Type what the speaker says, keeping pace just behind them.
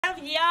up,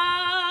 y'all?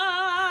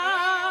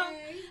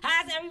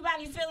 How's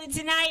everybody feeling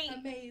tonight?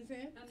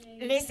 Amazing.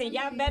 Listen,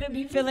 y'all better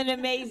be feeling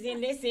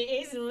amazing. Listen,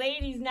 it's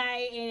ladies'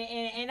 night,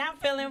 and I'm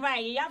feeling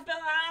right. Y'all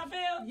feeling how I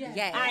feel?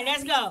 Yes. All right,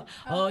 let's go.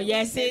 Oh,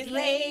 yes, it's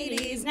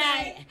ladies'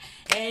 night,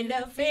 and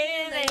the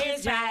feeling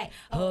is right.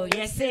 Oh,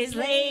 yes, it's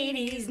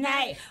ladies'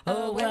 night.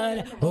 Oh,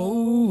 what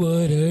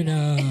a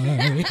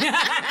night.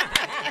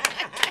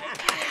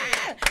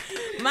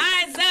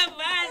 Mine's up,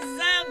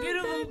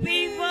 beautiful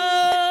people.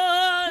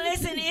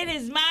 Listen, it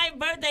is my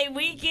birthday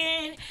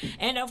weekend,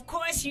 and of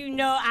course, you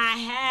know I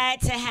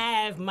had to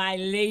have my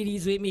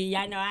ladies with me.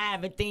 Y'all know I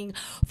have a thing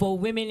for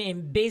women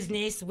in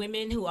business,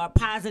 women who are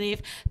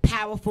positive,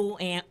 powerful,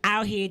 and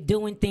out here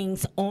doing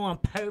things on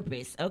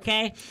purpose,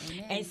 okay?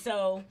 Amen. And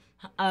so,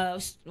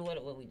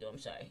 what we do? I'm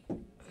sorry.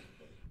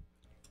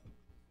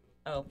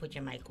 Oh, put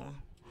your mic on.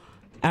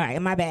 All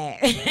right, my bad.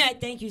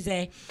 Thank you,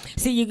 Zay.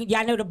 See,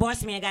 y'all know the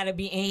boss man got to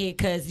be in here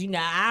because, you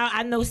know,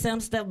 I know some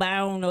stuff, but I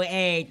don't know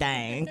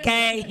everything,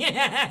 okay?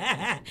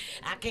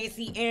 I can't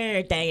see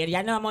everything.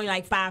 Y'all know I'm only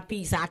like 5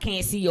 feet, so I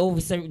can't see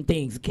over certain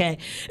things, okay?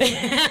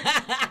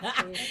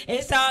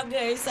 It's all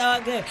good.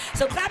 So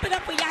clap it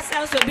up for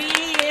yourselves for being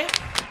here.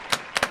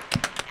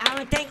 I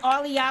want to thank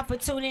all of y'all for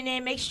tuning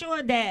in. Make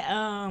sure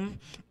that,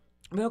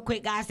 real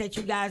quick, guys, that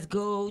you guys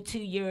go to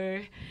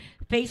your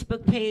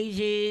Facebook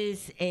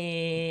pages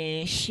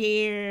and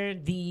share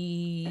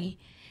the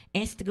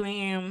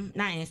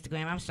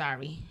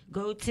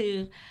Go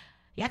to,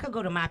 y'all could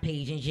go to my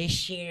page and just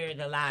share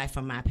the live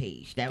from my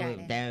page. That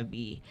would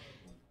be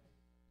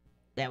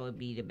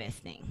the best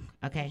thing.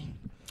 Okay.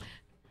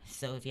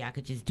 So if y'all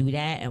could just do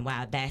that, and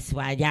while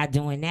y'all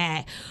doing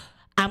that,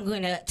 I'm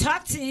gonna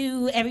talk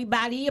to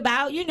everybody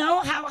about, you know,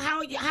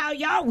 how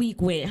y'all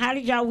week went. How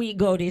did y'all week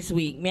go this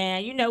week,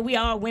 man? You know, we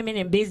all women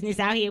in business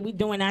out here. We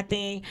doing our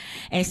thing,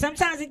 and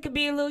sometimes it could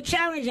be a little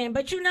challenging.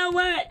 But you know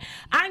what?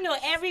 I know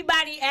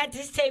everybody at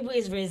this table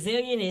is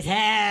resilient as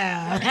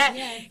hell.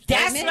 Yes,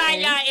 that's why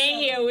y'all in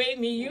here with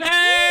me. You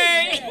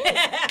heard?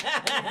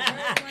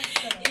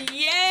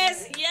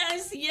 Yes.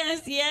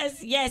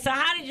 So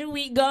how did your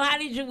week go?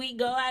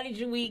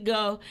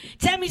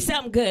 Tell me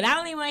something good. I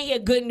only want to hear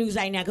good news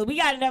right now because we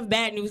got enough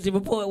bad news to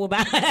report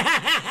about. I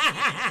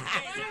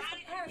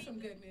have some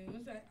good news.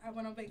 I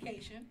went on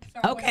vacation. So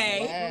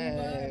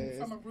Okay.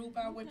 From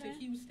Aruba, I went to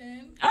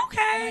Houston.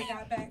 Okay. And I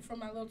got back from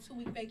my little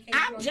 2-week vacation.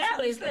 I'm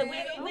jealous. Look,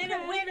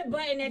 where the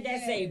button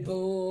that say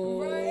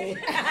boo? Right.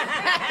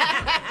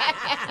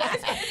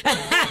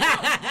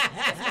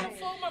 It's been a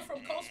full month from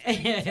Costa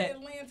Rica to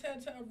Atlanta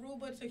to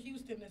Aruba to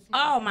Houston this month.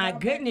 Oh my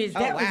goodness,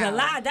 that was a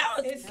lot. That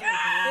was it's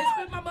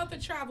been my month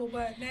of travel,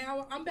 but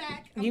now I'm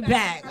back. You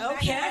back?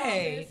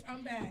 Okay.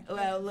 I'm back.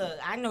 Well, look,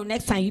 I know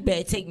next time you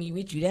better take me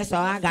with you. That's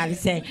all I gotta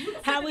say.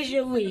 How was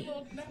your week?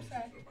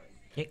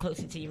 Get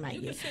closer to your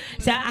mic.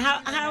 So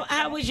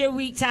how was your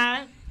week,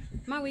 Ty?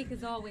 My week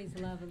is always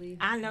lovely.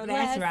 I know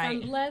that's right.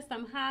 I'm blessed.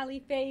 I'm highly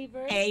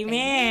favored.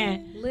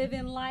 Amen.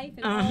 Living life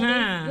and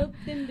always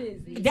booked and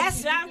busy.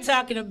 That's what I'm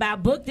talking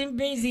about, booked and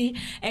busy.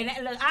 And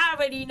look, I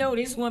already know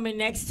this woman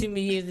next to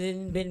me has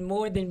been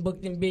more than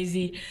booked and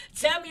busy.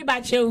 Tell me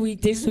about your week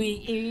this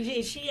week.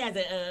 She has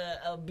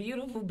a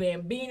beautiful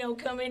bambino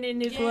coming in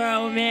this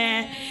world,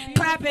 man.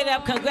 Clap it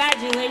up.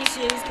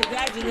 Congratulations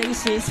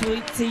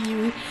to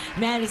you,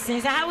 Madison.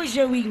 So how was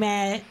your week,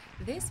 Mad?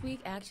 This week,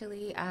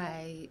 actually,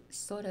 I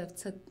sort of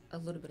took a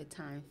little bit of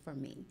time for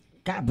me.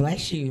 God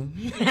bless you.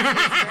 It's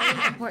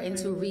very important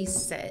to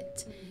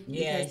reset.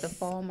 Yes. Because the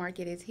fall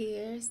market is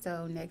here,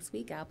 so next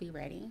week I'll be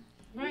ready.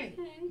 Right.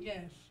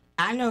 Yes.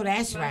 I know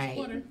that's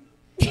right.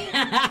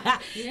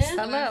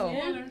 Hello.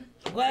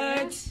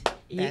 What?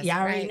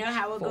 Y'all already know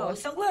how it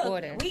goes. So look,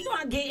 we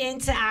gonna get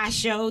into our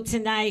show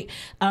tonight.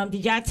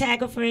 Did y'all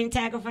tag a friend?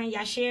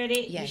 Y'all shared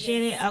it? Yes. You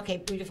shared it? Okay,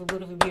 beautiful.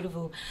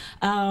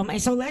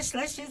 And so let's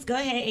just go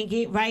ahead and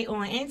get right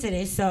on into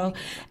this. So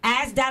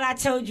as that I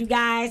told you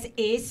guys,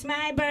 it's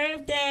my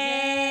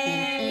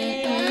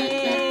birthday.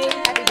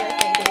 Happy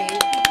birthday,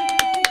 babe.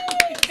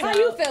 How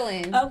you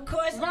feeling? Of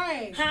course.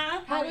 Right.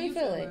 Huh? How are you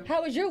feeling?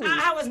 How was your week?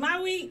 How was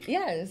my week?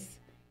 Yes.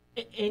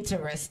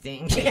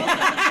 Interesting. Yeah.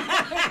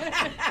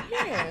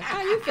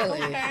 How you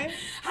feeling? Okay.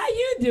 How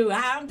you do?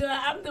 I'm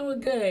doing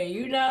good.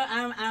 You know,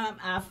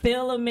 I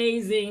feel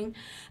amazing.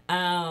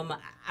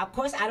 Of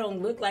course, I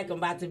don't look like I'm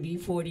about to be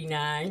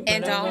 49.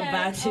 And I'm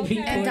about to be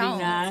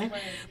 49.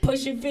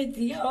 Pushing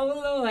 50. Oh,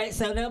 Lord.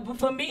 So but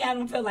for me, I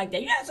don't feel like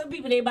that. You know, some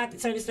people, they about to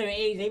turn a certain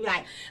age. They be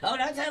like, oh,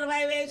 don't tell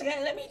nobody my age.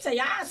 Let me tell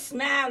you, I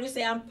smile and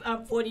say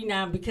I'm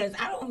 49 because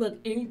I don't look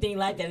anything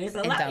like that. There's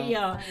a lot of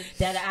y'all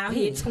that are out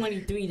here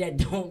 23 that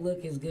don't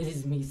look as good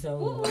as me.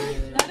 So,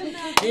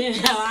 you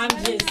know, I'm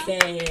just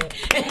saying.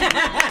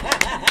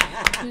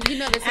 You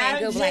know this ain't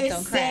good black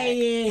don't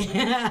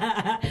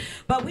crack.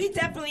 But we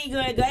definitely definitely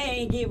going to go ahead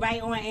and get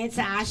right on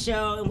into our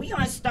show. And we're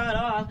going to start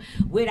off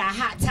with our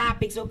hot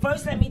topics. So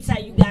first, let me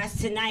tell you guys,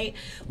 tonight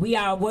we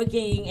are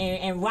working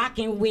and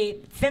rocking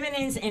with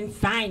Feminines in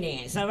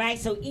Finance. All right.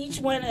 So each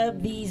one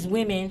of these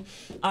women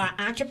are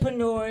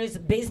entrepreneurs,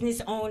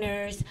 business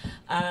owners,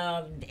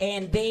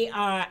 and they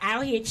are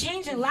out here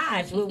changing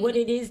lives with what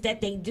it is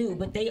that they do.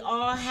 But they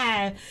all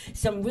have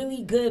some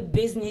really good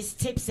business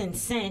tips and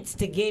sense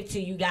to give to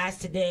you guys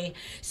today.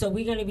 So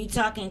we're going to be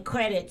talking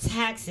credit,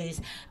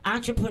 taxes,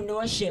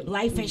 entrepreneurship,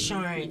 life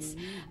insurance,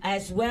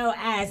 as well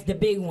as the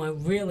big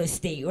one, real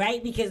estate,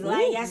 right? Because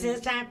like I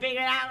said, trying to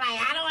figure it out, like,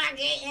 how do I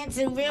get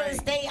into real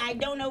estate? I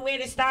don't know where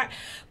to start.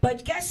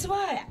 But guess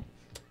what?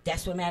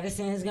 That's what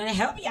Madison is going to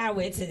help y'all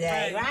with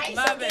today, right?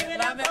 Love so it, give it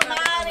love up for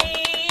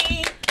Molly.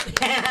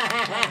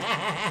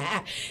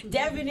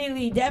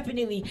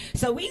 Definitely.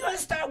 So we're going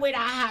to start with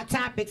our hot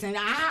topics. And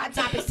our hot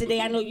topics today,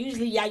 I know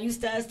usually y'all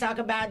used to us talk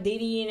about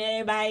Diddy and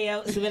everybody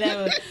else,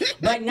 whatever.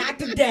 But not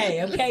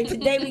today, okay?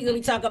 Today we're going to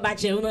be talking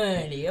about your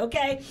money,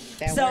 okay?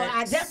 That so works.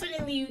 I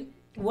definitely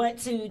want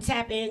to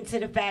tap into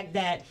the fact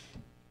that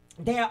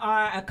there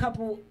are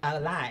a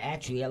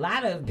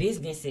lot of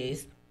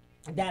businesses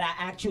that are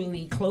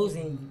actually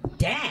closing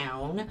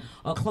down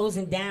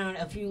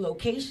a few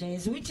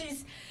locations, which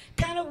is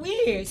kind of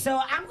weird. So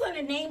I'm going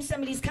to name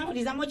some of these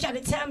companies. I want y'all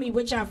to tell me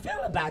what y'all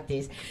feel about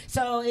this.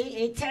 So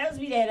it tells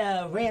me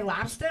that Red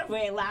Lobster,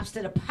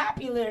 the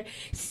popular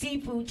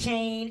seafood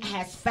chain,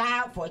 has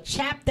filed for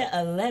Chapter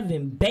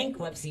 11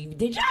 bankruptcy.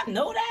 Did y'all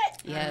know that?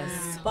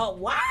 Yes. But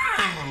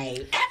why?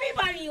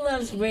 Everybody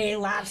loves Red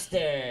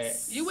Lobster.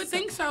 You would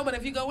think so, but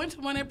if you go into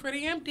one, they're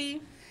pretty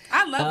empty.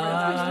 I love Red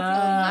Lobster.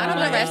 I don't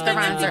know.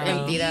 Restaurants are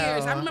empty though.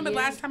 I remember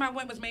last time I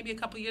went was maybe a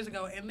couple years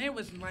ago, and there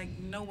was like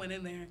no one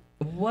in there.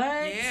 What?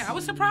 Yeah, I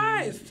was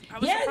surprised.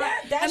 Surprised.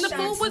 That And the food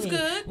shocks was me.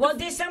 good. Well,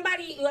 did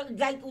somebody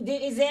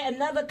is there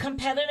another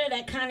competitor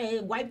that kind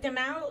of wiped them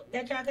out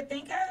that y'all could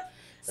think of?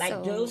 Like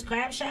So, Joe's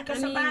Crab Shack or I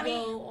mean, somebody?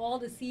 well, all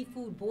the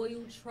seafood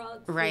boil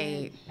trucks.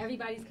 Right. And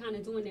everybody's kind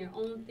of doing their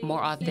own thing.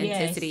 More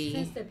authenticity.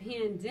 Since the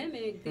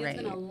pandemic, there's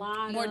been a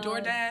lot More of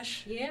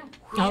DoorDash. Yeah.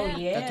 Oh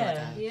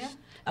yeah. Yeah.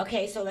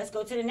 Okay, so let's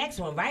go to the next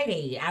one. Rite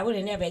Aid. I would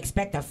have never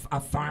expected a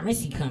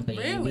pharmacy company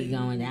to Really? be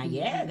going down.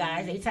 Yeah,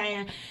 guys, they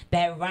saying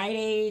that Rite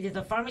Aid is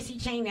a pharmacy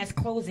chain that's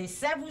closing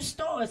several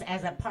stores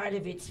as a part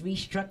of its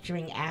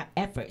restructuring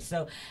effort.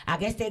 So I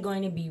guess they're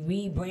going to be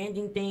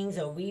rebranding things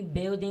or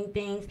rebuilding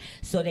things.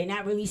 So they're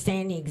not really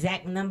saying the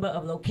exact number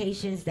of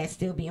locations that's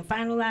still being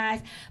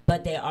finalized,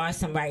 but there are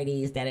some Rite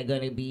Aids that are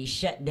going to be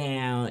shut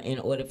down in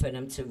order for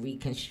them to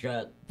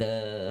reconstruct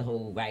the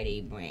whole Rite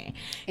Aid brand.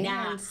 And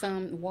Now,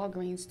 some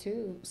Walgreens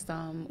too.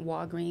 Some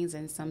Walgreens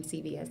and some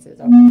CVS's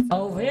are also.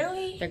 oh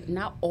really? They're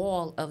not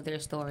all of their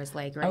stores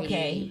like Rite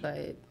Okay. Aid,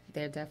 but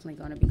they're definitely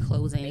going to be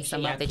closing Make sure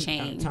some y'all of the keep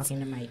chains. talking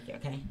to Mike,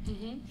 okay?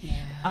 Yeah.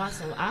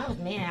 Awesome. Oh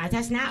man,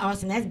 that's not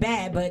awesome. That's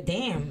bad, but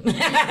damn.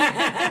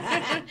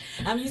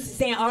 I'm used to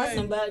saying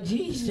awesome, but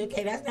geez,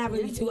 okay, that's not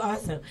really too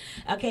awesome.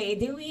 Okay,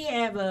 then we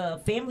have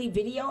a family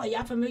video. Are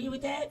y'all familiar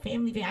with that?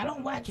 Family video. I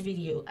don't watch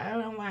video. I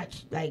don't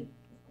watch like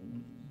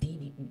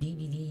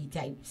DVD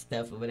type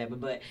stuff or whatever,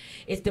 but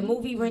it's the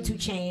movie rental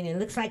chain, and it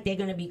looks like they're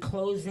going to be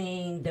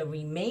closing the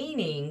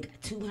remaining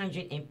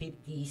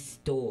 250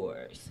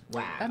 stores.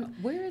 Wow.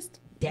 Where's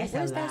That's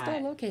that a store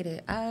lot.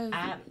 located?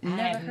 I Never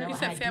have heard. no You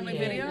said Family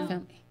idea. Video?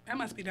 Fam- That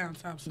must be down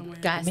south somewhere.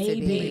 Got to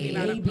Maybe, be.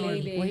 not up north.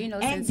 Maybe. Well, you know,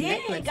 And since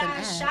then, Netflix guys,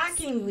 and apps.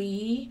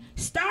 shockingly,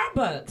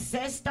 Starbucks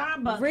says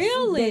Starbucks.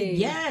 Really?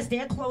 Yes,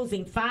 they're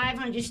closing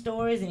 500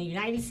 stores in the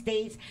United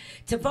States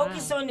to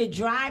focus on the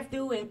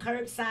drive-through and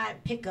curbside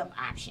pickup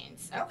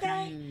options.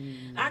 Okay,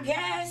 I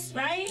guess,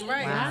 right?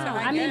 Right. Wow. So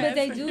I mean, but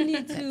they guess. do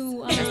need to.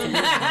 No, but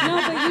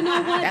you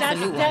know what?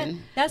 That's a new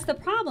one. That's the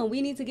problem.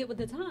 We need to get with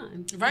the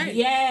time. Right.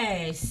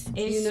 Yes,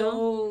 it's You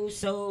know?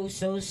 so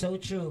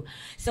true.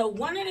 So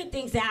one of the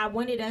things that I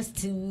wanted us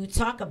to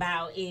talk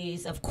about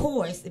is, of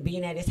course,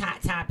 being that it's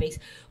hot topics,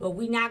 but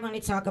we're not going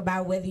to talk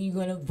about whether you're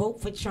going to vote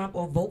for Trump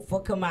or vote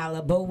for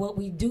Kamala. But what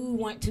we do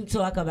want to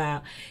talk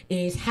about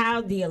is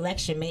how the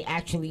election may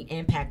actually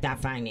impact our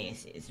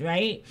finances,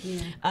 right?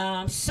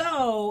 Yeah.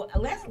 So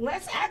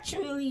let's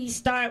actually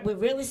start with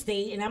real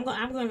estate, and I'm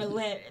going to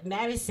let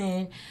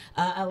Madison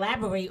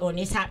elaborate on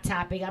this hot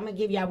topic. I'm going to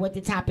give y'all what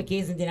the topic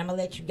is, and then I'm going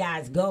to let you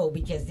guys go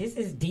because this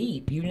is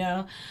deep, you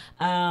know.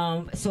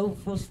 So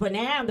for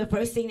now, the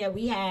first thing that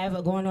we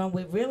have going on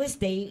with real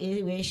estate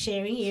is we're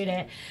sharing here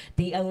that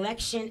the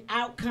election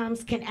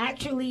outcomes can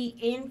actually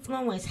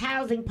influence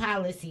housing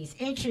policies,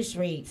 interest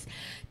rates,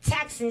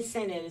 tax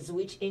incentives,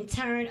 which in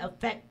turn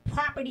affect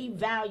property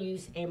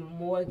values and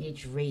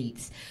mortgage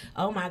rates.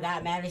 Oh my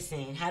God,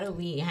 Madison, how do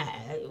we?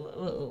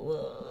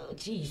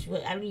 Geez,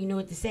 I don't even know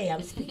what to say.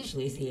 I'm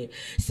speechless here.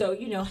 So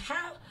you know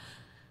how.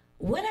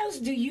 What else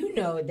do you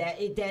know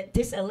that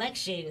this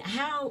election?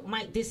 How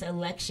might this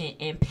election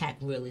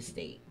impact real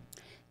estate?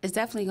 It's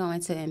definitely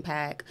going to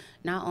impact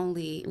not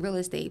only real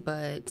estate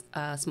but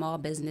small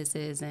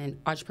businesses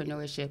and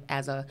entrepreneurship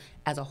as a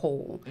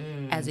whole,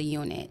 as a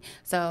unit.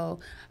 So,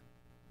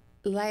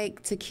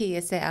 like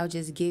Takiyah said, I'll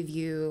just give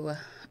you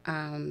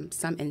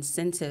some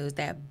incentives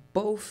that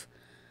both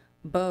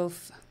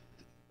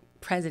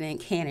president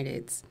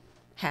candidates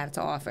have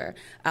to offer.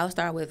 I'll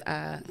start with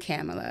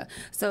Kamala.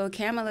 So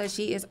Kamala,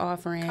 she is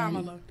offering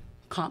Kamala.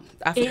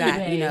 I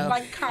forgot, you know.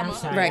 Like Kamala. I'm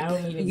sorry, Right. I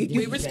don't even We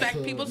use respect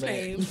that people's food, but-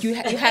 names. You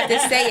have to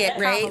say it,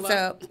 right? Kamala.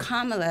 So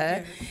Kamala,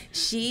 Yes.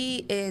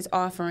 she is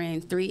offering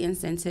 3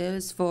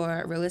 incentives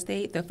for real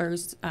estate. The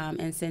first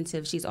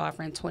incentive, she's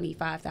offering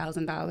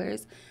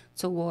 $25,000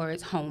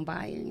 towards home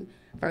buying,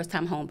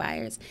 first-time home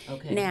buyers.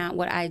 Okay. Now,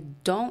 what I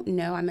don't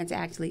know, I meant to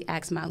actually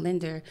ask my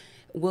lender,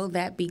 will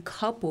that be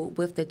coupled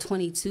with the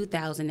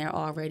 $22,000 they're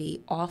already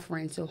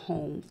offering to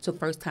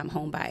first-time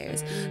home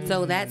buyers?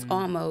 So that's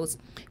almost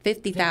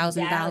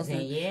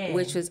 $50,000, yeah.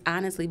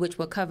 which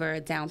will cover a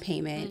down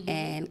payment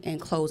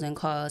and closing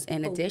costs,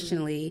 and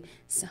additionally,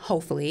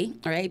 hopefully,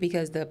 right,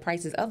 because the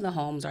prices of the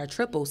homes are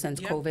triple since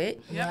COVID.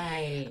 Yep.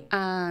 Right.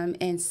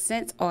 And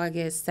since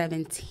August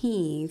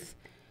 17th,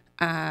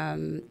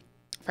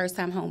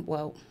 first-time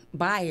home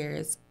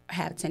buyers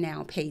have to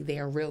now pay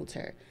their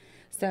realtor.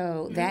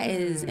 So that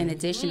is an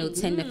additional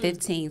 $10,000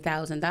 to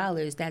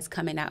 $15,000 that's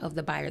coming out of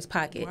the buyer's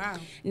pocket. Wow.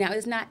 Now,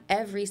 it's not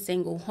every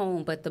single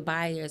home, but the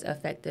buyers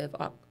effective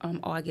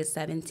August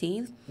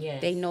 17th,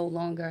 Yes. they no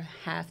longer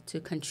have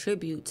to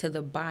contribute to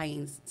the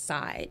buying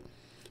side.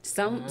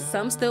 Some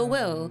still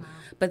will,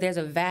 but there's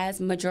a vast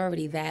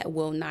majority that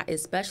will not,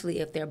 especially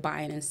if they're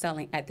buying and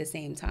selling at the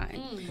same time.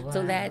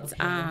 So Wow, that's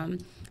okay.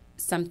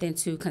 something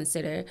to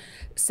consider.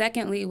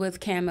 Secondly, with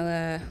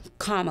Kamala,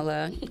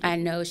 I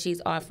know she's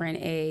offering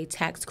a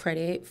tax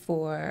credit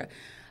for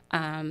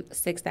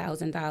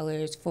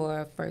 $6,000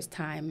 for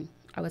first-time,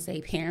 I would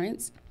say,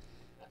 parents.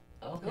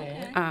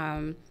 Okay.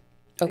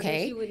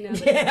 Okay, She would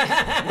never.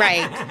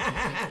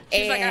 right.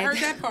 She's like, I And- heard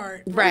that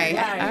part. Right,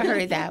 I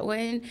heard that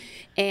one.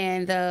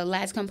 And the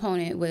last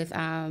component with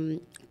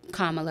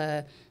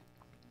Kamala,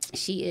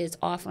 she is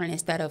offering,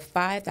 instead of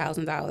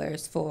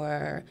 $5,000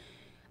 for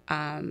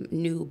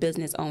new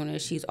business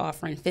owners, she's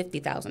offering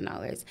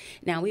 $50,000.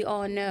 Now, we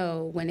all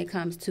know when it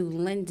comes to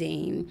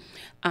lending,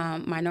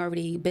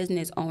 minority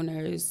business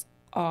owners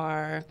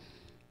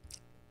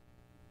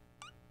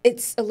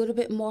it's a little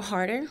bit more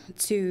harder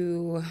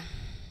to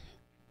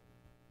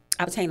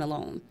obtain a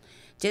loan.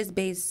 Just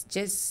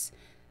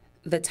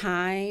the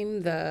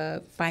time,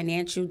 the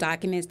financial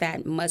documents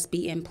that must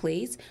be in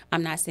place.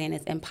 I'm not saying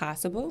it's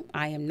impossible.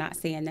 I am not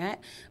saying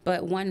that.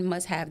 But one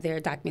must have their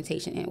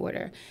documentation in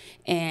order.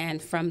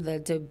 And from the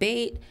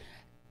debate,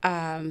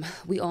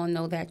 we all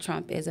know that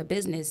Trump is a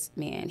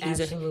businessman.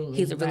 Absolutely,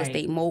 He's a real right.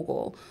 estate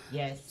mogul.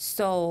 Yes.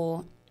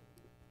 So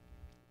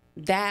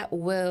that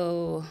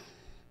will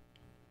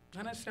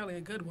Not necessarily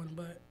a good one,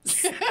 but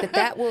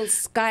that will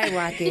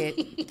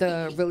skyrocket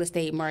the real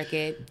estate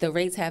market. The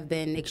rates have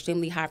been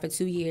extremely high for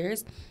 2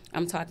 years.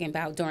 I'm talking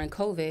about during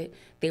COVID,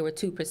 they were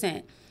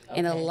 2%.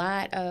 And a Okay.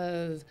 lot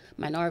of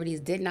minorities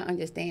did not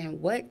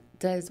understand what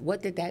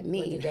did that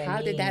mean? that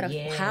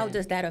How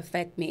does that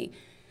affect me?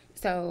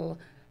 So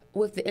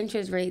with the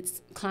interest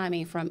rates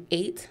climbing from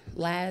 8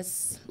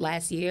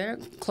 last year,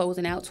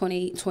 closing out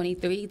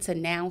 2023 to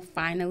now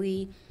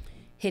finally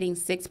hitting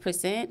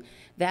 6%,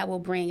 that will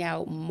bring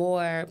out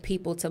more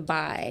people to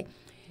buy.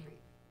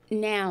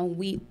 Now,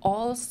 we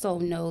also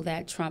know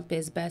that Trump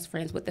is best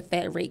friends with the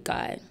Fed rate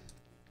guy.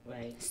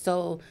 Right.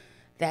 So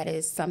that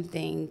is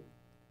something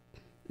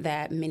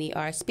that many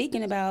are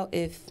speaking about.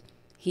 If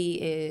he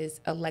is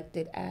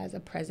elected as a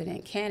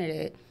president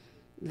candidate,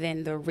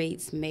 then the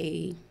rates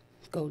may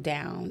go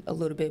down a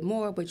little bit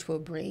more, which will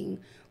bring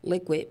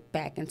liquid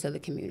back into the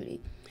community.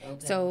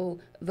 Okay. So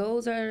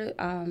those are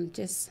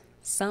just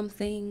some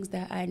things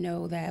that I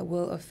know that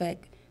will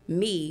affect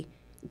me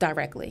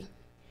directly.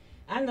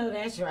 I know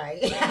that's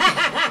right.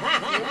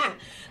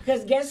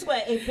 Because guess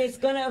what? If it's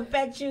going to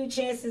affect you,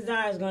 chances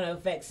are it's going to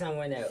affect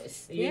someone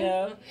else. You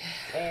know?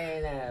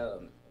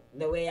 And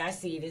the way I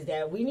see it is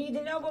that we need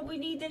to know what we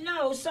need to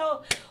know.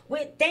 So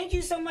thank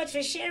you so much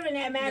for sharing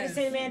that,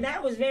 Madison, Yes. man.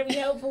 That was very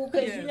helpful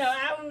because, Yes. you know,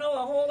 I don't know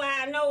a whole lot.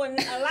 I know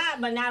a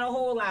lot, but not a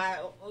whole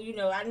lot. You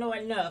know, I know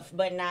enough,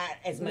 but not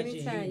as much Let me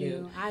as tell you do.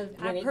 you, I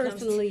when it comes to-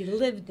 personally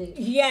lived it.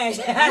 Yes.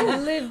 I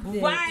lived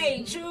it.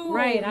 Right, true.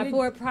 Right, I You-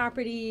 bought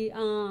property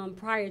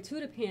prior to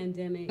the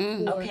pandemic.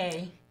 for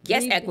Okay.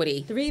 Yes, three-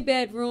 equity. 3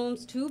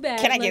 bedrooms, 2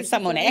 bathrooms. Can I get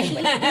some on the equity?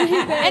 3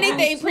 bedrooms,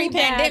 Anything 2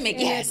 pre-pandemic,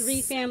 baths, yes. And a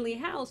 3-family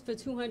house for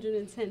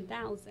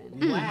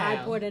 $210,000. Wow.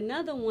 I bought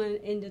another one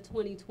in the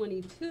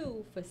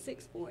 2022 for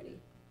 $640.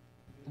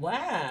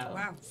 Wow.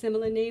 wow.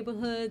 Similar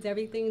neighborhoods,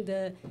 everything.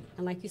 And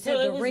like you said, So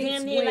the it was rates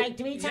damn near went, like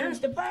 3 times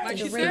the price. Like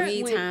the you rates said.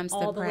 3 went times the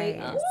all the way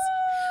price. up.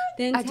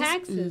 Then I just-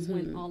 taxes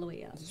went all the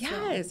way up.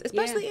 Yes, So,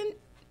 especially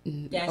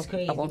yeah. That's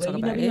crazy. I won't But talk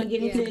you know, about we're it. gonna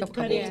get into Yeah.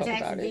 credit and Talk about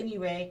taxes it.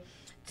 anyway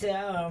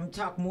to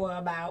talk more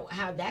about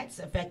how that's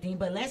affecting.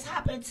 But let's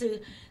hop into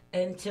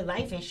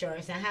life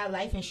insurance and how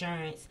life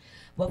insurance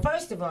Well,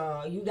 first of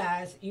all, you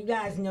guys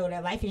know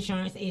that life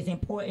insurance is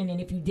important,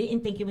 and if you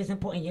didn't think it was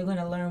important, you're going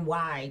to learn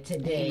why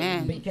today.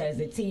 Amen. Because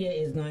Takiyah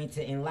is going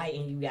to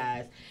enlighten you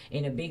guys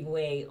in a big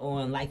way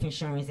on life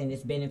insurance and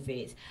its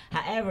benefits.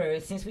 However,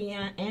 since we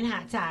are in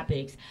hot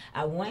topics,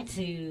 I want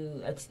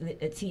to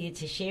Takiyah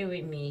to share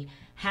with me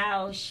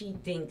how she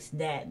thinks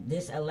that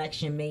this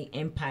election may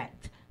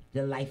impact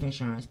the life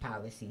insurance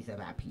policies of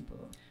our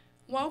people.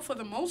 Well, for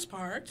the most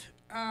part,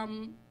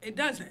 it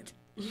doesn't.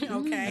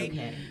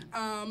 Okay.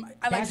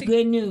 That's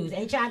good news.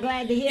 Ain't y'all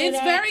glad to hear it's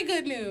that? Very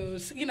good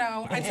news.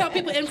 I tell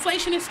people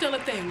inflation is still a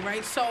thing,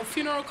 right? So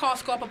funeral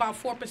costs go up about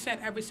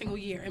 4% every single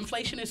year.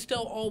 Inflation is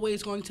still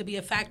always going to be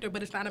a factor,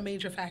 but it's not a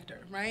major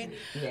factor, right?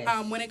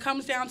 Yes. When it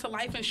comes down to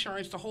life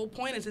insurance, the whole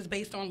point is it's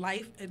based on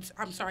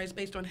it's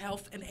based on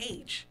health and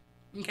age.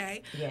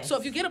 Okay? Yes. So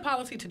if you get a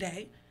policy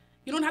today,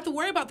 you don't have to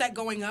worry about that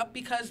going up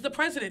because the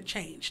president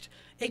changed.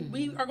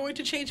 We are going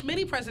to change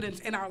many presidents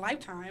in our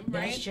lifetime,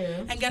 right? That's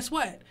true. And guess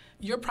what?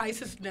 Your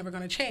price is never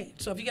going to change.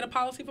 So if you get a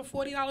policy for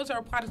 $40 or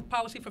a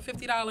policy for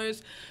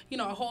 $50,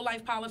 a whole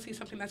life policy,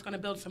 something that's going to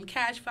build some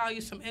cash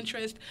value, some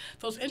interest,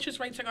 those interest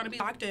rates are going to be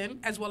locked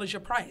in as well as your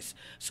price.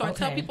 So I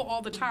tell people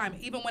all the time,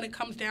 even when it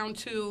comes down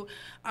to,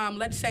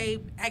 let's say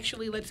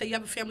you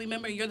have a family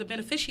member and you're the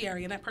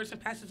beneficiary and that person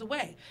passes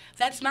away.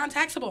 That's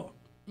non-taxable.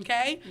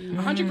 Okay,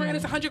 $100,000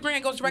 is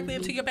 $100,000 goes directly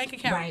into your bank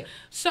account. Right.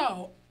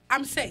 So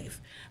I'm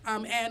safe.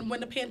 And when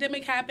the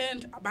pandemic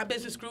happened, my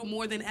business grew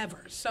more than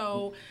ever.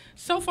 So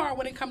far,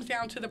 when it comes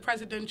down to the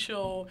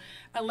presidential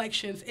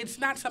elections, it's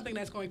not something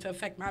that's going to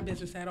affect my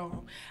business at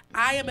all.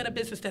 I am in a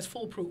business that's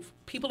foolproof.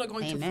 People are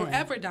going to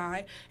forever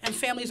die, and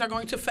families are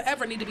going to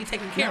forever need to be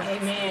taken care of.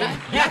 Amen.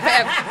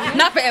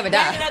 Not forever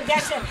die.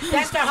 That's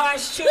the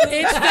harsh truth.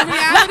 It's the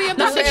reality of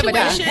the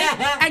situation.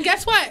 And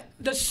guess what?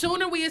 The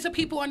sooner we as a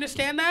people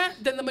understand that,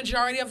 then the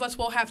majority of us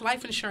will have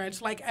life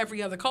insurance like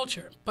every other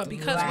culture. But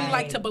because we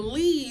like to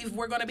believe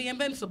we're going to be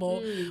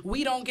invincible,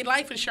 we don't get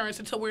life insurance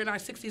until we're in our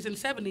 60s and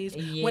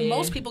 70s, when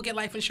most people get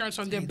life insurance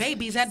on their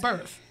babies at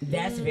birth.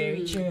 That's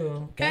very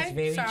true. That's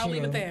very so true. I'll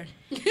leave it there.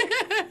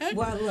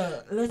 Well,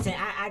 look, listen,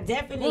 I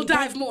definitely... We'll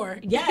dive more.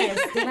 Yes.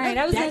 Right,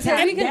 I was going to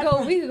say, we could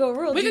go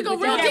real We deep. could go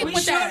real deep we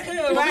with sure that.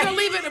 could, But right?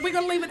 we're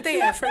going to leave it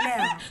there for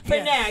now.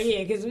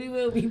 Because we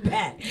will be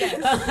back.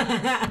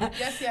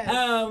 Yes, yes.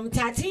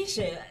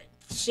 Tatisha,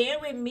 share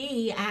with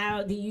me,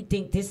 how do you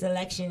think this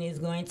election is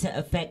going to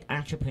affect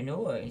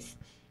entrepreneurs?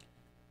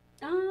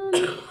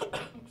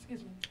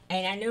 Excuse me.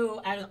 And I know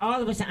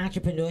all of us are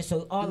entrepreneurs,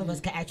 so all of us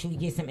can actually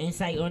get some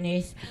insight on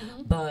this.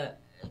 But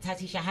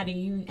Tatisha, how do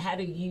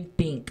you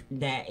think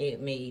that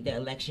the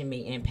election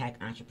may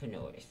impact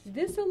entrepreneurs?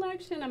 This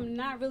election, I'm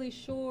not really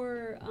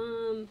sure.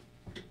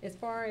 As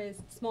far as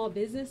small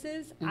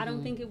businesses, I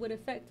don't think it would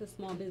affect the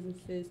small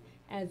businesses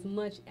as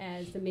much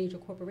as the major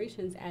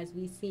corporations, as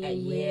we see.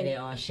 They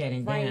are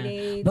shutting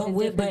down.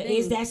 But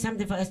is that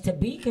something for us to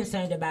be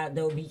concerned about,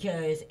 though?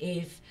 Because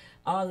if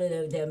all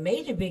of the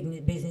major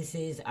big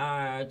businesses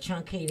are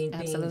truncating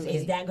things,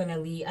 is that going to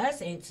lead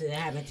us into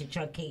having to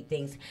truncate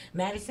things?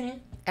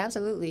 Madison?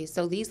 Absolutely.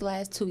 So these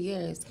last 2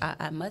 years,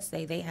 I must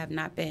say, they have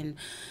not been...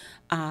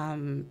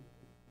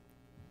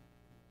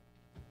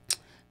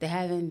 They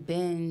haven't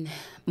been,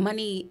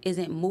 money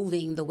isn't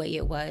moving the way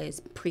it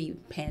was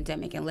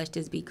pre-pandemic. And let's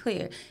just be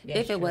clear,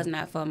 if it was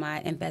not for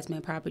my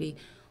investment property,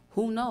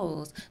 who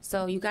knows?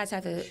 So you guys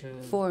have to,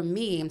 for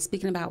me, I'm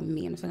speaking about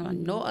me, I'm talking about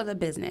no other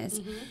business.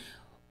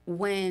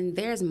 When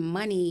there's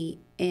money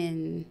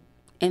in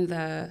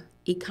the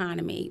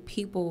economy,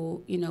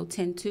 people,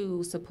 tend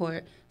to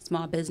support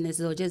small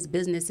businesses or just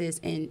businesses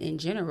in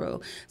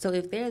general. So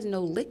if there's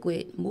no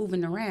liquid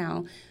moving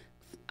around,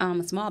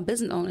 small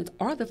business owners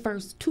are the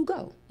first to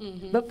go,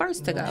 the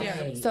first to go.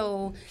 Yeah.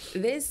 So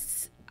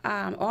this,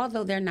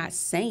 although they're not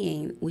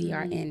saying we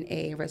are in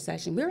a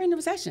recession, we're in a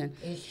recession.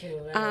 It's true,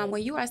 right?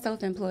 When you are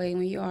self-employed,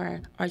 when you are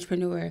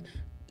entrepreneur,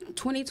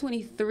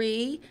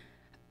 2023,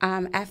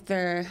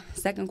 after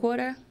second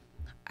quarter,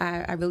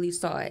 I really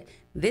saw it.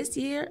 This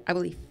year, I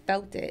really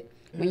felt it.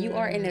 When you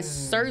are in a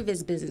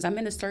service business, I'm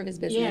in a service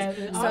business.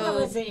 Yeah, all of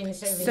us are in the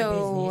service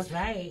business,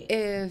 right?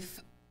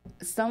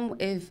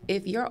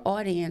 If your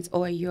audience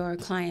or your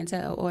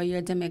clientele or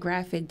your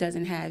demographic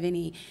doesn't have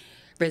any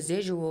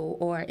residual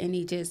or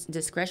any just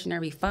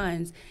discretionary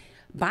funds,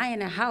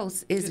 buying a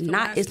house is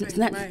not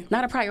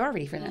a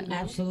priority for them.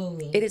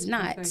 Absolutely, it is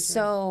not.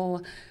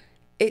 So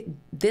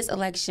this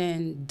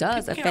election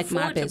does affect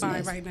my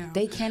business. Right now.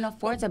 They can't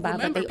afford to buy,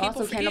 but they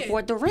also can't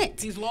afford the rent.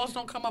 These laws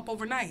don't come up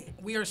overnight.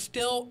 We are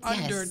still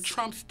under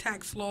Trump's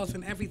tax laws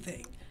and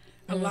everything.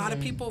 A lot of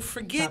people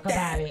forget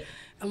that.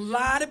 A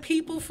lot of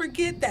people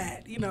forget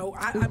that.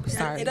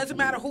 It doesn't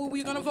matter who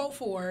we're going to vote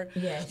for.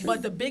 Yes.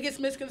 But the biggest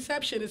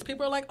misconception is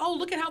people are like, oh,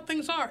 look at how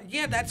things are.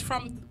 Yeah, that's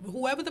from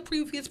whoever the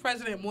previous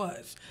president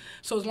was.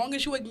 So as long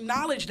as you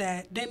acknowledge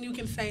that, then you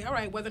can say, all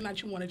right, whether or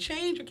not you want to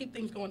change or keep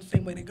things going the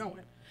same way they're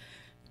going.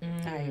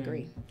 I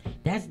agree.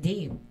 That's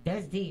deep.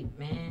 That's deep,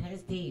 man.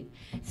 That's deep.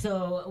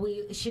 So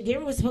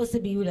Shadira was supposed to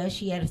be with us.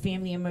 She had a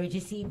family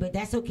emergency, but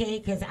that's okay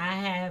because I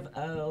have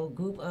a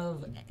group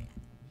of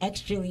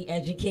extremely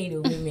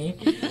educated women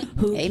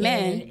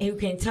who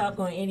can talk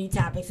on any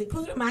topics,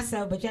 including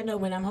myself. But y'all know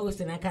when I'm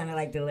hosting, I kind of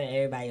like to let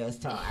everybody else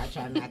talk. I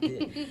try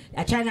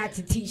not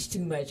to teach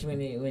too much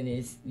when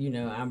it's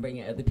I'm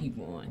bringing other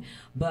people on.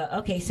 But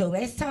okay, so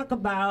let's talk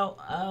about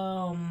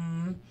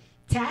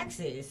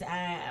taxes,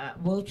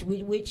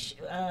 which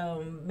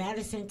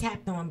Madison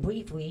tapped on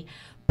briefly.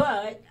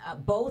 But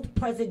both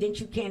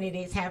presidential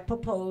candidates have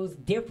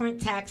proposed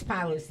different tax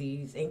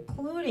policies,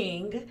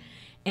 including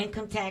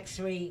income tax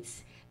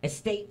rates,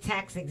 estate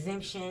tax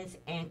exemptions,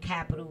 and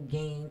capital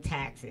gain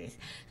taxes.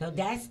 So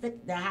that's the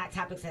hot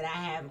topics that I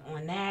have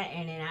on that.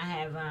 And then I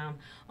have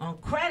on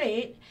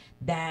credit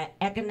that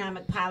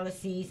economic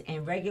policies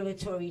and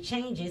regulatory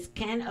changes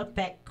can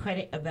affect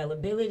credit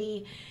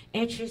availability,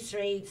 interest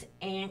rates,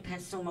 and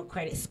consumer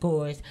credit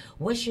scores.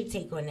 What's your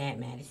take on that,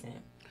 Madison?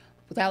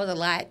 That was a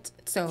lot,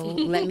 so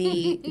let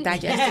me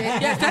digest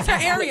it. Yes, that's her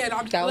area.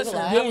 That was a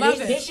lot. I love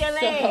it. This your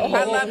lane.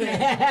 I love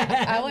it.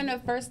 I want to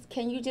first,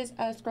 can you just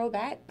scroll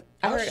back?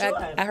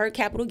 I heard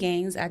capital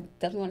gains. I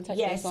definitely want to touch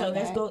base on that.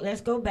 Yes, so let's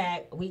go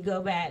back. We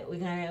go back. We're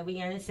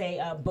gonna say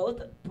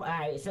both. All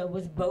right, so it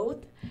was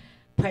both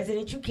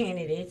presidential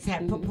candidates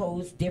have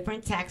proposed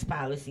different tax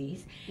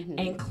policies,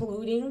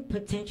 including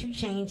potential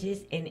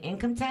changes in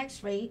income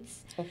tax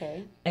rates,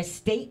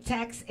 estate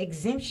tax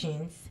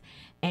exemptions,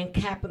 and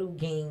capital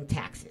gain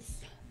taxes.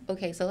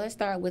 Okay, so let's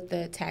start with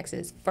the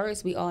taxes.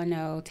 First, we all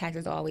know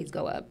taxes always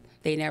go up.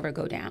 They never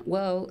go down.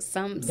 Well,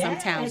 some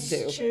towns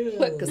do. True.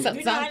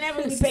 I never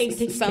really paid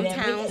attention some to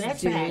that, towns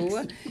that's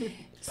do.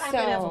 So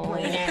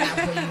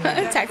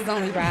taxes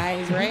only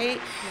rise,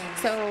 right?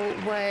 So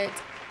what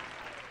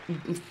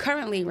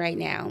currently right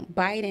now,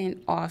 Biden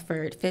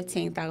offered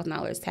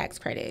 $15,000 tax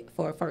credit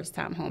for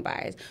first-time home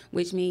buyers,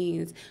 which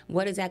means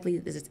what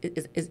exactly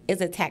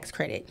is a tax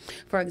credit?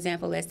 For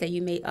example, let's say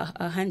you made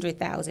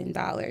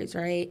 $100,000,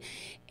 right?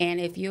 And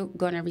if you're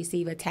going to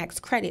receive a tax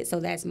credit, so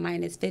that's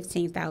minus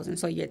 $15,000,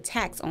 so you're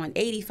taxed on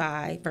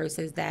 $85,000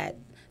 versus that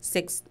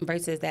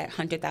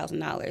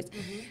 $100,000.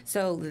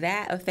 So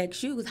that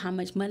affects you with how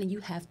much money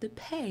you have to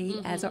pay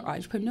as an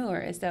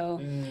entrepreneur.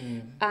 So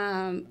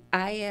I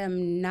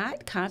am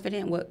not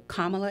confident what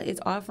Kamala is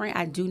offering.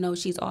 I do know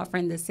she's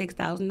offering the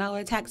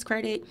 $6,000 tax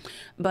credit,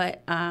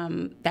 but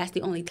that's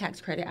the only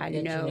tax credit I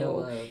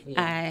know.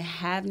 I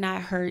have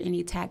not heard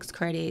any tax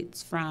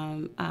credits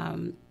from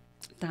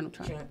Donald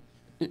Trump.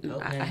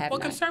 Well,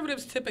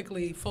 conservatives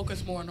typically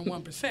focus more on the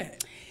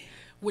 1%.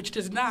 Which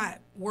does not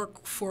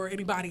work for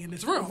anybody in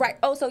this room. Right.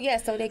 Oh, so yeah.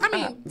 So they.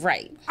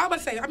 Right. I would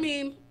say.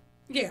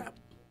 Yeah.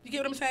 You get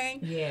what I'm saying?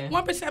 Yeah.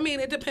 1%.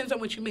 It depends on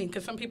what you mean.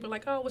 Because some people are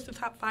like, oh, what's the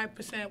top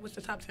 5%? What's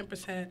the top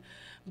 10%?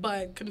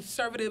 But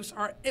conservatives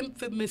are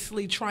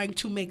infamously trying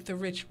to make the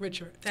rich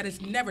richer. That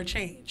has never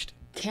changed.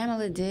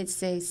 Kamala did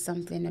say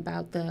something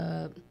about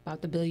the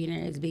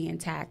billionaires being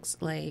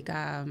taxed, like.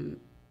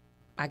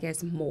 I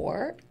guess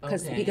more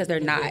because they're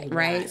not,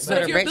 right? So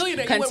if you're a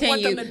billionaire, you wouldn't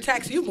want them to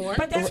tax you more.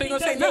 But that's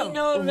because they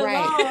know the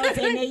laws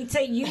and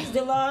they use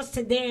the laws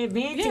to their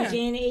advantage. Yeah.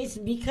 And it's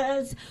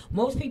because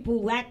most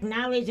people lack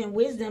knowledge and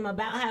wisdom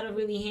about how to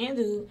really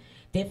handle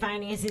their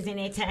finances and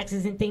their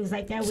taxes and things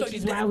like that, which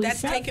is why we suffer.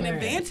 That's taking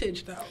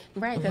advantage, though.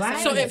 Right.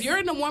 So if you're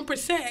in the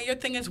 1% and your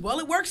thing is, well,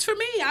 it works for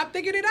me, I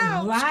figured it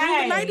out.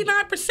 Screw the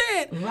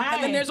 99%. Right.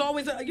 And then there's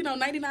always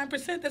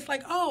 99% that's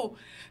like, oh,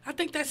 I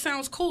think that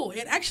sounds cool.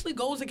 It actually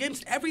goes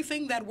against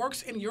everything that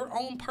works in your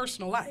own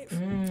personal life.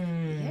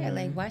 Yeah,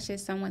 like why should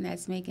someone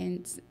that's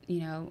making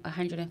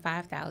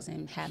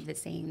 $105,000 have the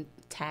same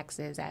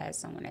taxes as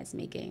someone that's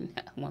making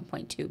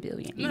 $1.2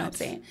 billion? You know what I'm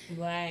saying?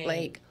 Right.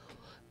 Like.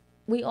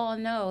 We all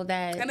know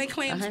that. And they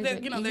claim that,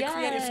 they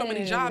created so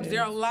many jobs.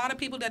 There are a lot of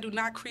people that do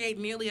not create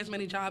nearly as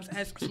many jobs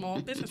as small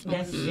business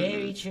owners. That's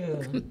very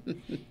true.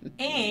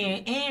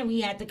 and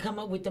we have to come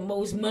up with the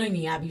most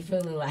money, I be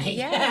feeling like.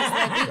 Yes,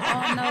 like we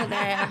all know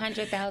that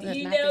 $100,000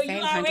 is not the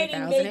same $100,000 you already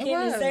making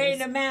a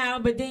certain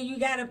amount, but then you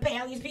got to pay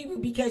all these people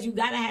because you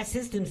got to have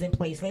systems in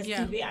place. Let's keep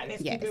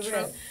it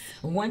real.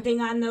 One thing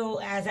I know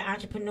as an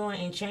entrepreneur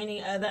and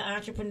training other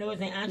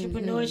entrepreneurs in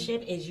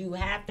entrepreneurship is you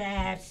have to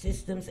have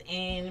systems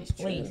in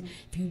place. True.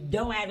 If you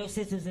don't have those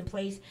systems in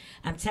place,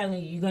 I'm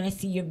telling you, you're gonna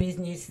see your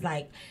business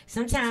like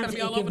sometimes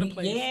it's all over the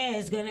place. Yeah,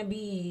 it's gonna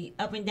be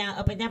up and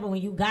down. But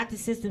when you got the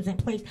systems in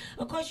place,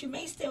 of course you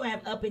may still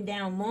have up and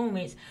down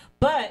moments,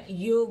 but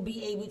you'll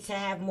be able to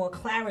have more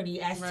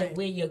clarity as to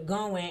where you're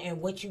going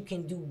and what you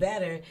can do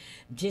better,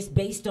 just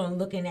based on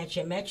looking at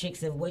your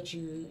metrics of what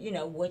you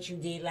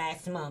did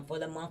last month or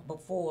the month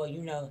before,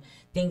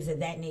 things of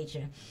that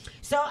nature.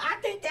 So I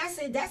think that's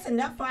it. That's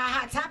enough for our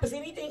hot topics.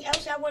 Anything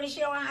else y'all want to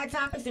share on hot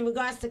topics in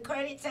regards to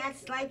credit,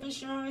 tax, life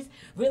insurance,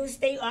 real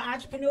estate, or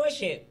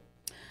entrepreneurship?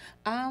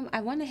 I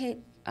want to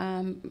hit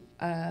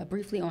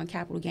briefly on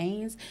capital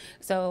gains.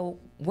 So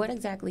what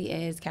exactly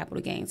is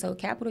capital gains? So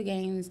capital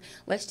gains,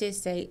 let's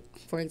just say,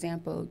 for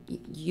example,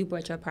 you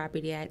bought your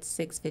property at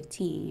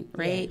 $615,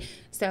 right? Yeah.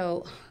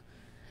 So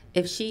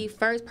if she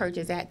first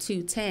purchased at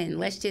 $210,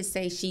 let's just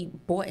say she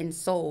bought and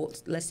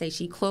sold. Let's say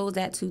she closed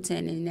at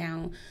 $210 and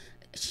now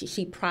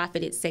she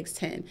profited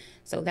 610.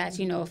 So that's,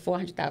 you know, a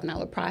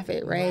 $400,000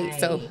 profit, right?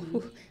 So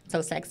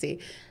so sexy.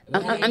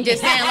 I'm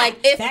just saying, like,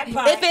 if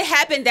it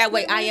happened that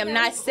way, I am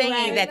not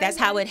saying that's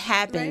how it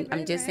happened.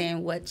 I'm just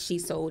saying what she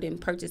sold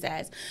and purchased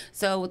as.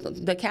 So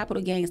the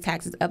capital gains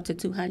tax is up to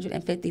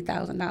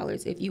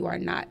 $250,000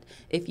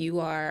 if you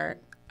are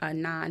a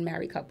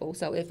non-married couple.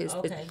 So if it's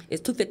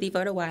 $250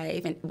 for the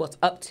wife, and it's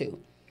up to.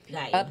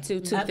 Right. Up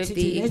to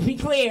 $250. Let's be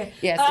clear.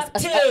 Yes, up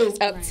to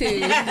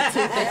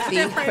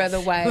 $250 for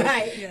the wife.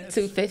 Right. Yes.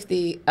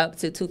 Up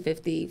to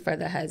 $250 for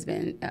the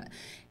husband.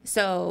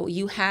 So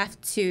you have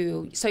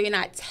to. So you're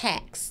not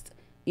taxed,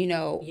 you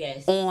know,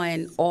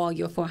 on all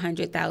your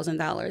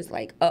 $400,000,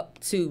 like up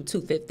to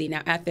 $250.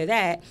 Now after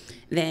that,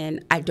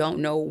 then I don't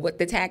know what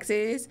the tax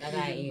is,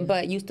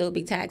 but you still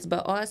be taxed.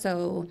 But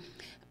also,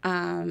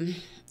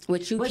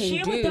 what you can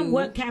share do. with them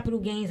what capital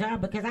gains are,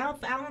 because I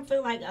don't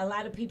feel like a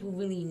lot of people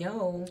really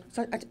know.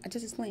 So I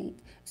just explained.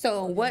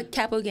 So what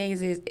capital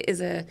gains is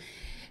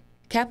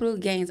capital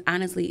gains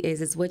honestly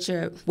is what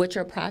your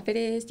profit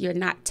is. You're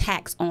not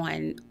taxed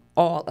on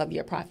all of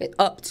your profit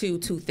up to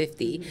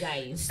 $250.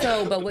 Nice.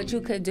 So, but what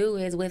you could do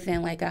is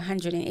within like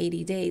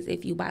 180 days,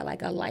 if you buy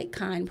like a like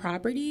kind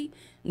property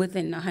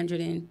within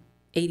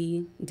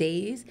 180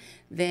 days,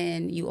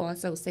 then you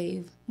also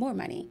save more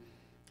money.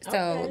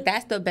 So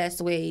that's the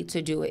best way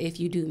to do it if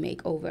you do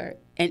make over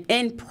and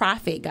in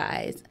profit,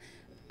 guys,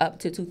 up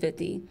to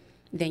 $250.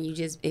 Then you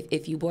just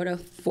if you bought a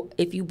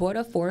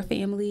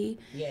 4-family,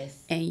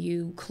 and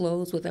you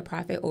close with a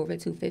profit over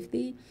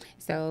 $250,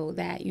 so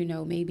that, you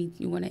know, maybe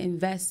you want to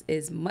invest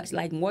as much,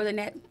 like more than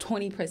that,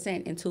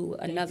 20% into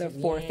another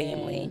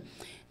 4-family,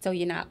 so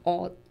you're not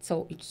all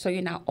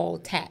you're not all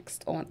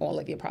taxed on all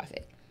of your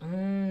profit.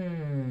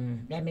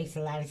 That makes a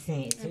lot of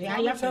sense. So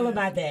how y'all feel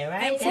about that,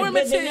 right?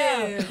 Informative.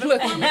 That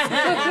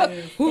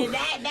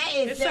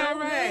is so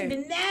good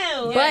to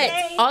know. But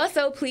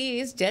also,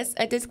 please, just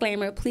a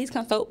disclaimer, please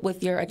consult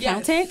with your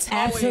accountant. Yes,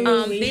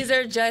 absolutely. These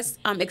are just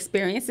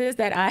experiences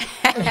that I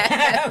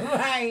have.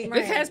 Right.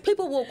 Because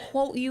people will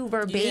quote you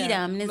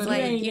verbatim. And it's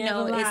like, you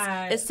know,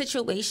 it's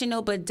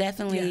situational, but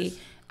definitely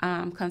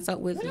consult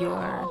with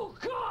your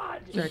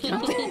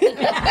accountant.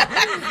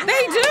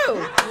 They do.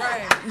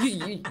 Right.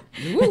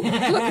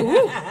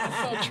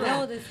 So true.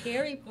 No, the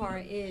scary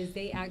part is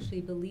they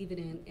actually believe it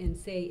and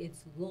say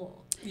it's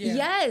law. Yeah.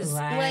 Yes,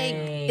 like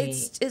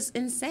it's just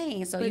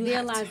insane. So but you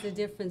realize the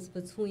difference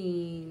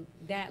between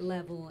that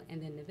level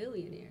and then the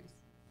billionaires.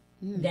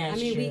 That's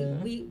true.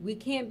 We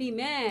can't be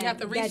mad. You have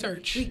to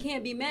research. We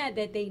can't be mad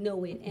that they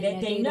know it and that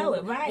they know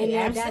it, right?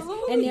 And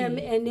absolutely.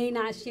 And they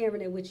not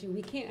sharing it with you.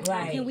 We can't.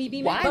 Right. How can we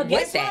be mad? Why would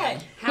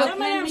that? Some of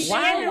them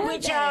share it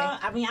with y'all.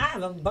 I mean, I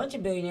have a bunch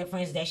of billionaire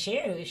friends that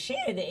share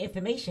the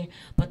information,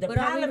 but the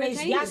problem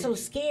is y'all so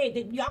scared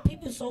that y'all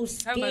people so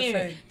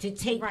scared to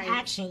take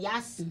action.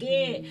 Y'all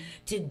scared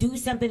to do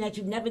something that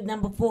you've never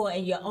done before,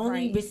 and you're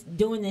only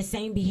doing the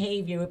same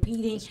behavior,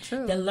 repeating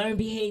the learned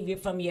behavior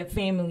from your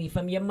family,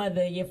 from your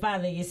mother, your father,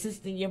 your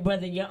sister, your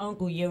brother, your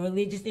uncle, your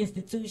religious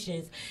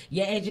institutions,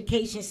 your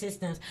education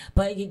systems,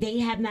 but they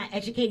have not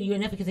educated you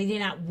enough because they did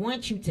not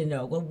want you to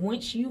know. But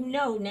once you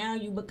know, now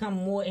you become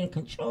more in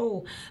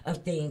control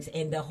of things,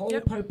 and the whole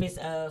purpose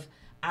of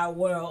our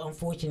world,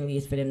 unfortunately,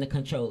 is for them to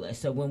control us.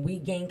 So when we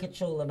gain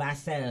control of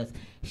ourselves,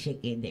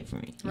 shit get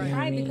different.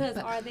 Right, because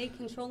are they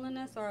controlling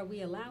us or are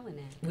we allowing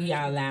it? We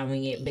are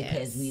allowing it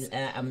because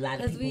a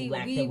lot of people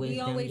lack the wisdom. We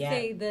always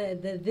say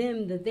the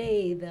them, the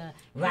they, the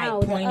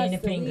how, pointing the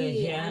the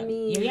fingers. I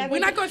mean, we're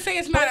not going to say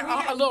it's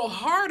not a little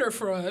harder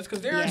for us,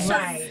 because there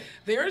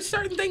are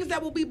certain things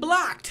that will be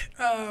blocked.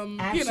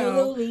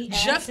 Absolutely,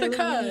 just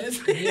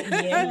because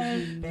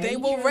they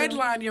will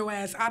redline your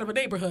ass out of a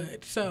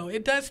neighborhood. So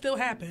it does still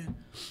happen.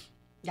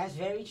 That's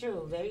very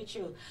true, very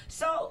true.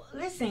 So,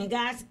 listen,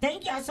 guys,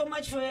 thank y'all so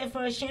much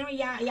for sharing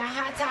y'all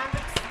hot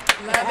topics.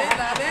 Love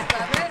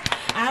it.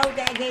 I hope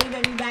that gave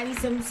everybody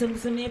some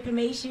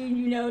information,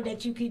 you know,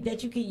 that you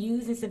could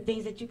use, and some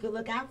things that you could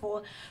look out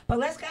for. But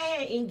let's go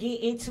ahead and get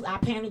into our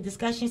panel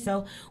discussion.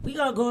 So we're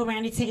gonna go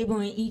around the table,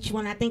 and each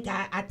one, I think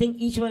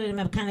each one of them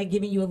have kind of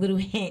given you a little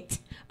hint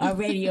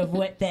already of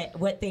what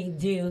they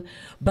do.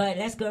 But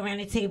let's go around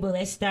the table.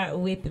 Let's start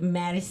with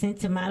Madison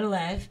to my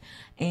left,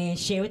 and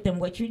share with them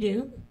what you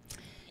do.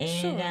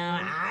 And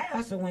I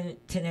also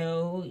wanted to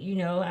know, you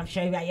know, I'm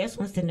sure everybody else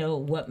wants to know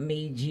what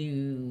made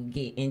you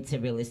get into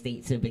real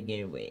estate to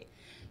begin with.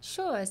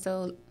 Sure.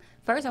 So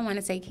first, I want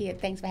to say, Kia,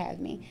 thanks for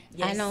having me.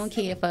 Yes. I've known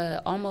Kia for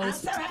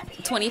almost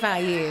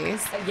 25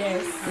 years.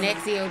 Yes.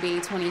 Next year will be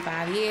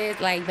 25 years.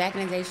 Like, back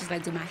in the day, she's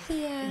like, do my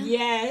hair.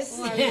 Yes.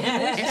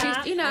 And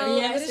she's, you know,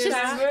 yes, she's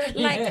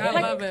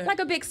like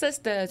a big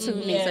sister to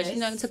me. So she, you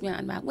know, took me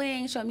under my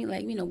wing, showed me,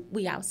 like, you know,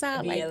 we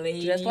outside, like,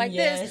 just like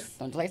this,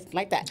 don't dress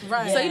like that.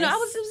 Right. So, you know, I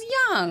was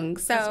young.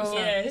 So,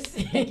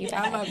 thank you for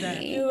having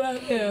me. You're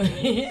welcome.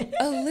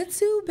 A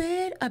little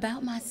bit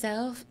about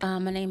myself.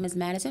 My name is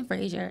Madison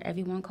Frazier.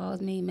 Everyone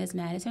calls me Miss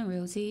Madison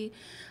Realty.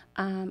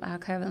 I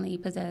currently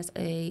possess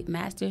a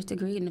master's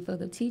degree in the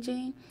field of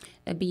teaching,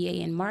 a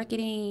BA in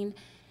marketing.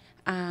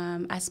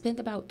 I spent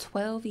about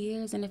 12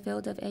 years in the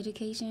field of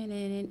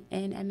education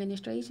and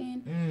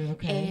administration.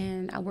 Okay.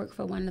 And I work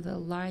for one of the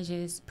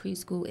largest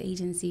preschool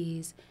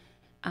agencies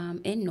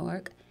in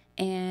Newark.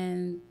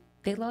 And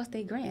they lost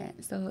their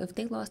grant. So if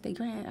they lost their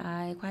grant,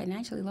 I quite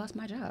naturally lost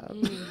my job.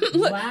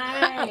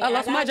 Right. I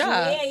lost my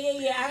job.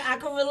 Yeah. I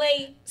can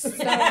relate. So I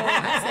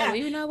said, well,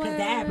 you know what? Because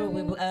that happened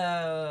with,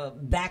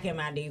 back in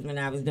my days when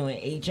I was doing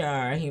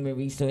HR, human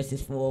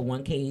resources,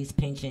 401ks,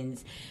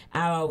 pensions.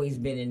 I've always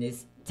been in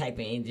this type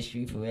of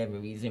industry for whatever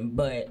reason.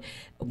 But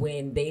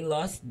when they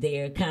lost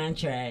their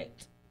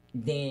contract,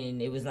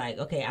 then it was like,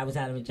 okay, I was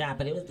out of a job,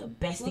 but it was the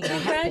best thing that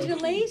happened.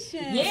 Congratulations.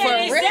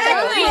 Yeah,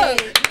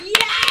 exactly.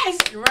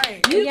 Yes.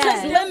 Right. You took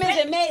lemons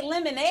and made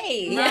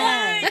lemonade.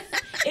 Right.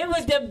 It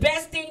was the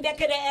best thing that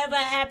could have ever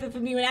happened for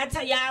me. When I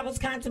tell you, I was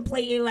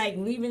contemplating like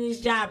leaving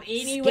this job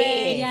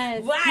anyway.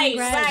 Yes,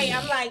 Right.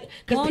 I'm like,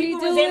 because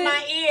people was in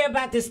my ear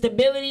about the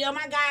stability. Oh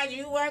my God,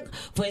 you work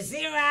for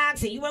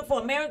Xerox and you work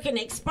for American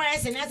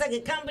Express, and that's like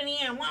a company,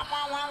 and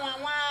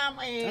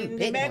and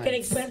the American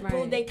Express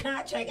pulled their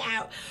contract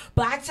out.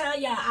 But I tell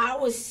y'all, I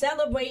was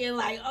celebrating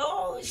like,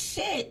 oh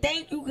shit,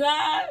 thank you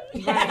God.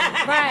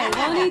 Right.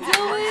 Won't he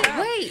do it?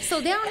 Wait,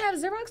 so they don't have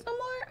Xerox no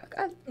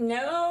more?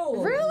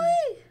 No.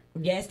 Really?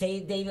 Yes,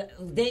 they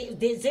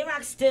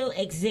Xerox still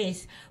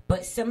exists,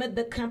 but some of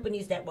the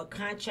companies that were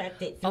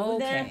contracted through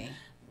them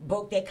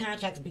broke their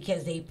contracts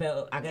because they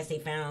felt, I guess they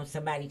found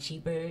somebody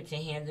cheaper to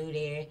handle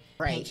their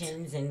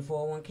pensions and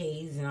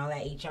 401ks and all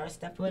that HR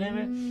stuff,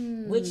 whatever.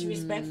 Which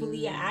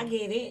respectfully, I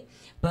get it,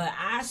 but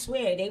I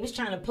swear they was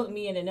trying to put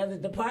me in another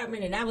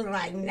department, and I was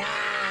like, nah,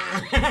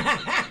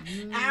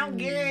 I'm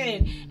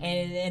good.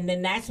 And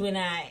then that's when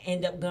I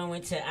end up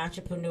going to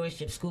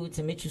entrepreneurship school,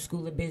 to Mitchell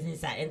School of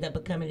Business. I end up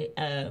becoming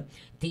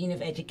Dean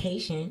of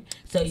Education.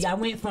 So I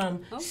went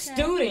from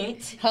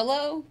student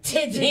to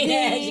Dean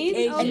of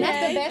Education. And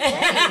that's the best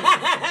way.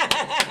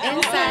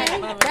 Inside.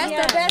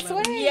 That's the best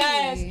way.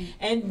 Yes.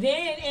 And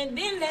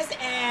then let's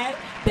add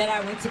that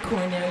I went to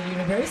Cornell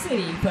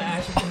University for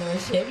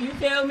entrepreneurship. You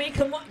feel me?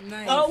 Come on.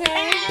 Nice.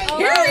 Okay.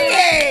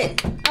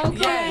 Period.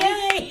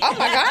 Okay. Oh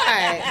my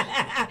God.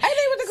 I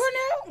think with the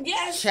Cornell?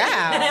 Yes.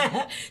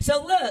 Child.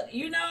 So look,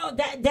 you know,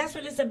 that's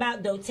what it's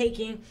about though,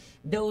 taking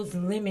those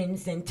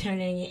lemons and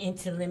turning it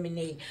into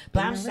lemonade.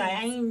 But I'm sorry,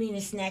 I didn't mean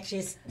to snatch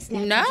your juice.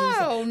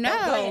 No.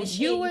 Ahead,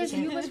 You was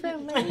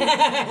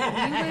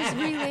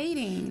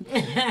relating.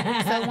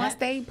 So once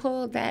they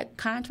pulled that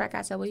contract,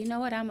 I said, well, you know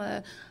what? I'm going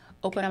to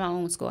open up my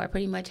own school. I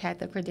pretty much had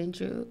the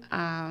credential.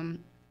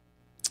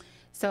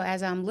 So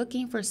as I'm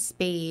looking for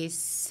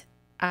space,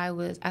 I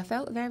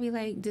felt very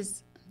like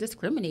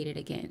discriminated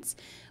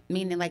against,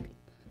 meaning like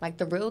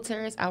the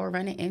realtors I was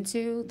running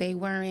into, they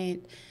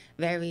weren't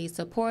very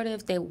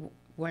supportive. They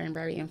weren't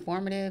very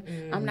informative.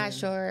 I'm not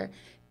sure.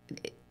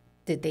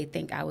 Did they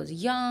think I was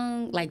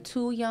young, like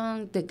too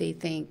young? Did they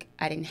think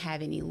I didn't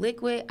have any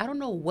liquid? I don't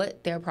know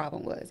what their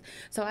problem was.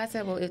 So I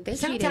said, well, if they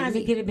sometimes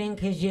it could have been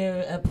because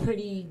you're a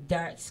pretty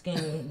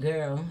dark-skinned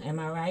girl. Am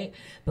I right?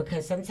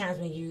 Because sometimes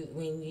when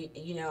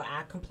you know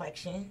our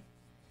complexion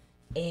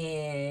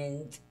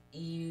and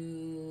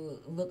you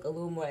look a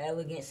little more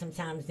elegant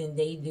sometimes than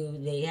they do,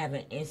 they have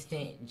an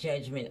instant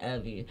judgment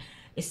of you.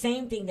 The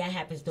same thing that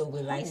happens though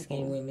with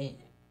light-skinned women.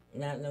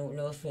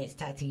 No offense,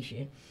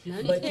 Takiyah.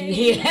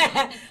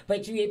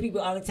 But you hear people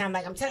all the time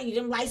like, I'm telling you,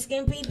 them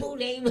light-skinned people,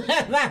 they blah,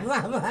 blah,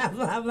 blah, blah,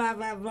 blah, blah,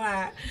 blah,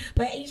 blah.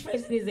 But each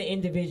person is an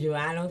individual.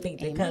 I don't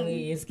think the color of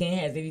your skin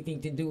has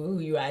anything to do with who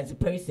you are as a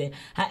person.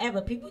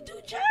 However, people do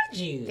judge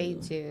you. They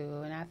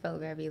do, and I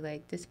felt very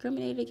like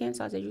discriminated against.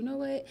 So I said, you know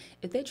what?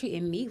 If they're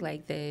treating me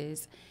like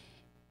this,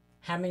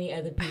 how many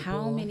other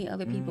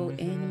people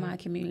in my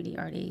community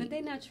are they? But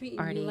they're not treating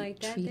you like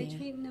that. They're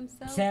treating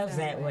themselves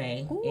that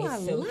way. Ooh, it's I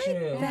so like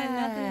true. That had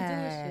nothing to do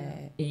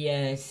with you.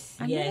 Yes.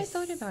 I never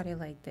thought about it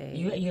like that.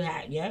 You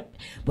have, yep.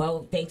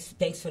 Well, thanks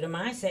for the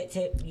mindset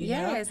tip.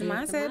 Yes,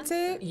 mindset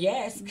tip.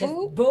 Yes.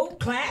 Boop,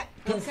 clap.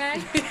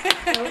 Okay.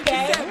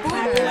 Okay.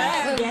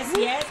 Clap.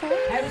 Yes.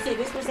 I would say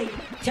this one say,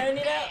 turn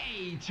it up.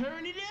 Hey,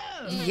 turn it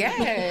up. Yes,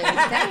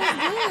 that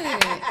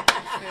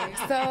was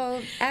good.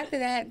 So after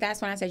that,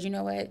 that's when I said, you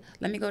know what?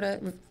 Let me go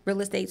to real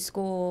estate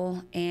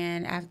school.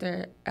 And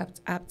after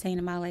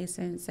obtaining my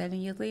license 7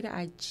 years later,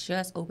 I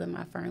just opened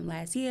my firm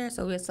last year.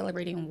 So we're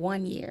celebrating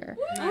 1 year.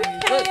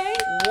 Okay.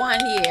 1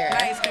 year.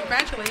 Nice.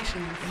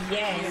 Congratulations.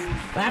 Yes.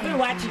 But I've been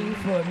watching you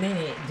for a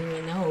minute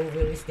doing the whole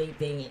real estate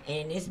thing.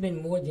 And it's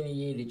been more than a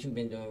year that you've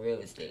been doing real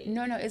estate.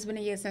 No, it's been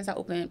a year since I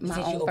opened my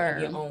Since you own opened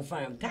firm. your own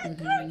firm. God,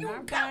 you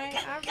All go. right.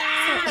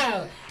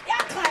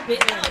 Y'all clap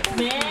it up,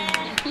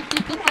 man.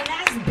 Come on,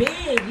 that's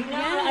big. You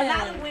know, a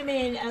lot of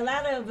women,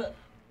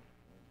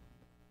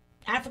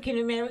 African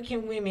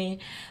American women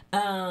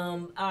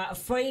are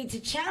afraid to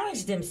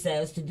challenge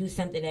themselves to do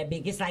something that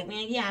big. It's like,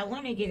 man, yeah, I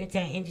want to get into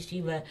that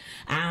industry, but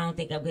I don't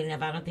think I'm good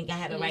enough. I don't think I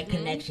have the right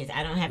connections.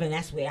 I don't have, and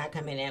that's where I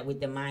come in at with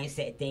the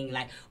mindset thing.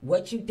 Like,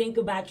 what you think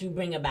about, you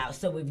bring about.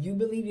 So if you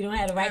believe you don't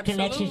have the right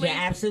connections, you're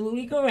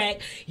absolutely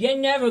correct. You're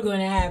never going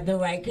to have the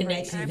right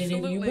connections. And if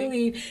you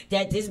believe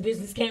that this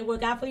business can't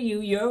work out for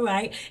you, you're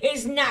right.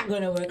 It's not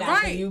going to work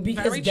out for you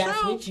because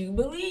that's what you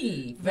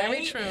believe.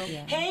 Very true.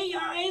 Yeah. Hey,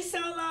 y'all, hey,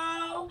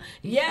 Solo.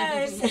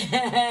 Yes.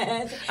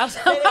 I was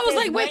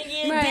like, when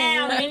you're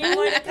down,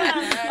 anyone to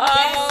come.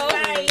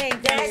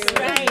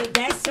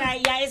 That's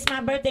right. Yeah, it's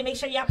my birthday. Make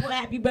sure y'all put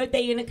happy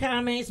birthday in the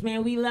comments,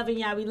 man. We loving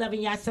y'all. We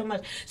loving y'all so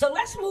much. So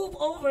let's move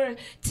over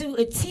to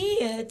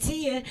Takiyah.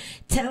 Takiyah,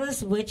 tell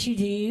us what you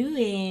do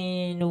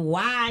and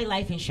why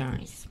life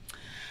insurance.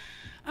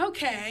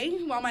 Okay.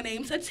 Well, my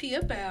name's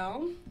Takiyah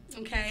Bell.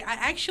 Okay, I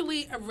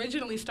actually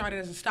originally started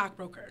as a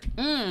stockbroker.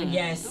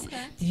 Yes.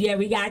 Okay. Yeah,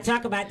 we got to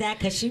talk about that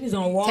because she was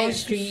on Wall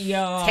Street,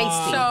 y'all.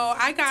 Tasty. So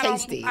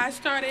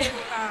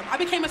I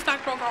became a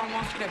stockbroker on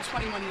Wall Street at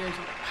 21 years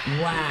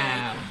old.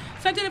 Wow. Okay?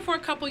 So I did it for a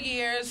couple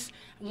years,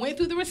 went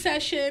through the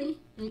recession,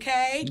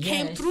 okay? Yes.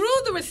 Came through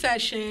the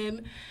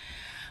recession.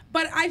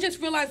 But I just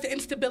realized the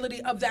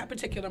instability of that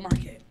particular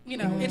market. You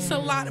know, it's a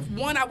lot of,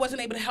 one, I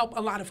wasn't able to help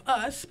a lot of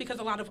us because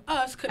a lot of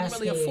us couldn't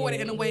really afford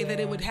it in a way that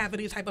it would have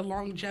any type of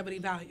longevity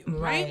value,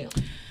 right?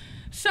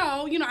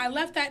 So, you know, I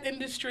left that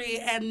industry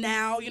and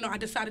now, you know, I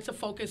decided to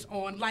focus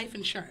on life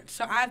insurance.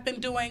 So I've been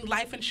doing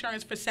life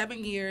insurance for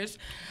 7 years.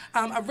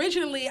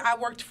 Originally, I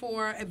worked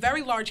for a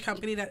very large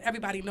company that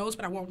everybody knows,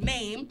 but I won't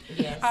name.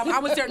 Yes. I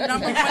was their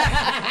number one.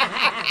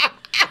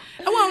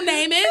 I won't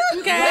name it,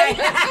 okay?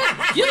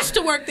 Used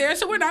to work there,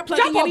 so we're not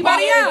plugging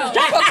anybody out.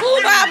 Drop a cool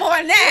bomb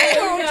on that.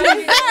 We won't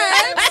do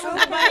that. We're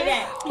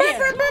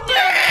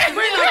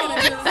not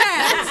going to do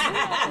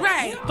that.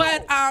 Right.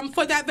 But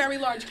for that very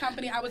large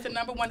company, I was the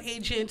number one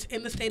agent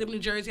in the state of New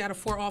Jersey out of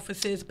 4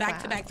 offices,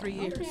 back-to-back 3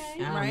 years. Okay.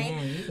 Right? Oh,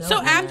 man,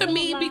 so after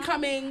me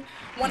becoming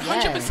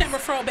 100%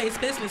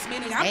 referral-based business,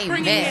 meaning I'm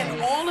bringing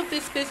in all of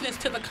this business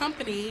to the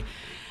company,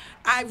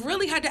 I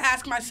really had to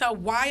ask myself,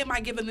 why am I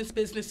giving this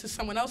business to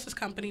someone else's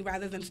company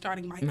rather than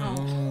starting my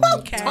own?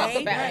 Okay.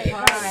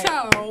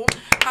 So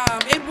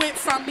it went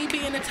from me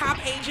being the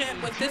top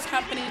agent with this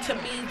company to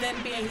me then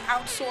being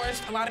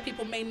outsourced. A lot of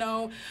people may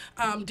know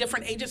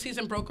different agencies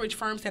and brokerage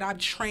firms that I've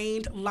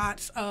trained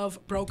lots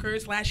of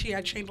brokers. Last year,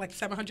 I trained like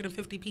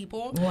 750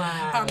 people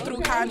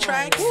through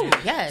contracts. Ooh,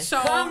 yes. So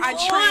I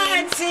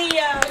trained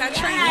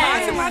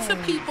lots and lots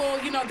of people,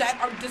 you know, that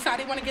are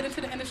deciding want to get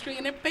into the industry,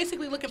 and they're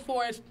basically looking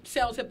for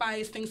sales advice,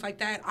 things like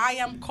that. I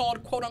am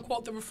called, quote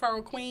unquote, the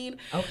referral queen.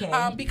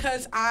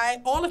 Because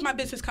all of my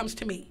business comes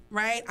to me,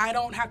 right? I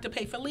don't have to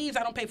pay for leads.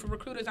 I don't pay for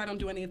recruiters. I don't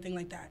do anything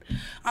like that.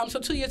 So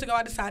 2 years ago,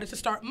 I decided to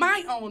start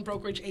my own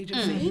brokerage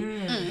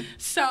agency.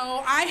 So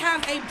I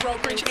have a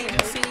brokerage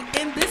agency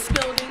in this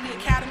building, the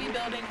Academy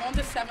building on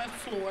the 7th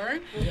floor,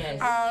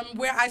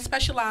 where I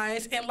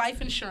specialize in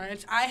life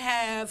insurance. I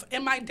have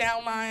in my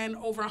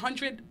downline over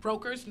 100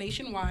 brokers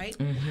nationwide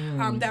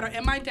that are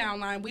in my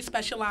downline. We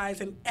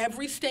specialize in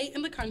every state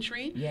in the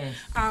country.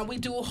 We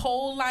do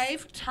whole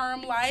life,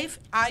 term life,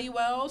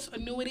 IULs,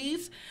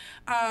 annuities.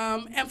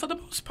 And for the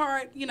most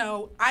part, you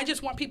know, I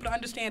just want people to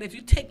understand, if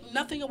you take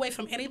nothing away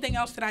from anything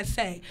else that I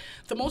say,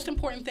 the most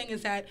important thing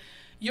is that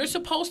you're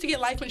supposed to get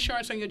life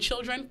insurance on your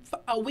children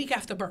a week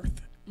after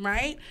birth,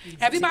 right?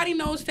 Everybody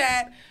knows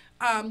that.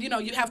 You know,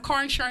 you have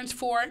car insurance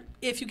for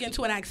if you get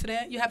into an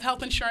accident. You have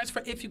health insurance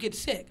for if you get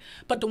sick.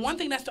 But the one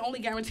thing that's the only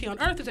guarantee on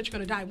earth is that you're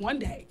going to die one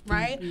day,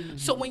 right?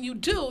 So when you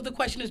do, the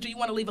question is, do you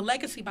want to leave a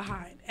legacy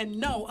behind? And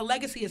no, a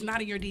legacy is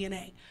not in your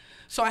DNA.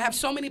 So I have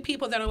so many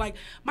people that are like,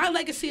 my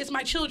legacy is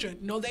my children.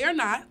 No, they are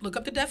not. Look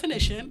up the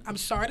definition. I'm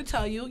sorry to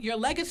tell you, your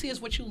legacy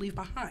is what you leave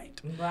behind.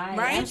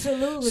 Right?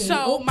 Absolutely.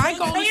 So my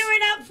goal is... Clear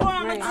it up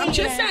for them. I'm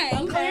just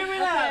saying. Clear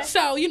it up.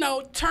 So, you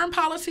know, term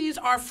policies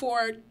are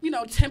for, you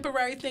know,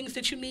 temporary things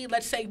that you need.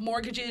 Let's say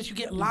mortgages, you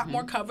get a lot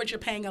more coverage. You're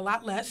paying a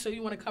lot less. So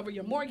you want to cover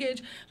your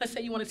mortgage. Let's say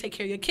you want to take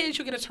care of your kids.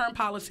 You get a term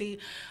policy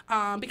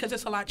because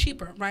it's a lot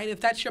cheaper, right? If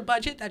that's your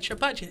budget, that's your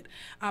budget.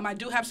 I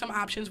do have some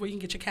options where you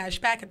can get your cash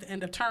back at the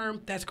end of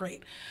term. That's great.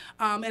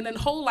 And then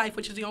whole life,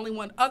 which is the only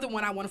other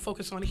one I want to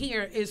focus on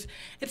here, is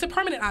it's a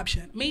permanent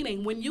option,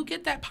 meaning when you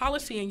get that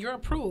policy and you're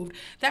approved,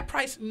 that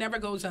price never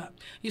goes up.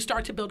 You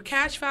start to build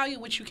cash value,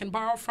 which you can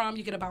borrow from.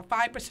 You get about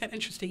 5%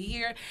 interest a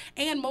year,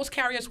 and most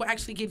carriers will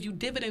actually give you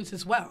dividends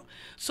as well.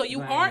 So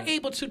you are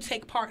able to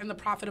take part in the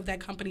profit of that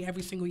company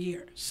every single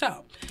year.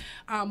 So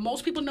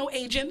most people know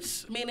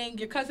agents, meaning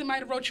your cousin might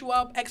have wrote you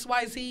up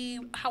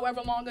XYZ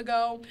however long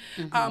ago,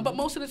 but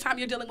most of the time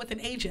you're dealing with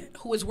an agent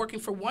who is working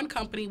for one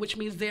company, which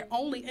means their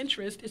only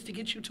interest is to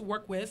get you to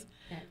work with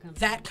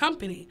that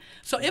company.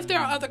 So if there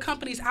are other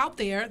companies out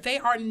there, they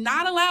are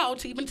not allowed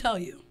to even tell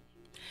you.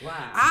 Wow.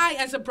 I,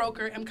 as a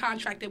broker, am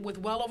contracted with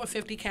well over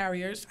 50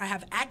 carriers. I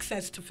have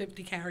access to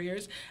 50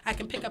 carriers. I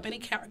can pick up any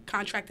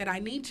contract that I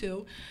need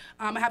to.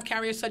 I have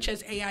carriers such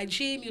as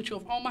AIG, Mutual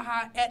of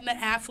Omaha, Aetna,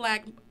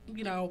 Aflac,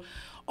 you know,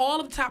 all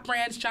of the top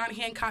brands, John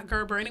Hancock,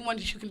 Gerber, anyone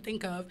that you can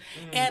think of,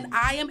 and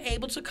I am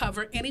able to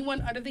cover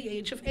anyone under the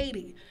age of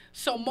 80.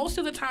 So most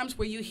of the times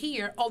where you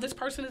hear, oh, this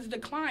person is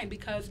declined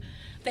because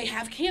they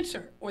have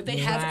cancer, or they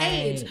have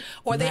AIDS,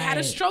 or they had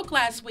a stroke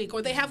last week,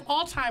 or they have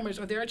Alzheimer's,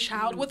 or they're a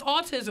child with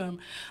autism,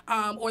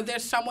 or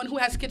there's someone who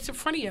has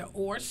schizophrenia,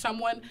 or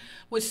someone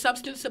with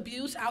substance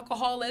abuse,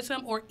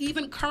 alcoholism, or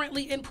even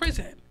currently in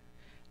prison.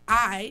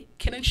 I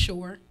can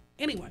insure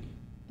anyone.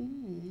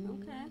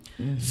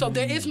 Okay. So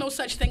there is no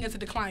such thing as a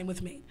decline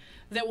with me.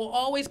 There will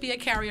always be a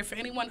carrier for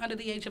anyone under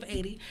the age of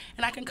 80,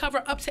 and I can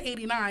cover up to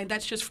 89.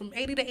 That's just from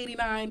 80 to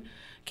 89.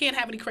 Can't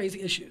have any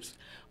crazy issues.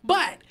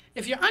 But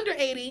if you're under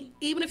 80,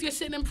 even if you're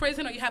sitting in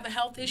prison or you have a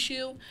health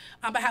issue,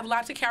 I have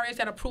lots of carriers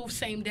that approve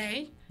same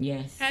day.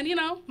 Yes. And, you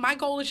know, my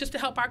goal is just to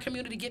help our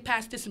community get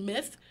past this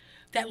myth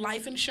that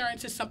life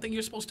insurance is something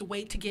you're supposed to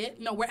wait to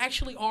get. No, we're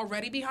actually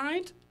already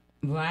behind.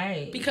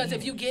 Right. Because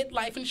if you get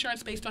life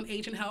insurance based on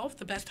age and health,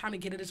 the best time to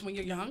get it is when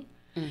you're young.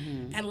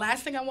 And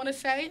last thing I want to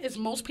say is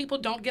most people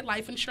don't get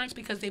life insurance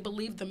because they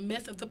believe the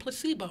myth of the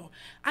placebo.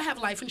 I have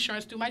life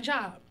insurance through my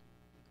job.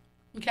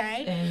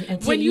 Okay?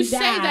 And when you say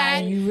die,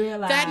 that, you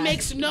realize that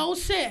makes no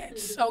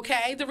sense.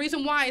 Okay? The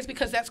reason why is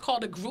because that's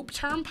called a group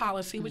term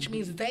policy, which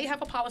means they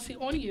have a policy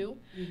on you.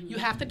 You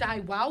have to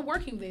die while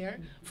working there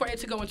for it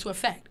to go into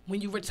effect.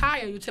 When you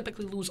retire, you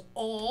typically lose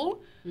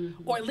all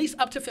or at least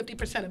up to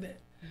 50% of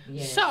it.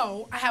 Yes.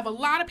 So I have a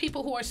lot of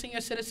people who are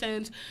senior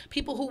citizens,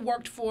 people who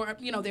worked for,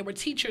 you know, they were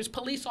teachers,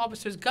 police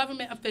officers,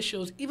 government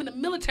officials, even the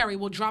military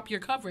will drop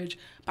your coverage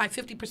by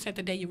 50%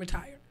 the day you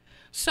retire.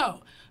 So,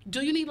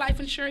 do you need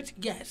life insurance?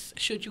 Yes.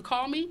 Should you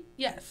call me?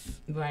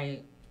 Yes.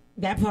 Right.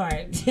 That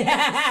part.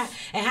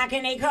 And how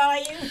can they call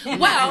you?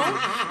 Well,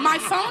 my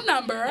phone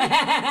number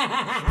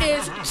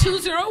is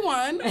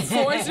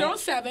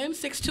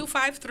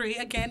 201-407-6253.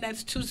 Again,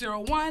 that's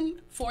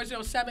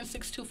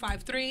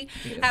 201-407-6253.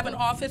 I have an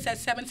office at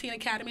 17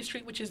 Academy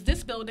Street, which is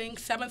this building,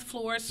 7th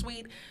floor,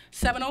 suite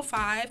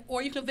 705.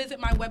 Or you can visit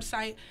my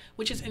website,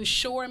 which is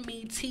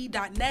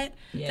insureme.net.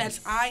 Yes.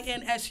 That's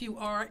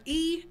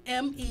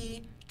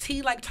INSUREME.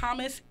 T like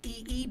Thomas,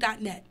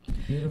 EE.net.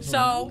 Beautiful.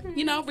 So,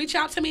 you know, reach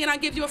out to me and I'll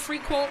give you a free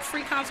quote,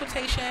 free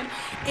consultation.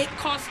 It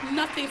costs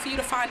nothing for you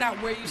to find out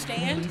where you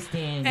stand.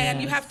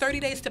 And you have 30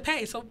 days to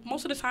pay. So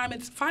most of the time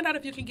it's find out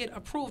if you can get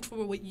approved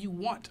for what you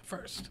want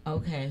first.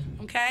 Okay.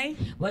 Okay?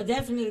 Well,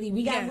 definitely.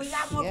 We got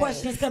more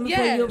questions coming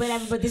Yes. for you or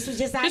whatever, but this was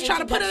just our Just try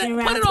to put it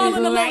introduction all in a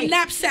round little table,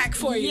 knapsack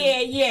for you.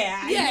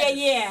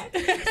 Yeah.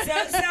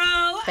 So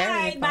all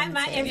right, my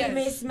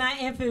informative.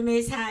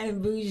 infamous hot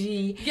and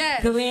bougie,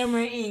 Yes. glamour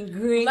and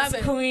grits Love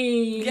it.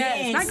 queen, Yes,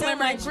 and not so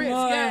glamour and much grits,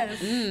 more. yes.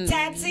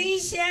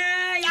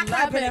 Tatisha, y'all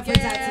clap Love it it, up for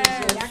yes.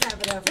 Tatisha. Y'all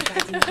clap it up for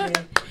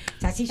Tatisha.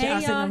 Tatisha Hey,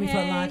 also y'all, known me for a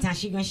long hey. time.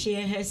 She gonna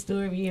share her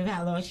story of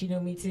how long she know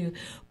me too.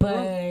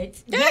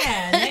 But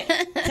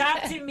yeah,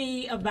 talk to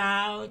me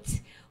about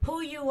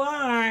who you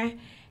are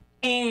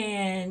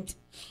and.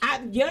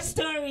 Your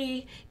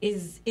story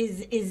is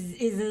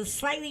a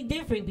slightly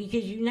different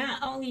because you're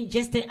not only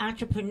just an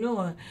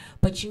entrepreneur,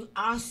 but you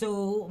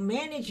also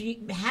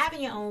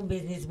having your own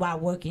business while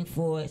working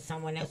for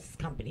someone else's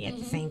company at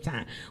the same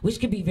time, which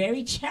could be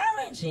very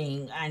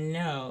challenging. I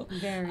know.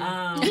 Very.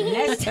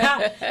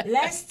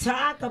 Let's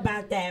talk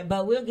about that,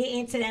 but we'll get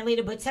into that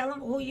later. But tell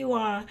them who you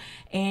are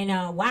and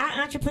why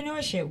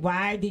entrepreneurship.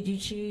 Why did you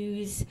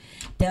choose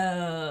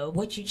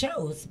what you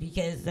chose?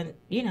 Because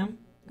you know.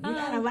 You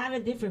got a lot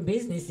of different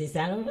businesses.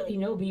 I don't really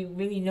know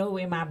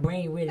in my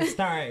brain where to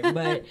start,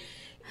 but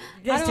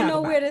I don't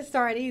know where to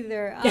start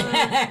either.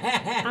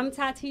 I'm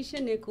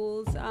Tatisha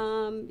Nichols.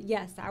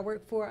 Yes, I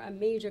work for a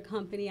major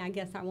company. I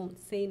guess I won't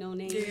say no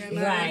names. Yeah,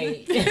 no.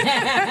 Right.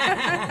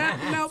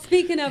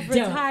 Speaking of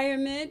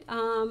retirement,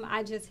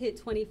 I just hit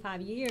 25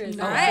 years.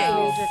 Nice. At a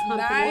major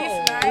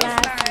company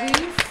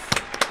last week.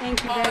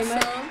 Thank you very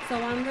much. Awesome. So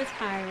I'm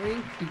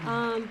retiring,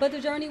 but the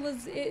journey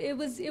was it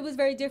was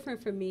very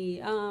different for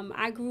me.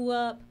 I grew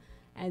up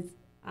as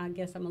I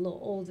guess I'm a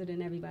little older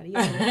than everybody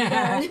else.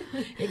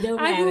 It don't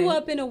I grew matter.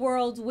 up in a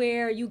world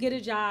where you get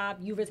a job,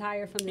 you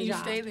retire from the You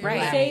job. stay there.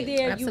 Right. You stay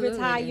there, Absolutely. you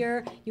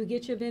retire, you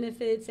get your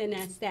benefits, and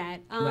that's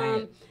that.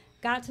 Right.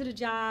 Got to the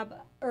job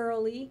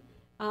early.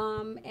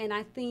 And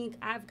I think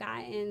I've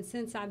gotten,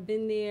 since I've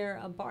been there,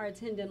 a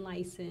bartending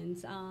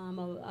license,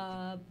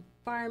 a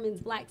fireman's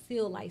black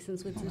seal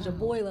license, which is a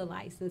boiler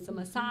license, a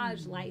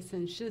massage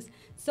license, just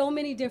so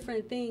many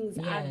different things.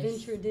 I've Yes.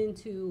 ventured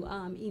into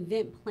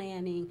event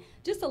planning,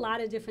 just a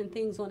lot of different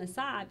things on the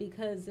side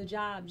because the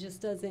job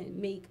just doesn't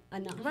make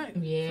enough Right. for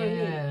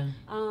Yeah. me.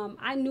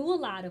 I knew a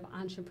lot of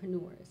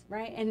entrepreneurs,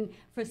 right? And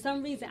for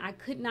some reason, I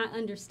could not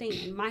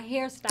understand my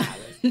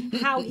hairstylist,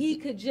 how he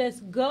could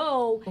just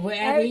go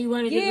Wherever he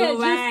wanted to go,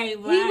 right.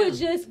 He would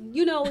just,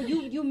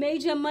 you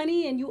made your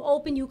money and you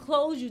opened, you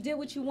closed, you did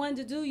what you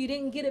wanted to do. You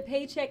didn't get a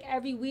paycheck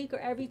every week or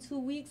every 2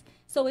 weeks.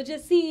 So it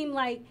just seemed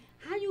like,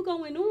 how you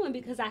going on?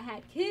 Because I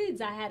had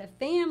kids, I had a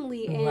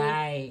family, and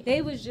Right.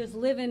 they was just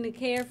living the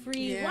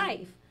carefree Yeah.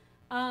 life.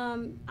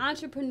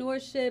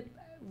 Entrepreneurship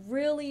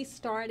really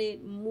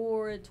started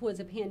more towards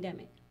a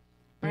pandemic.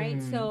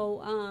 right?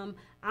 So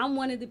I'm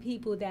one of the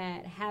people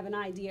that have an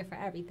idea for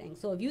everything.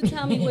 So if you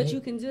tell me what you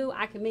can do,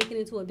 I can make it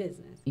into a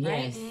business,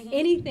 right?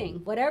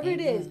 Anything, whatever it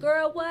is.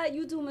 Girl, what?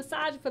 You do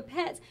massage for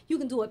pets, you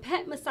can do a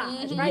pet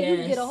massage, right? You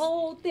can get a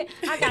whole thing.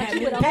 I got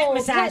you with a whole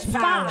massage pet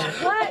spa.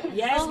 What?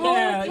 Yes, a girl.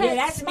 Yeah,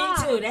 that's spa.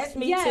 me too. That's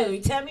me too.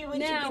 Tell me what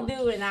Now, you can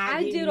do, and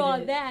I give did you all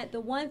the, that.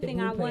 The one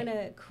thing I blueprint. want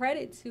to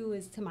credit to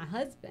is to my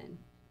husband.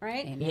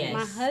 Right? Yes.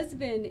 My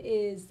husband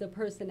is the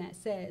person that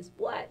says,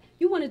 what?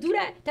 You want to do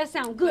that? That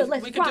sounds good.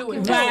 Let's we rock can do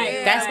and it. roll.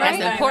 Right.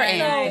 That's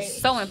important. Right.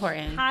 So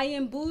important. High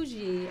and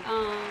bougie. With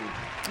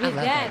love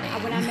that,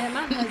 that when I met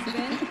my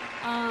husband,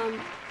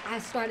 I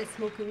started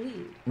smoking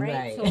weed. Right?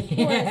 Right. So, of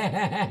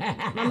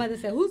course, my mother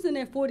said, who's in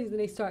their 40s and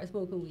they start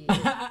smoking weed?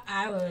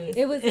 I was.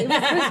 It was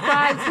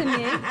prescribed to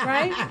me,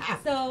 right?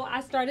 So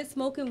I started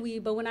smoking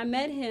weed, but when I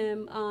met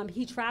him,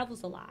 he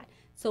travels a lot.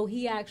 So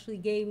he actually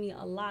gave me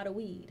a lot of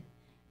weed.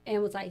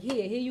 And was like,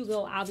 here you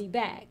go, I'll be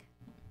back.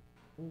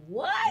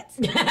 What?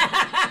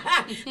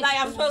 Like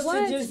I'm supposed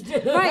to just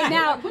do Right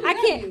now,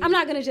 I'm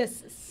not gonna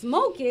just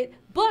smoke it,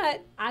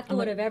 but I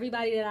thought of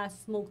everybody that I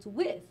smoked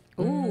with.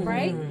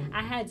 Right?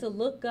 I had to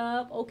look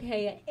up,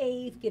 okay,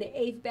 get an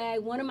eighth bag.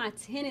 One of my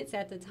tenants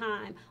at the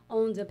time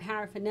owned a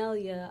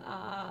paraphernalia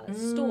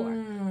store,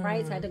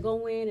 right? So I had to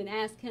go in and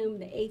ask him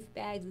the eighth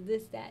bags of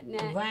this, that, and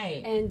that.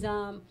 Right.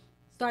 And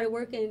started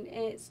working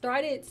and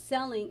started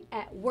selling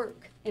at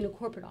work in a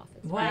corporate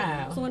office. Wow.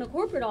 Right? So in a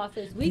corporate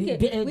office, we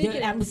could.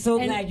 I'm so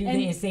glad you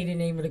didn't say the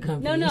name of the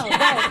company. No,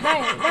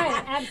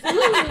 right,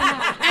 absolutely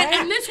not.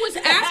 And this was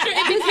after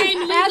it became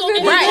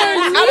legal.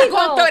 I was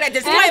going to throw that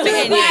disclaimer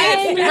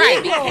in there.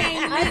 Right.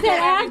 I said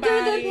after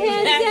the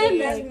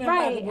pandemic,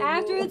 right?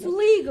 After it's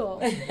legal,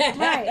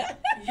 right?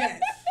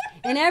 Yes.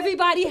 And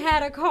everybody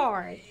had a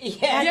card.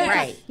 Yeah.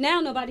 Right.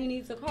 Now nobody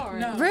needs a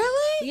card. No.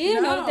 Really? Yeah,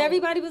 No.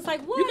 everybody was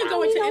like, "What? You can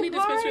go I into need any no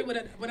card." dispensary with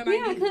an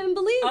Yeah, I ID. couldn't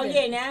believe Oh it.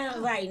 yeah,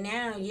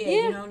 now,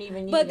 you don't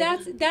even need But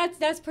it.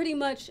 that's pretty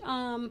much.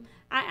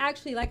 I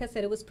actually, like I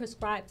said, it was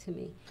prescribed to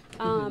me.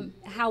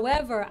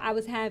 However, I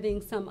was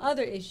having some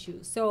other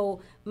issues.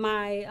 So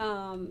my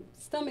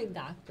stomach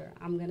doctor,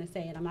 I'm gonna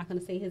say it. I'm not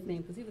gonna say his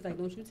name because he was like,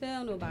 "Don't you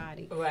tell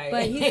nobody." Right.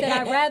 But he said,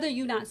 "I'd rather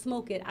you not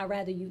smoke it. I'd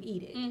rather you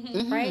eat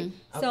it." Right.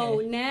 So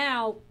Okay.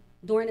 now.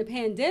 During the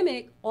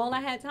pandemic, all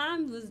I had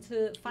time was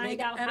to find Make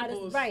out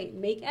edibles. how to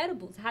make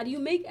edibles. How do you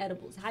make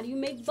edibles? How do you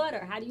make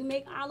butter? How do you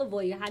make olive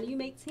oil? How do you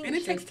make tinctures? And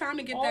it takes time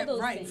to get All that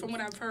those right, things. from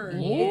what I've heard. It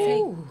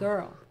takes,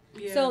 girl.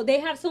 Yeah. So they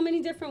have so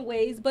many different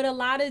ways, but a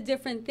lot of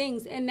different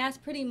things, and that's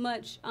pretty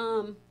much,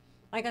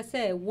 like I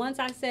said. Once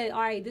I said, all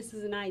right, this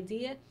is an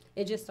idea,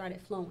 it just started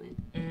flowing.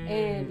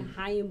 And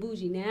High and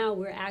Bougie, now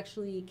we're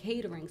actually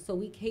catering, so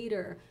we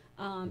cater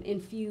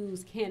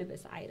infused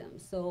cannabis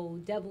items. So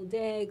deviled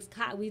eggs,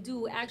 we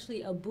do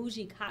actually a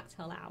bougie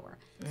cocktail hour.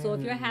 So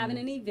if you're having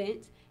an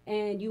event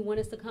and you want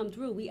us to come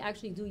through, we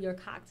actually do your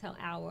cocktail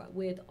hour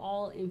with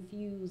all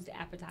infused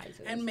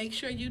appetizers. And make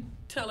sure you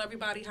tell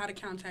everybody how to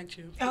contact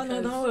you. Oh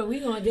no,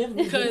 we're gonna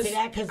definitely get to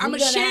that because I'm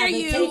gonna share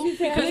you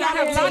because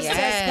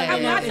I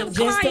have lots of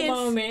just a clients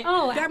moment.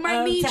 that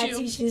might need you.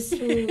 Tatisha's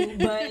food,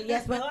 but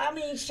yes, but I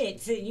mean, shit.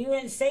 So you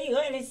didn't say it.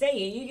 Go ahead and say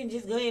it. You can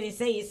just go ahead and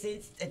say it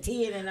since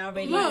Tia and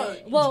already.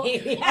 Look, well, on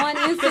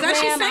Instagram, because as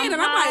she's saying it, I'm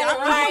like, I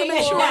want to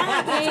make sure I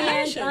have the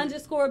and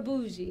information.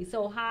 _bougie.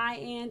 So high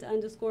and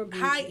 _bougie.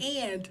 High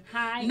end,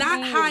 High not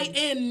end. high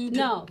end.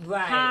 No,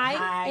 Right, high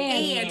high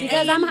and end.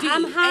 because I'm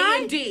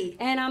high A&D.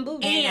 and I'm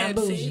bougie. And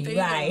I'm See, bougie, there you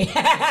go. right?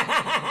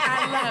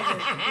 I love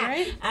it.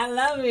 Right? I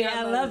love it.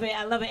 I love it.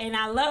 I love it. And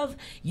I love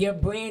your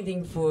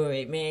branding for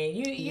it, man.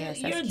 Yes,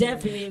 You're that's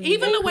definitely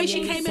Even the way she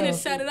creative, came in and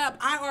so- set it up,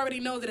 I already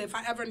know that if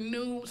I ever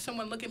knew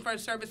someone looking for her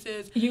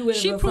services, You would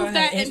she refer proved her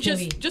that in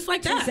instantly. just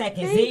like 2 that.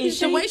 seconds. Thank you.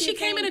 The way she Thank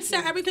came in and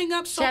set everything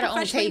up so She had her own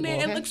professionally, table,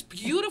 it okay? looks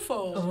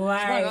beautiful.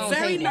 Right.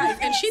 Very nice.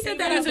 And she did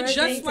that as a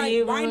just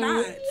like, why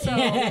not? So,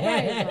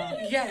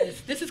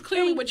 yes, this is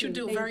clearly what you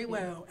do very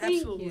well. Thank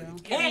Absolutely.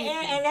 you.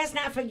 And let's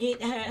not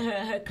forget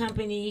her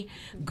company,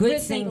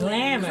 Grits and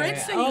Glamour.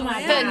 Grits and Oh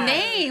my Glamour. God. The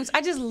names.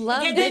 I just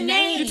love Yeah, the the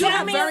name. names.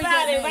 Tell me very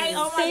about good it, right? names.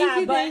 Oh my Thank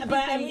you, God! thank you,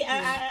 But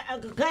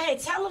thank go ahead,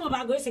 tell them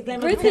about Grits and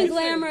Glamour. Grits and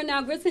Glamour.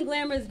 Now, Grits and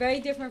Glamour is very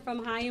different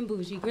from High and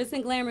Bougie. Grits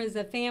and Glamour is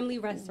a family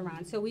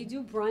restaurant. So we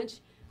do brunch.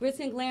 Grits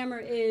and Glamour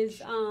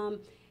is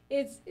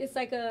it's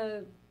like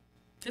a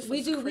This we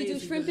looks do crazy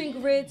shrimp good.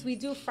 and grits. We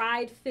do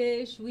fried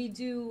fish. We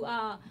do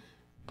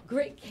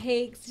grit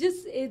cakes.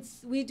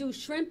 We do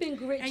shrimp and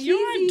grit. And you're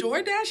on cheesy-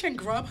 DoorDash and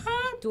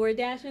Grubhub?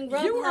 DoorDash and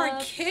Grubhub. You are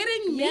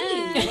kidding me.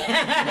 Yes.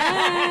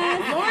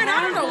 Yes. Lauren,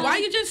 I don't know why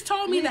you just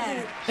told me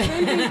that. Shrimp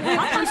and grits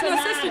My personal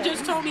empanadas. assistant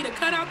just told me to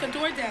cut out the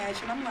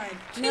DoorDash, and I'm like,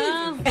 Jesus.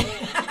 No.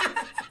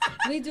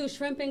 We do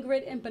shrimp and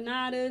grit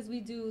empanadas.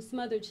 We do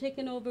smothered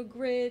chicken over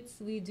grits.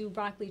 We do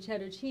broccoli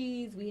cheddar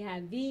cheese. We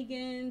have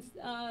vegans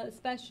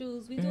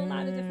specials. We do a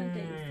lot of different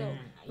things. So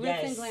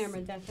grits and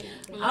glamour,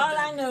 definitely. All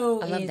I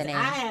know is the name.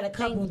 I had a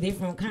couple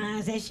different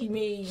kinds that she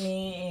made,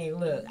 man. And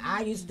look,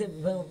 I used to,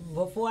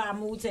 before I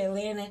moved to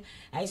Atlanta,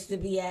 I used to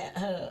be at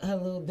her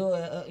little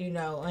door, you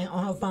know,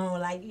 on her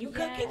phone, like, you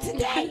cooking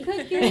today? I'm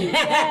cooking.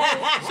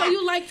 Yes. So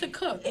you like to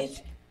cook?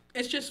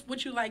 It's just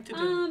what you like to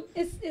do.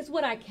 It's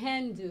what I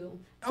can do.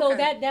 So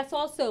Okay. that's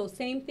also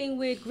same thing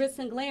with grits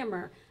and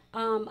glamour.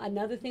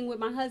 Another thing with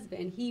my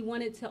husband, he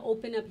wanted to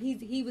open up.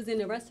 He was in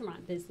the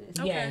restaurant business.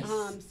 Yes.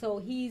 So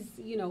he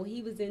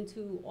was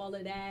into all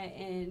of that,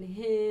 and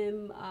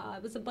him.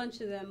 It was a bunch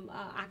of them.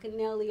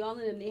 Akinelli, all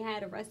of them. They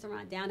had a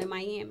restaurant down in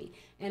Miami,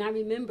 and I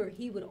remember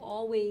he would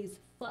always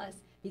fuss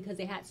because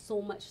they had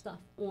so much stuff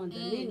on the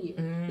menu.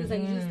 He was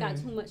like, you just got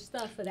too much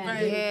stuff for that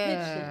Right. little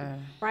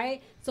kitchen,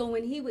 right? So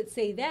when he would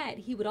say that,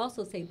 he would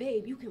also say,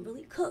 babe, you can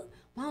really cook.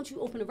 Why don't you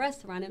open a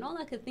restaurant? And all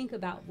I could think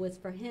about was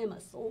for him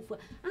a soul food.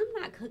 I'm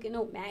not cooking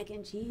no mac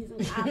and cheese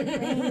and collard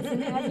greens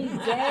and every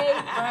day.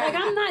 Like,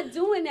 I'm not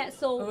doing that.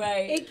 So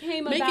it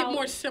came Make about. it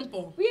more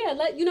simple.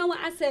 Yeah, you know what?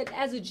 I said,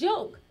 as a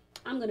joke,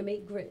 I'm going to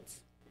make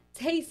grits.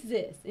 Taste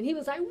this. And he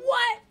was like,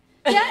 what?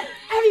 That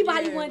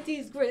everybody want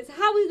these grits.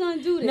 How we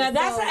gonna do this? Now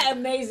that's an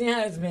amazing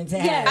husband to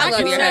have. Yes. I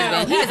love your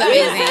husband. He's Such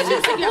amazing. a You have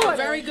a support.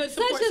 very good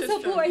support Such a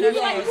system. support. He was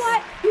like, Yes.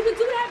 what? You can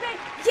do that,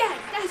 babe? Yes,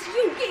 that's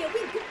you. Yeah,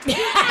 we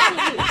get out of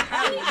here.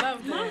 I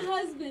love My that.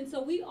 husband,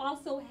 so we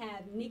also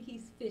have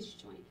Nikki's Fish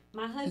Joint.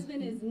 My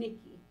husband is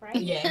Nikki, right?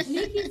 Yes.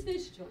 Nikki's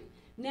Fish Joint.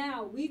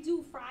 Now, we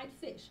do fried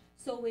fish.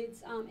 So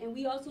it's, and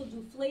we also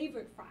do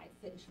flavored fried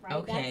fish, right?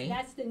 Okay.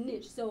 That's the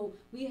niche. So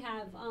we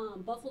have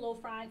buffalo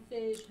fried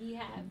fish. We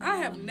have. I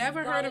have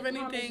never heard of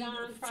garlic anything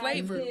parmesan fried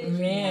flavored. fish,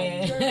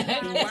 Man. jerk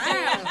fried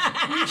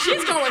Wow.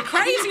 She's going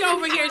crazy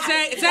over here,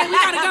 Zay. Zay, we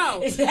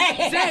gotta go.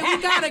 Zay,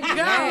 we gotta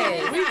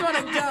go. We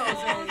gonna go,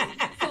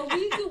 Zay. So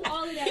we do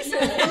all of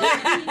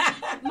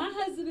that. Now, my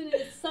husband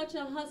is such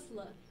a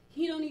hustler.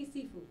 He don't eat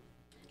seafood.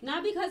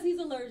 Not because he's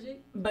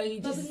allergic, But he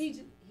but just.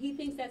 he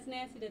thinks that's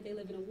nasty that they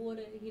live in the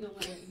water. He don't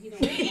want to. He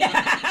don't.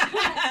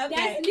 But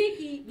that's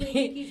Nikki with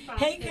Nikki's fried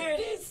Hey, fish.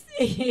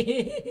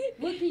 Curtis.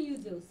 What can you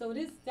do? So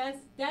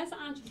that's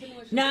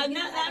entrepreneurship. No,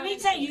 let me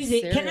tell you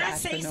this. Can I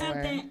say Serious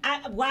entrepreneur.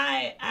 something?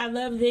 Why I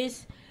love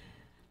this?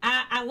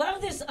 I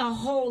love this a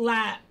whole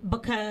lot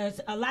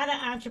because a lot of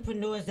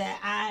entrepreneurs that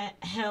I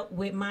help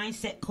with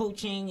mindset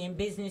coaching and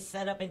business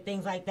setup and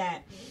things like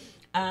that.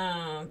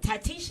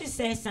 Takiyah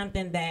said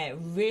something that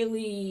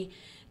really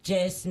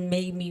just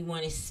made me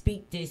want to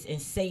speak this and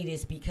say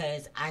this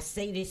because I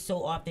say this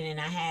so often, and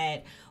I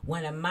had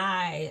one of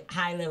my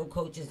high level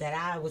coaches that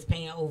I was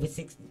paying over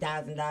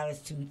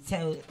 $60,000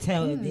 to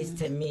tell this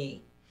to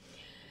me.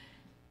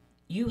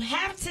 You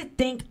have to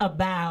think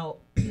about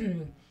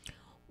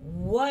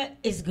what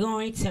is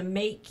going to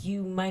make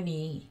you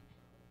money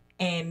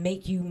and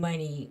make you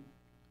money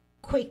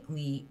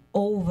quickly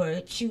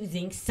over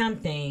choosing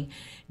something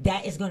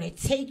that is going to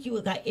take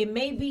you. It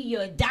may be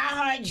your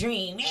diehard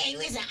dream. Hey,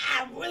 listen,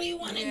 I really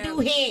want to do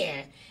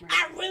hair.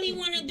 I really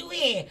want to do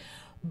hair.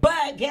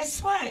 But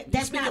guess what?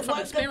 That's not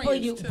working for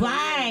you.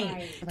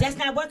 Right. That's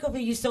not working for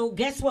you. So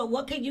guess what?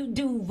 What can you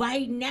do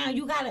right now?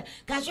 Y'all gotta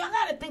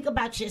think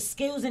about your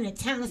skills and the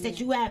talents that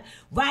you have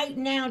right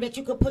now that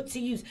you could put to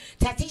use.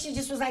 Takiyah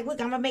just was like, look,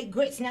 I'm gonna make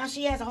grits. Now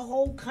she has a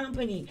whole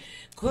company,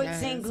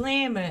 Grits and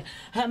Glamour.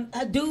 Her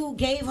dude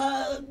gave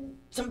her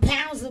some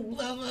pounds of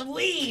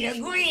weed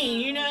or green,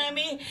 you know what I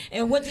mean?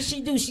 And what did she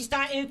do? She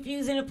started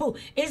infusing the food.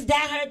 Is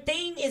that her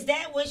thing? Is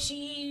that what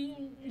she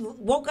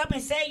woke up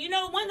and said, you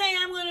know, one day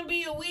I'm going to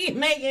be a weed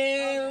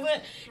maker?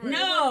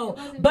 No,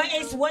 but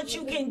it's what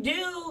you can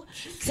do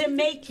to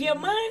make your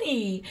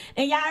money.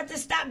 And y'all have to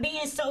stop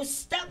being so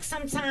stuck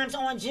sometimes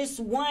on just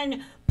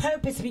one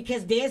purpose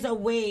because there's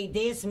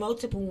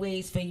multiple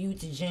ways for you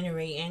to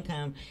generate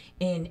income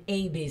in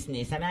a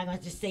business. I'm not going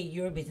to just say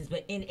your business,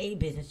 but in a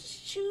business.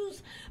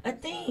 Choose a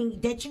thing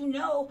that you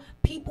know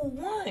people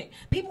want.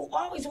 People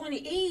always want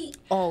to eat.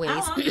 Always. I'm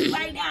hungry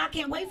right now. I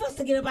can't wait for us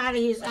to get up out of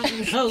here so I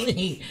can go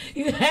eat.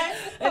 You know?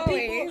 And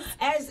people,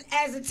 as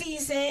the T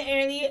said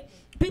earlier,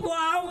 people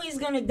are always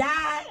going to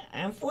die,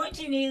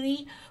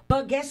 unfortunately.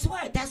 But guess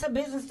what? That's a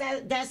business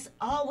that's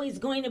always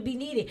going to be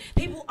needed.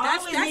 People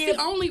always That's need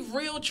the only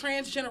real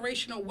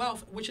transgenerational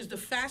wealth, which is the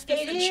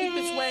fastest and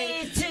cheapest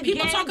way. to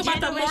People get talk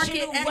about the market,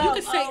 generational and you wealth.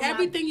 can say Oh my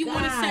everything you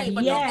want to God, say,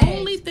 but yes. the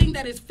only thing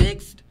that is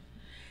fixed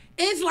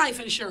is life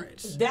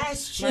insurance.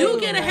 That's true. You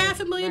get a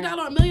 $500,000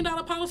 or $1 million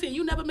policy and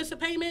you never miss a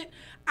payment,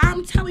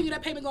 I'm telling you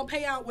that payment gonna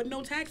pay out with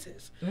no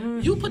taxes.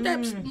 You put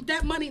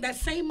that money, that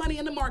same money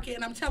in the market,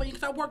 and I'm telling you,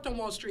 because I worked on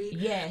Wall Street,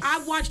 Yes.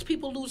 I've watched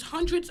people lose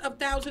hundreds of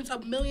thousands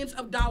of millions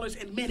of dollars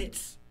in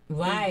minutes.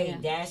 Right,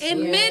 that's In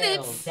real.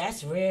 minutes.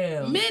 That's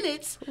real.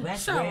 Minutes.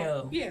 That's so,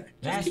 real. Yeah,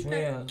 That's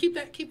real. Keep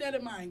that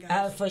in mind,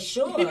 guys. For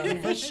sure,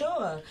 for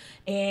sure.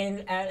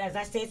 And as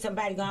I said,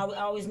 somebody gonna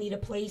always need a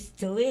place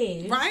to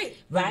live.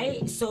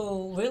 Right.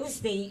 So real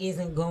estate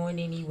isn't going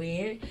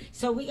anywhere.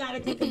 So we got to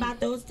think about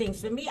those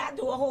things. For me, I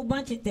do a whole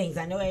bunch of things.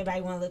 I know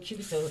everybody want to look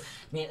cute. So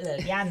man,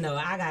 look, y'all know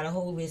I got a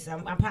whole list.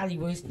 I'm probably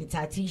worse than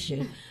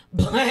Takiyah,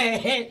 but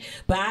I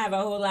have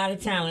a whole lot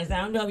of talents.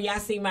 I don't know if y'all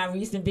see my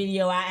recent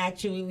video. I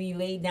actually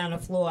laid down the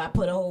floor. I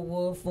put a whole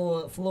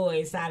wood floor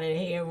inside of the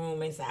hair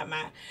room inside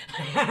my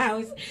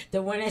house,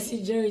 the one that's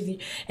in Jersey.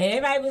 And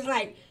everybody was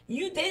like,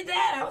 "You did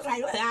that?" I was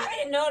like, "Look, I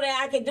didn't know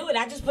that I could do it.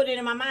 I just put it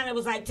in my mind. It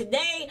was like,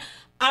 today,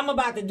 I'm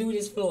about to do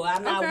this floor.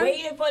 I'm not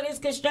waiting for this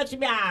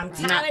construction. I'm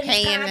tired of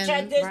these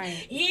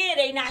contractors. Yeah,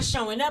 they not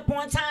showing up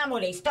on time, or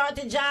they start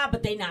the job,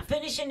 but they not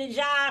finishing the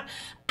job.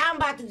 I'm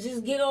about to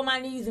just get on my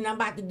knees, and I'm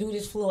about to do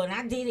this floor." And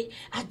I did it.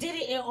 I did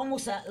it in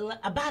almost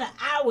about an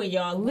hour,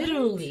 y'all,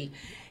 literally.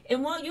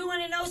 And well, you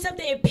want to know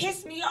something? It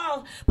pissed me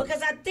off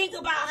because I think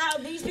about how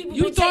these people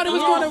you thought it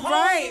was going to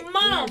whole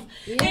month,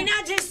 and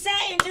I just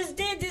sat and just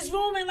did this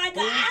room in like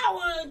an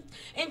hour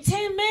and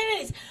 10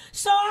 minutes.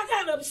 So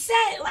I got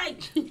upset,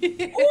 like,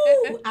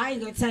 ooh, I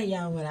ain't gonna tell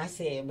y'all what I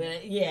said,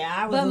 but yeah,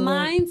 I was. But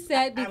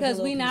mindset, because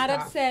we not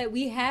upset,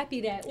 we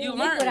happy that look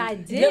what I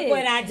did. Look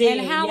what I did,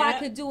 and how I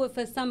could do it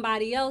for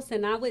somebody else.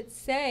 And I would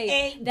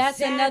say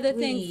that's another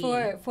thing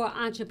for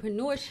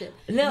entrepreneurship.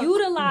 Look,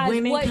 utilize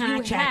women what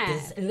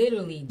contractors, you have,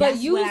 literally. but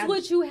use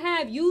what you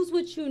have, use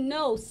what you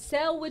know,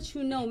 sell what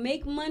you know,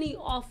 make money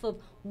off of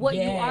what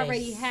you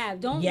already have.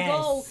 Don't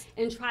go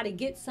and try to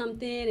get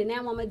something and now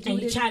I'm gonna do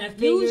this.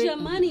 Use your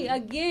money.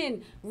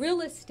 Again,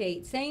 real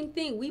estate, same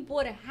thing. We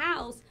bought a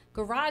house,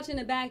 garage in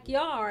the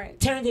backyard,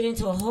 turned it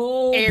into a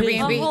whole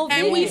Airbnb,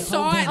 and we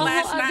saw it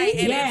last night,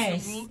 and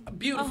it's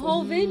beautiful. A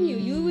whole venue.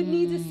 You would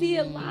need to see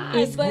it live.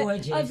 It's but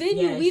gorgeous. A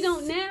venue, we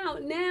don't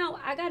now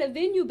I got a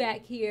venue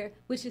back here,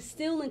 which is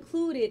still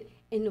included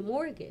in the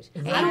mortgage.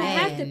 Amen. I don't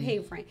have to pay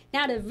rent.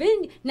 Now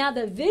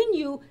the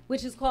venue,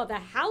 which is called the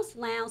house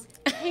lounge,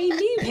 pay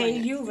me rent. Pay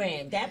you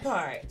rent. That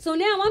part. So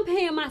now I'm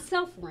paying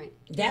myself rent.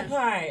 That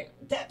part.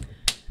 That.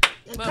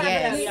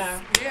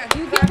 Yes.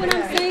 You get what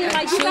I'm saying?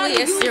 Like, you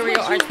Truly a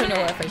serial entrepreneur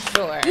have. for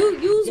sure. You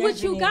use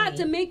what you got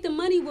to make the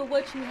money with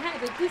what you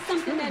have. If it's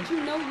something that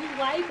you know you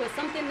like or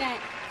something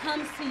that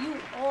comes to you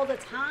all the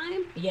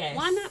time,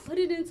 why not put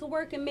it into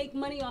work and make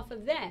money off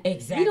of that?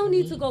 Exactly. You don't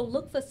need to go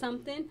look for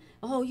something.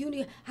 Oh,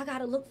 I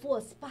gotta look for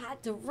a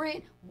spot to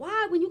rent.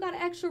 Why, when you got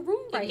an extra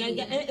room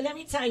here? Let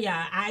me tell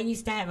y'all, I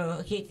used to have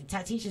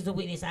Takiyah's a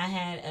witness. I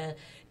had a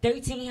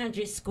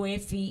 1,300 square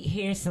feet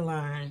hair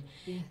salon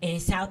in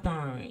South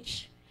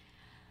Orange.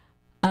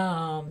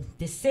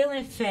 The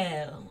ceiling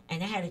fell,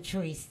 and I had a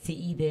choice to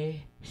either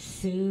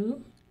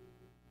sue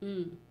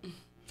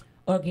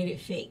or get it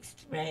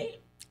fixed, right?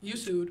 You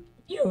sued.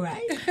 You're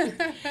right.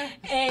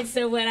 And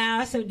so what I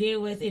also did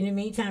was, in the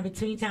meantime,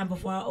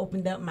 before I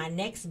opened up my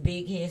next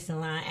big hair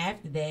salon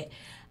after that,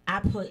 I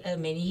put a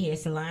mini hair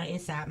salon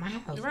inside my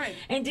house. Right.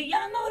 And do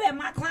y'all know that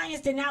my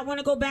clients did not want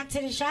to go back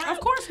to the shop? Of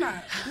course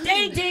not.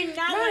 They did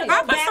not want to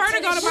I go back prefer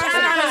to go to my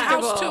sister's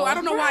house too. I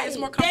don't know why it's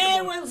more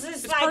comfortable. They was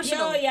just it's like,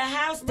 personal. yo, your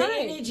house, the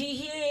energy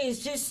here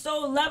is just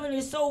so loving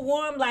and so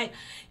warm. Like,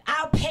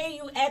 I'll pay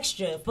you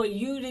extra for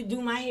you to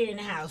do my hair in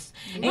the house.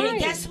 And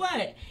guess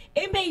what?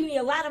 It made me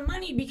a lot of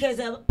money because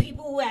of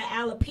people who have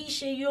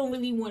alopecia. You don't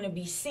really want to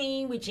be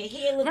seen with your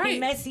hair looking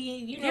messy,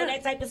 you know,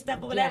 that type of stuff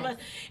or whatever. Yes.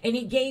 And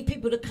it gave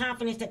people the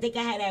confidence that they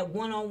could have that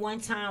one-on-one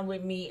time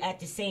with me at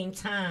the same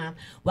time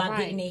while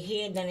getting their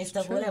hair done and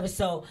stuff or whatever.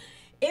 So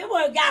it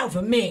worked out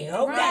for me,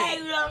 okay?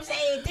 You know what I'm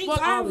saying? Things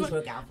always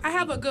work out for me. I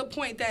have a good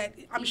point that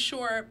I'm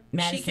sure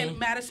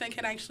Madison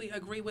can actually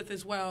agree with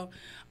as well.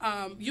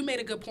 You made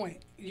a good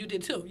point. You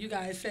did too. You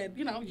guys said,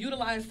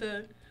 utilize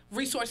the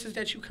resources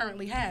that you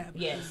currently have.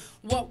 Yes.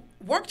 What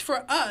worked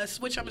for us,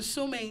 which I'm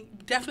assuming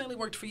definitely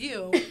worked for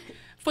you,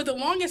 for the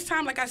longest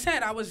time, like I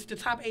said, I was the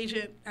top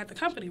agent at the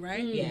company,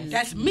 right? Yes.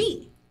 That's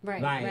me.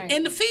 Right.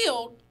 In the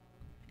field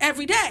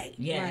every day.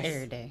 Yes.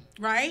 Every day.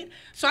 Right?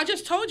 So I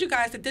just told you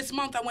guys that this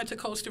month I went to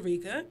Costa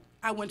Rica,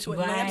 I went to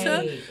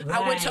Atlanta,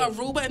 I went to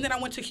Aruba, and then I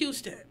went to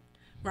Houston.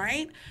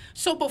 Right?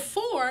 So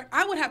before,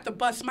 I would have to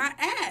bust my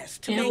ass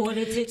to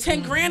make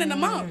 10 grand in a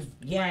month.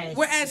 Yes.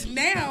 Whereas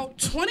now,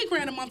 20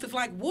 grand a month is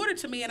like water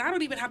to me, and I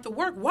don't even have to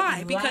work.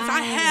 Why? Because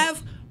I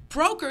have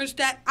brokers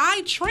that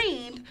I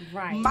trained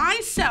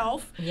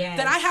myself,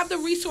 that I have the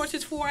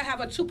resources for. I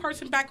have a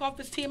 2-person back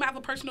office team. I have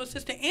a personal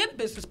assistant and a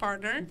business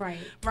partner.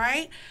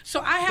 Right?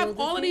 So I have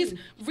all of these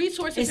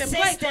resources in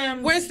place.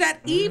 Whereas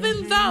that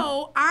even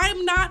though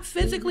I'm not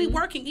physically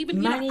working,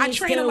 even I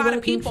train a lot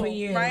of people,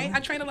 right? I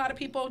train a lot of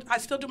people. I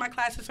still do my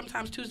classes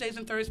sometimes Tuesdays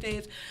and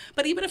Thursdays.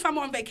 But even if I'm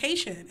on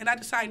vacation and I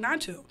decide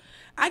not to,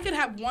 I could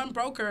have one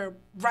broker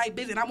write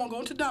business. I won't go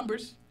into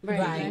numbers.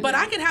 Right. But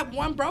I could have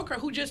one broker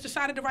who just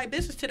decided to write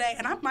business today,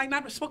 and I might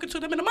not have spoken to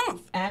them in a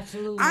month.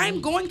 Absolutely. I'm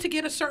going to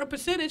get a certain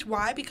percentage.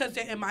 Why? Because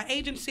they're in my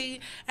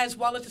agency, as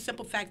well as the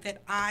simple fact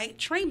that I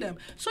trained them.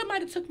 So it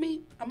might have took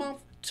me a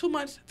month, 2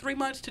 months, 3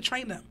 months to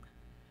train them.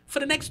 For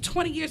the next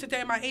 20 years that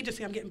they're in my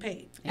agency, I'm getting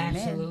paid.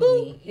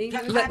 Absolutely.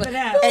 Clap it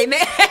up. Amen.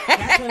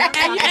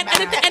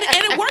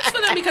 And it works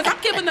for them because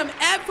I'm giving them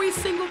every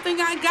single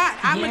thing I got.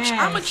 I'm going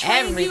to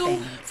train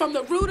you from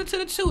the rooter to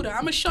the tutor.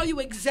 I'm going to show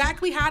you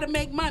exactly how to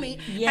make money.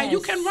 Yes. And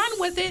you can run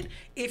with it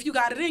if you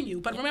got it in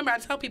you. But remember, I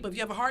tell people, if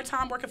you have a hard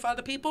time working for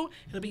other people,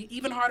 it'll be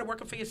even harder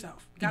working for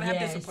yourself. You got to have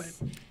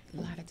discipline.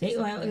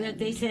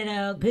 They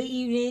said, good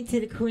evening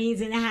to the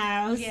queens in the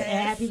house. Yes.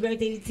 Happy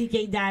birthday to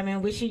TK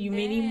Diamond. Wishing you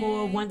many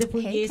more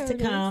wonderful years to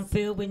come,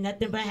 filled with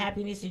nothing but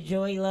happiness and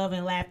joy, love,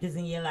 and laughter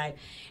in your life.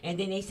 And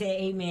then they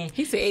said, amen.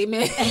 He said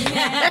amen.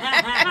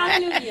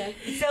 Hallelujah.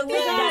 So listen,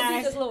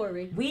 guys, Jesus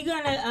glory. we're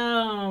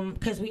gonna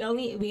because we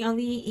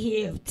only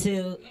here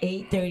till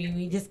 8:30.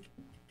 We just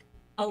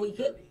we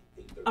could.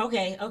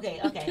 Okay.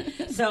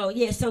 So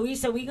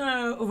we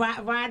gonna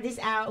ride this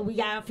out. We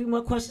got a few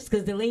more questions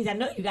because the ladies, I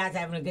know you guys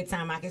having a good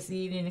time. I can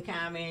see it in the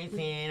comments,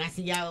 and I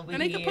see y'all over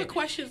here. And they can put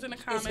questions in the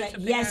comments. Like,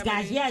 yes,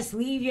 guys. Any. Yes,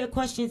 leave your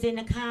questions in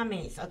the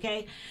comments.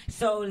 Okay.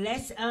 So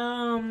let's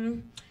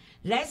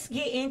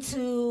get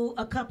into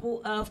a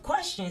couple of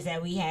questions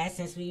that we had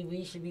since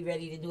we should be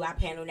ready to do our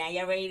panel now.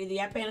 Y'all ready to do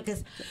our panel?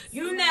 Because,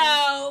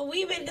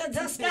 we've been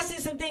discussing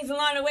some things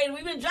along the way.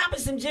 We've been dropping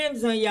some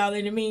gems on y'all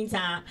in the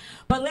meantime.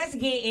 But let's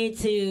get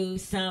into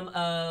some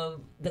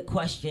of the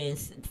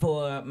questions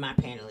for my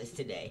panelists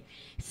today.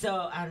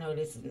 So, I know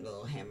this is a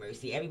little have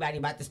mercy. Everybody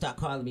about to start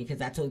calling me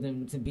because I told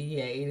them to be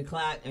here at 8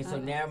 o'clock. And so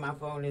now my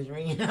phone is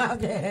ringing out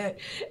there.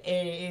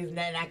 And there's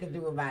nothing I can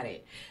do about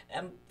it.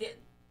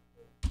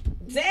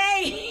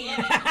 Dang!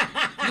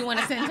 You want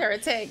to send her a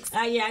text?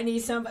 Yeah, I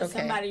need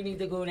somebody need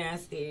to go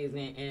downstairs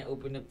and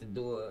open up the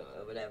door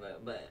or whatever.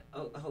 But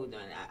hold on,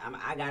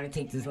 I gotta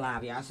take this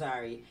live, y'all.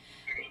 Sorry.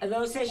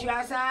 Hello, sis, you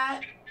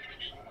outside?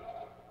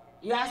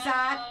 You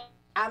outside?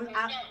 I'm.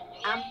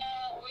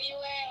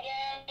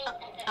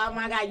 Oh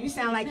my God, you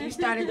sound like you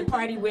started the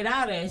party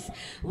without us.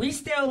 We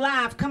still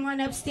live. Come on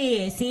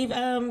upstairs. See if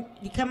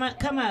you come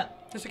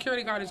up. The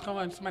security guard is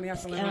gone. Somebody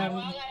has to let I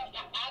gotta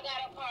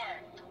park.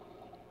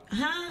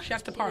 Huh? She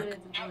has to park.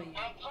 I'm parking.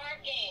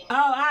 Oh,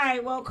 all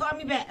right. Well, call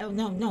me back. Oh,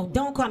 no,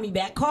 don't call me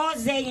back. Call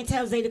Zay and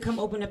tell Zay to come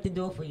open up the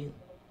door for you.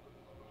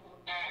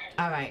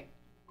 All right.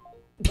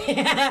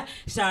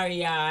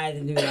 Sorry, y'all. I had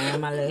to do that.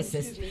 My little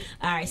sister.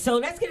 All right. So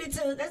let's get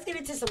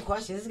into some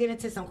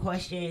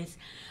questions.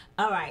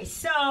 All right.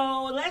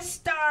 So let's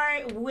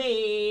start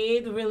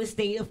with real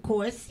estate, of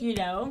course.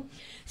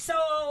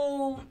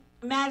 So.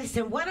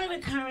 Madison, what are the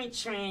current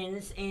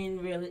trends in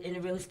the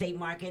real estate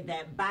market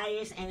that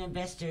buyers and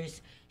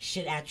investors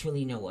should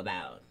actually know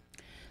about?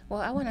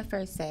 Well, I want to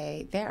first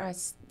say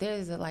there's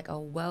a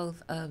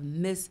wealth of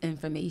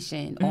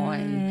misinformation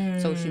on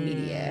social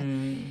media.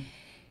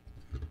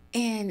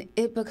 And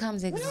it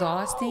becomes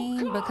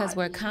exhausting because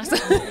we're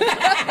constantly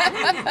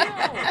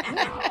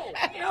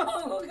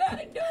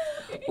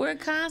we're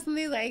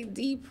constantly like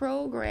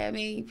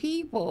deprogramming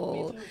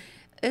people.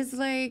 It's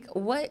like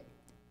what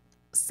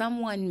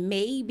someone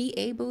may be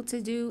able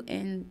to do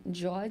in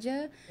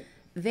Georgia,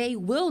 they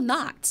will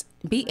not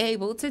be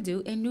able to do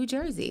in New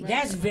Jersey.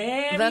 That's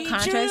very The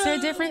contracts true. are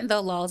different.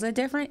 The laws are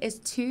different. It's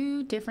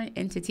two different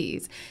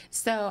entities.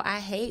 So I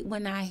hate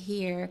when I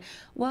hear,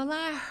 well,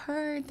 I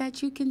heard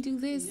that you can do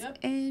this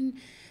and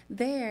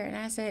there. And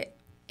I said,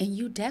 and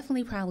you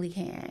definitely probably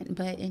can.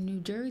 But in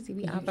New Jersey,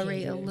 we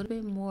operate a little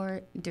bit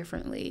more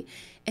differently.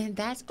 And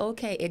that's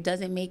okay. It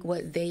doesn't make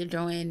what they're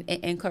doing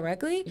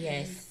incorrectly.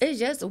 Yes. It's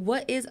just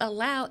what is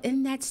allowed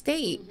in that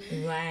state.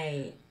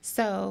 Right.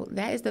 So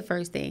that is the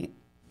first thing.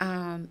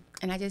 And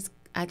I just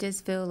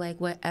feel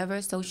like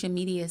whatever social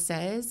media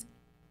says,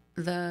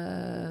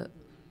 the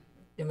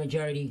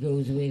majority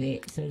goes with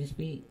it, so to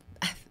speak.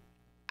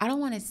 I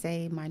don't want to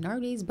say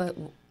minorities, but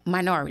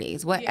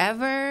minorities.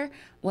 Whatever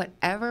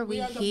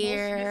we are the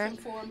hear. most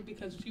misinformed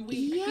because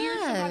we hear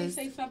somebody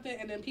say something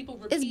and then people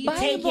repeat. It's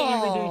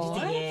Bible.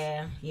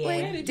 Yeah.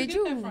 Wait, did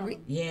you?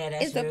 Yeah,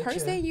 that's Is the real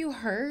person true. you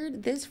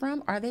heard this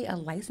from? Are they a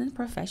licensed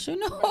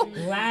professional?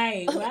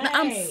 Right.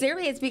 I'm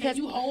serious because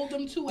you hold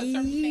them to a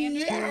certain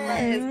standard.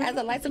 Yes, as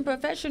a licensed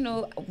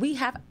professional, we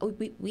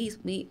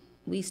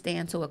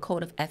stand to a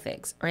code of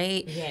ethics,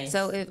 right? Yes.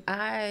 So if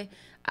I'm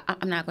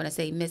not going to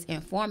say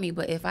misinform me,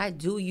 but if I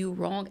do you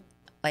wrong,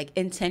 like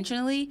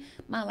intentionally,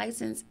 my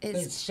license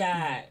is It's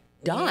shot.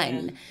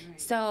 done. Yeah.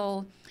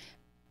 So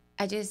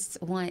I just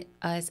want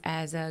us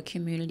as a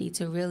community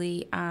to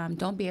really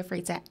don't be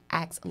afraid to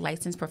ask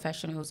licensed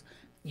professionals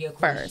Your first.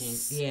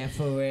 questions. Yeah,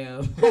 for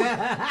real.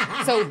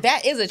 So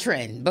that is a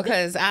trend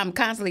because I'm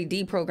constantly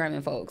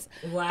deprogramming folks.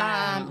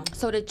 Wow.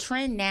 So the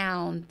trend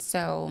now,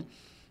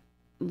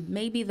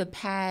 maybe the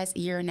past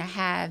year and a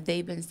half,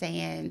 they've been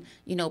saying,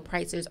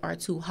 prices are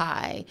too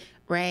high,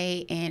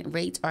 right? And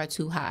rates are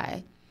too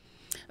high.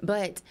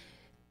 But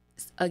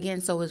again,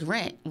 so is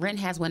rent. Rent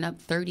has went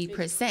up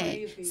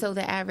 30%. So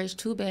the average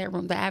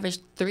 2-bedroom, the average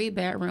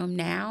 3-bedroom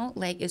now,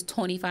 is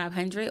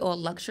 $2,500 or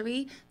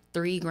luxury,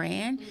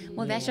 $3,000.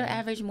 Well, that's your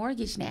average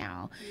mortgage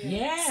now.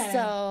 Yeah.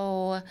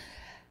 So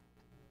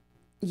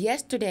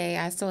yesterday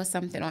I saw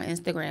something on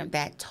Instagram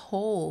that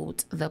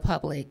told the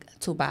public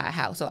to buy a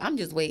house. So I'm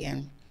just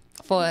waiting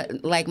for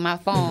like my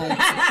phone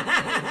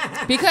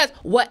because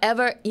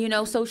whatever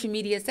social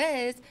media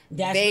says,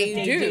 That's they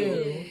what they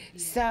do.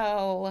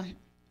 So,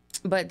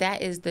 but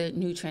that is the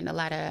new trend. A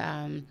lot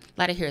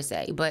of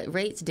hearsay. But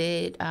rates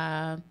did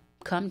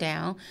come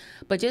down.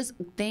 But just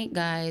think,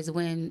 guys,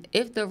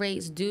 if the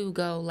rates do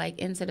go like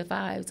into the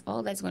fives,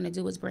 all that's going to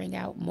do is bring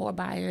out more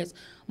buyers,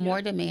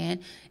 more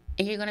demand,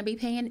 and you're going to be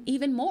paying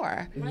even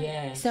more.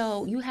 Yes.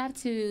 So you have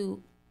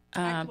to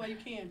act while you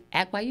can.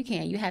 Act while you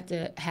can. You have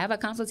to have a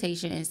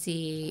consultation and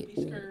see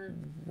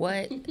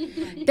what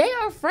they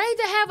are afraid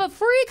to have a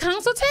free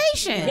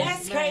consultation.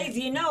 That's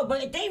crazy,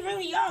 but they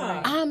really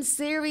are. I'm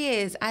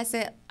serious. I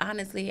said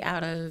honestly,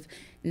 out of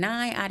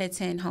 9 out of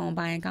 10 home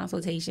buying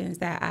consultations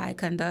that I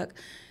conduct,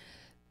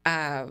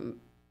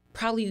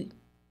 probably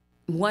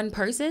one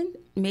person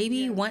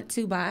maybe want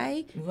to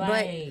buy,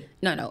 right?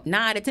 But no,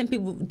 9 out of 10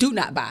 people do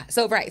not buy.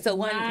 So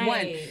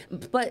one,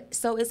 but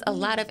so it's a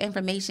lot of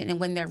information, and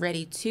when they're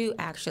ready to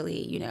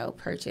actually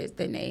purchase,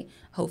 then they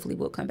hopefully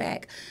will come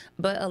back.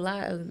 But a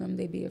lot of them,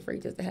 they be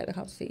afraid just to have a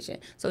conversation.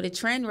 So the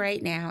trend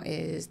right now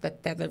is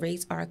that the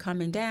rates are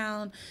coming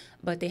down,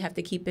 but they have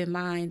to keep in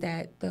mind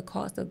that the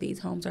cost of these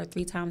homes are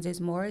 3 times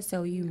as more,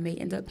 so you may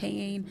end up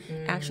paying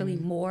actually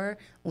more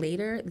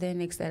later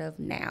than instead of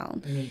now.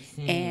 Makes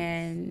sense.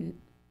 And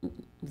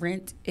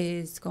rent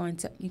is going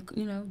to,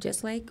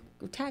 just like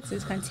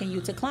taxes continue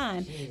to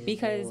climb.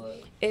 Because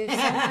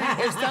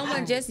if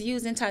someone just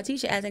using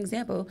Takiyah as an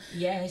example,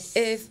 yes,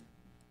 if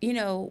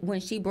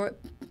when she brought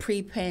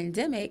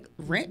pre-pandemic,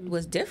 rent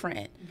was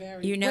different.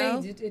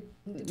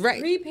 Right.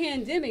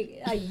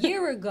 Pre-pandemic, a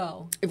year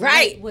ago,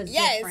 right, was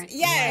different.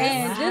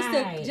 Yes.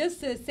 And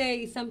just to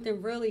say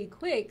something really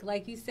quick,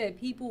 like you said,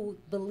 people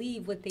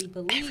believe what they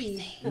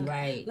believe.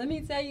 Right. Let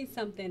me tell you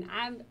something.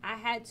 I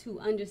had to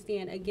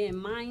understand again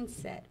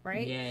mindset.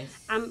 Right. Yes.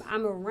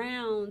 I'm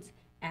around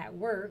at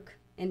work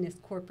in this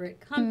corporate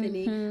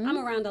company. I'm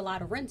around a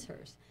lot of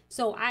renters.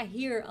 So I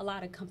hear a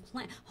lot of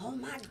complaint. Oh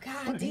my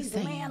God, these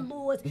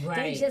landlords,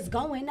 they just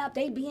going up.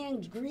 They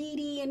being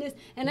greedy and this.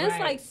 And that's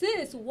like,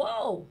 sis,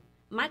 whoa.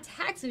 My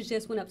taxes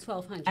just went up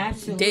 $1,200.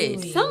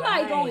 Absolutely.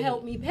 Somebody gonna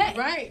help me pay.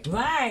 Right.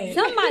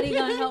 Somebody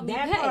gonna help me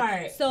pay.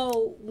 Part.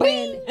 So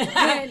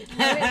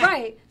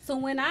So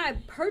when I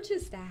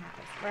purchased the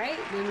house, right?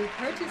 When we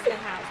purchased the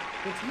house,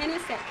 the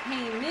tenants that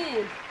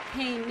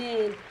came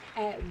in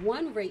at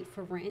one rate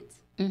for rent,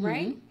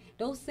 right?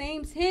 Those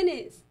same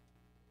tenants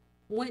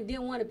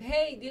didn't want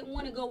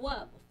to go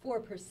up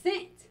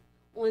 4%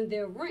 on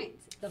their rent.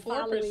 The 4%?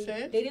 following,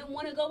 they didn't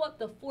want to go up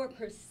the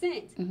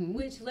 4%,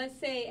 which let's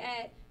say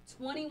at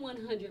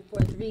 $2,100 for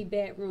a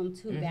 3-bedroom,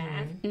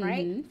 2-bath,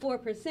 right?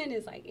 4%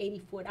 is like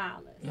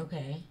 $84.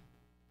 Okay.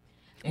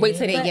 Wait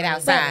till they get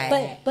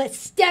outside. But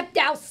stepped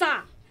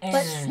outside.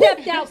 But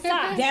stepped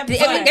outside.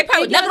 They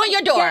probably knocked on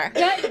your door.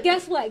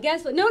 Guess what?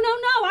 No.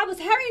 I was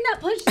hurrying up,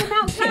 pushing them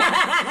outside.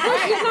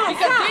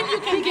 Because then you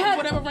can get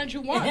whatever rent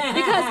you want.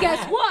 Because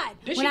guess what?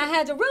 When I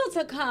had the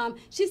realtor come,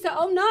 she said,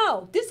 "Oh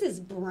no, this is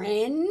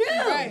brand new.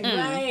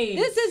 Right.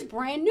 This is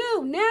brand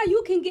new. Now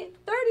you can get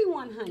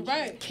 $3,100.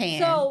 Right.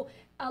 So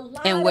a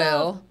lot of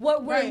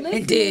what we're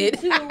listening to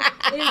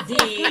is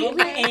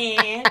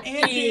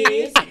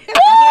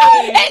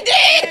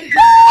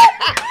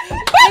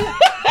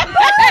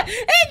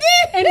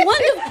and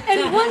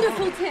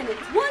wonderful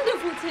tenants.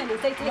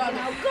 They taking out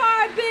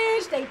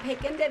garbage. They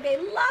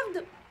love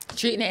them.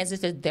 Treating it as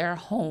if it's their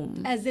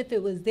home. As if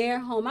it was their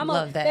home.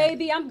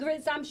 Baby, I'm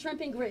shrimp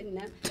and gritting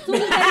them.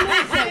 Soon as they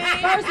moved in,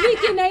 first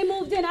weekend they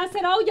moved in, I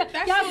said, "Oh yeah,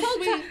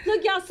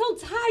 y'all so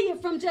tired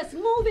from just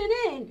moving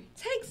in.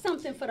 Take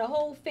something for the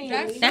whole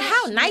family." Now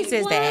how nice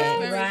is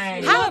that?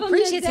 Right. How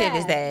appreciative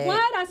is that?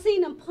 What? I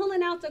seen them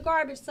pulling out the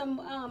garbage.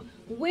 Some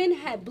wind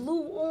had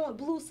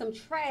blew some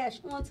trash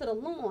onto the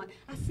lawn.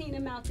 I seen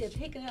them out there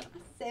picking up. I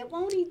said,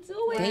 "Won't he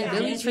do it?" They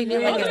really treat it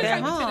like it's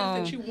their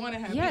home. That you want to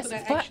have. Yes,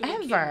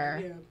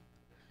 forever.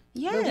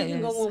 Yes. But we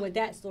can go on with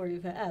that story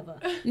forever.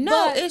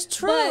 No, it's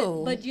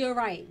true. But you're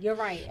right.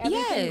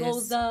 Everything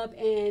goes up,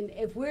 and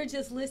if we're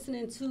just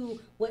listening to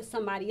what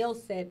somebody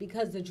else said,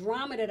 because the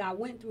drama that I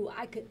went through,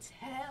 I could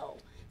tell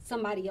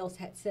somebody else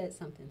had said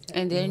something to them.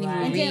 And then you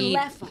read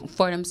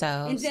for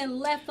themselves. And then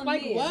left them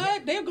like there.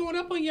 What? They're going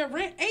up on your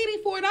rent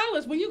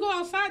 $84. When you go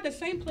outside the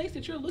same place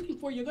that you're looking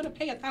for, you're going to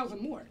pay $1,000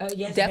 more.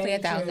 Yes, definitely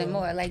 $1,000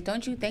 more. Like,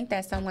 don't you think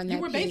that someone that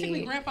you were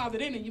basically grandfathered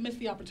in and you missed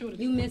the opportunity?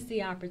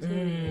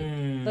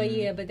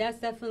 But that's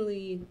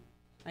definitely,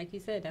 like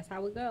you said, that's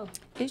how it go.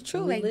 It's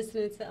true. We're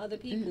listening to other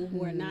people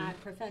who are not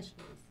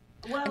professionals.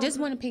 Well, I just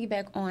want to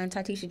piggyback on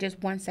Takiyah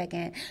just 1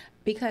 second,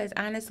 because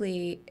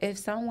honestly, if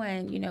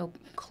someone,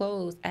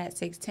 closed at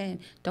 610,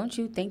 don't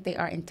you think they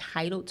are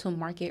entitled to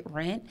market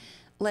rent?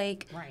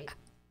 Like,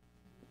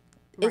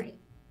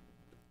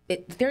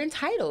 they're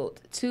entitled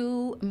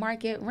to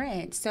market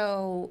rent.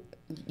 So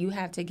you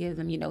have to give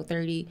them,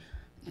 30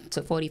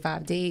 to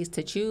 45 days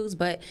to choose.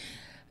 But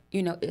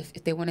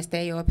if they want to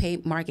stay or pay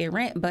market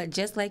rent. But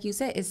just like you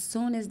said, as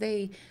soon as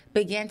they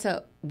began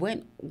to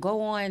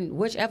go on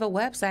whichever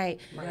website,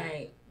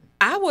 Right.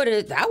 I would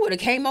have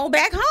came on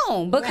back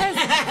home because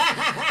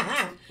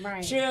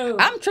Right. True.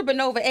 I'm tripping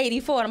over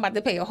 84 and I'm about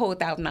to pay a whole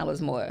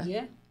 $1,000 more.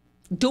 Yeah.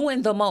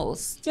 Doing the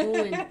most. Doing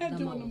Doing the the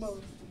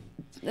most.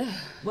 most.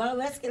 Well,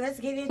 let's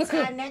get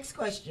into our next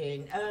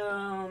question.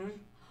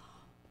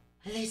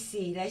 Let's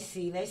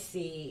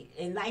see.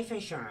 In life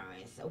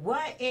insurance,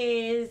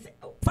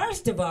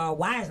 first of all,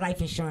 why is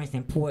life insurance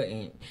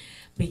important?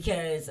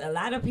 Because a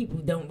lot of people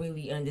don't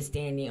really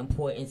understand the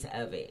importance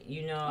of it,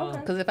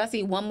 Because if I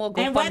see one more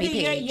And whether GoFundMe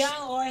you're page,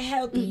 young or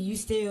healthy, you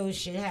still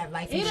should have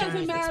life It insurance.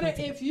 doesn't matter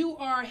expensive. if you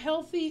are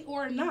healthy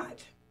or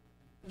not.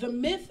 The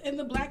myth in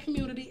the black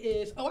community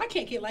is, I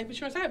can't get life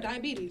insurance. I have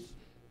diabetes.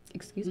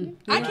 excuse me,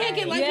 I can't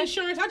get life Yeah.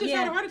 insurance. I just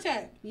had a heart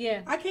attack.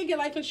 Yeah. I can't get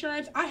life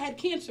insurance. I had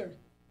cancer.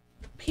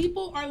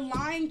 People are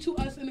lying to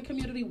us in the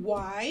community.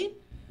 Why?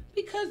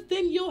 Because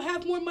then you'll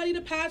have more money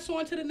to pass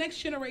on to the next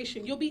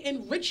generation. You'll be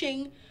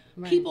enriching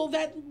people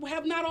that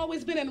have not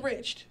always been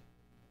enriched.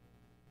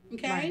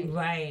 Okay?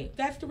 Right.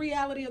 That's the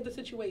reality of the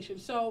situation.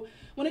 So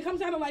when it comes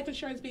down to life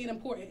insurance being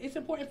important, it's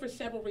important for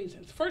several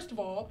reasons. First of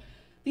all,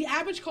 the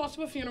average cost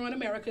of a funeral in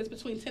America is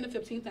between $10,000 and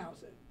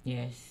 $15,000.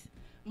 Yes.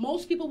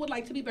 Most people would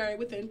like to be buried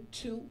within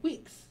 2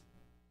 weeks,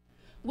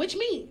 which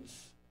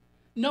means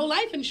no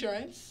life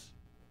insurance.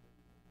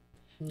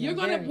 You're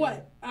going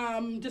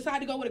to decide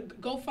to go with a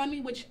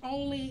GoFundMe, which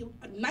only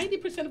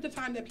 90% of the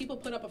time that people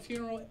put up a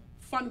funeral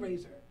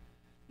fundraiser,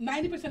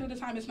 90% of the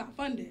time it's not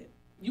funded.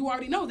 You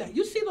already know that.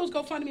 You see those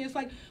GoFundMe, it's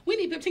like, we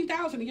need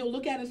 $15,000, and you'll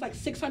look at it, it's like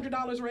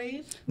 $600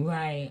 raised.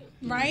 Right.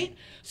 Right?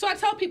 So I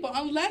tell people,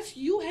 unless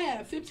you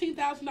have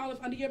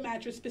 $15,000 under your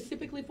mattress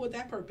specifically for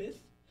that purpose,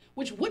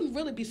 which wouldn't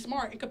really be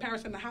smart in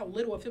comparison to how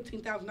little a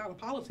 $15,000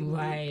 policy would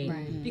be.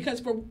 Right. Because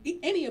for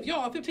any of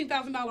y'all, a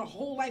 $15,000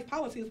 whole life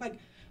policy is like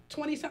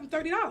 $20-something,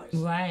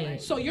 $30.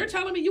 Right. So you're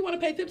telling me you want to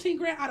pay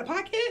 $15,000 out of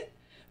pocket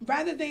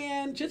rather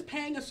than just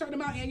paying a certain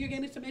amount and you're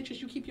getting some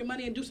interest, you keep your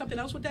money and do something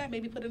else with that,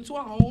 maybe put it into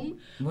a home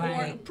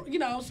Right.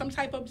 or, some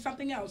type of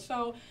something else.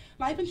 So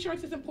life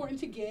insurance is important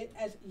to get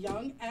as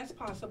young as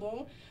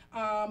possible.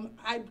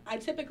 I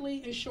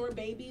typically insure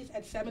babies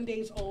at 7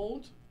 days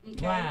old.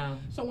 Okay? Wow.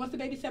 So once the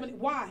baby's 7,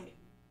 why?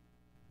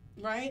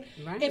 Right?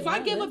 Right. If I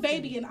Wow, give a that's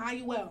baby an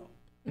IUL,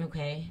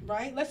 Okay.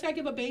 right? Let's say I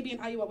give a baby an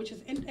IUL, which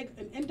is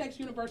an index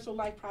universal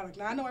life product.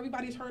 Now, I know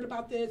everybody's heard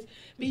about this.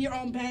 Be your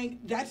own bank.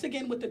 That's,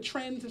 again, with the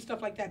trends and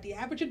stuff like that. The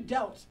average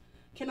adult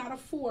cannot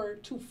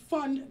afford to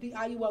fund the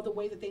IUL the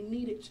way that they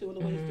need it to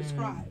and the way it's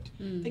described.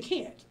 They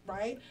can't,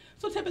 right?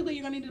 So typically,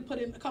 you're going to need to put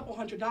in a couple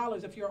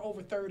 $100s if you're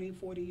over 30,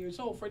 40 years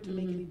old for it to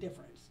make any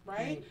difference,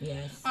 right?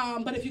 Yes.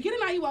 But if you get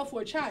an IUL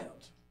for a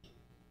child,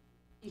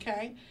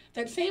 okay,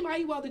 that same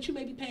IUL that you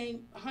may be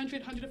paying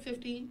 100,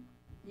 150,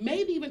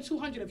 maybe even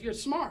 200 if you're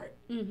smart.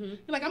 You're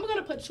like, I'm going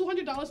to put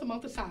 $200 a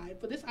month aside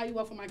for this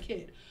IUL for my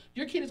kid.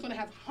 Your kid is going to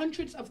have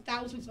hundreds of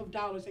thousands of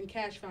dollars in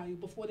cash value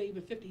before they're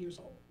even 50 years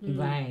old.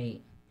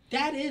 Right.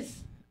 That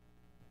is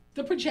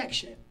the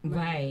projection.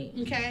 Right.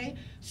 Okay?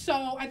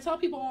 So I tell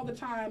people all the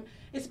time,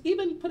 it's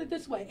even, put it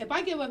this way, if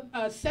I give a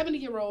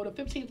 70-year-old a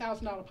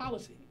 $15,000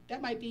 policy,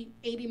 that might be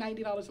 $80,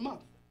 $90 a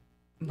month.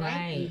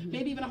 Right.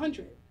 Maybe even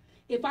 100.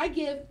 If I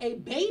give a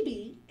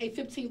baby a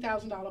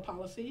 $15,000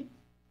 policy,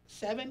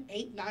 $7,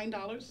 $8,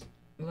 $9,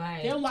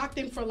 Right. they're locked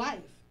in for life.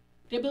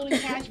 They're building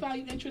cash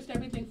value, interest,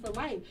 everything for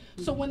life.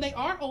 So when they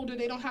are older,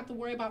 they don't have to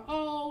worry about,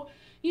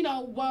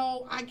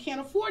 I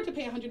can't afford to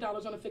pay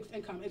 $100 on a fixed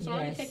income. It's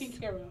already taken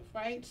care of,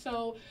 right?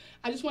 So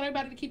I just want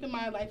everybody to keep in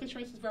mind, life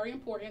insurance is very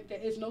important. There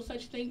is no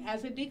such thing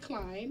as a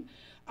decline.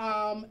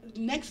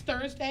 Next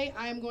Thursday,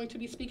 I am going to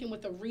be speaking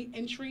with the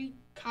re-entry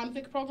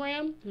convict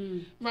program,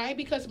 right?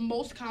 Because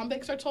most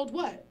convicts are told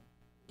what?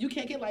 You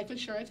can't get life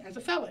insurance as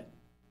a felon.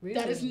 Really?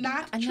 That is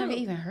not I true. never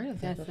even heard of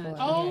that That's before.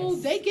 not Oh,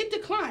 they get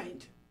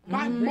declined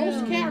by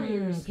most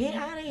carriers. Get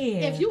out of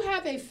here. If you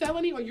have a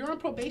felony or you're on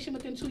probation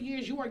within 2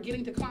 years, you are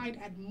getting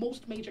declined at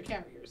most major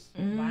carriers.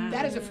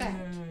 That is a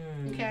fact.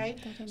 Okay?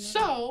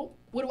 So,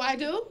 what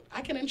do?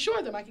 I can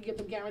insure them. I can give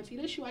them guaranteed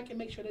issue. I can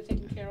make sure they're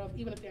taken care of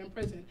even if they're in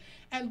prison.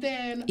 And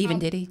then... Even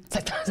Diddy?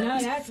 No,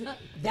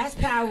 that's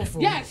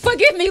powerful. Yes.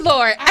 Forgive me,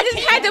 Lord. I just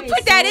had to That put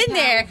is that so in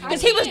there powerful.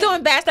 because he was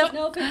doing bad stuff.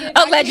 No, forget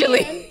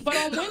Allegedly. But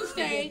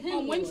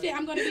on Wednesday,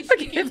 I'm going to be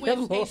speaking Forgive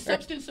him, with a Lord.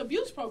 substance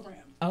abuse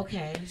program.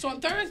 Okay. So on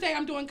Thursday,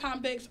 I'm doing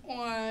convicts.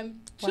 On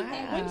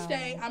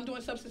Wednesday, I'm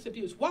doing substance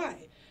abuse.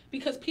 Why?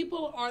 Because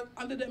people are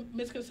under the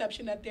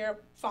misconception that their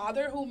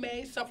father, who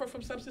may suffer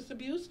from substance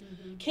abuse,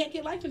 can't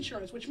get life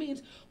insurance, which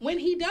means when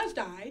he does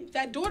die,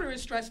 that daughter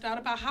is stressed out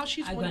about how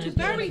she's going to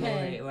bury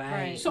him.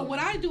 Right. So what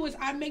I do is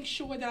I make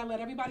sure that I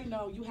let everybody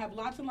know you have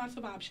lots and lots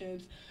of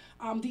options.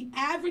 The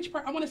average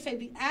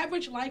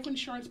life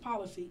insurance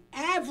policy,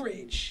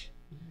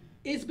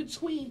 is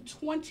between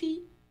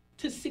 $20,000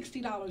 to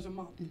 $60 a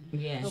month.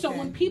 Yeah. So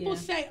when people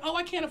say, "Oh,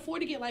 I can't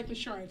afford to get life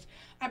insurance,"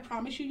 I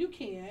promise you, you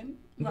can.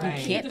 Right.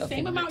 You can't The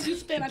same afford amount you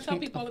spend. I tell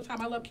people all the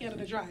time, I love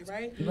Canada Dry.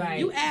 Right. Right.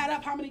 You add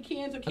up how many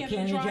cans of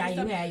Canada Dry.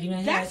 you had. You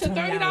That's a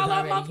 $30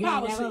 a month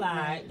policy. Never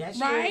lied. That's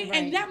true. Right?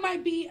 And that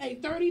might be a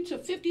 $30,000 to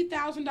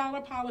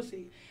 $50,000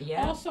 policy.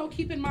 Yeah. Also,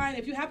 keep in mind,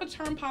 if you have a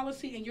term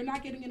policy and you're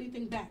not getting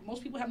anything back,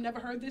 most people have never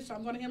heard this, so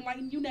I'm going to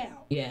enlighten you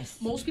now. Yes.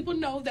 Most people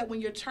know that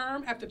when your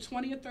term, after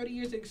 20 or 30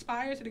 years, it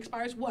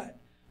expires what?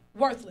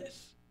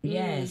 Worthless.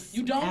 Yes.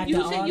 You don't After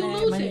use all it, you that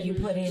lose money it. you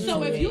put into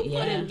So if you it,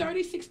 put in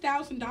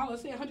 $36,000,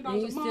 say $100 a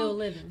month, still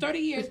living. 30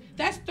 years,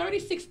 that's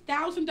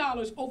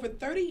 $36,000 over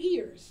 30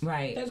 years.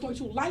 Right. That's going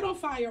to light on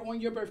fire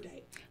on your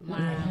birthday.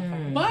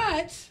 Wow.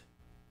 But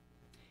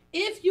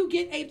if you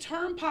get a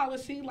term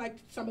policy like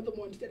some of the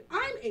ones that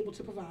I'm able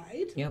to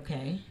provide,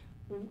 Okay.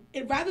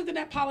 and rather than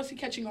that policy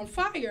catching on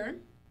fire,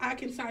 I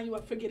can sign you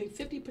up for getting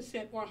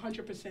 50% or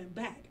 100%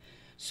 back.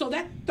 So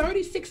that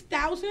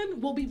 $36,000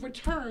 will be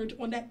returned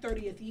on that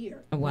 30th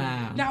year.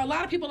 Wow. Now, a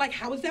lot of people are like,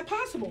 how is that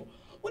possible?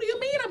 What do you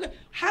mean?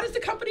 How does the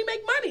company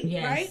make money?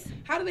 Yes. Right?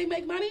 How do they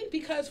make money?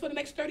 Because for the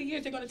next 30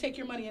 years, they're going to take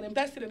your money and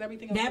invest it in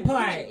everything else. That they part,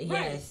 want. Right.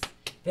 yes.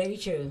 Very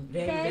true.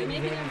 Very, Okay. very,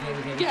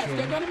 very Yes, true.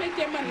 they're going to make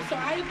their money. So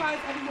I advise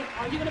everyone,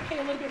 are you going to pay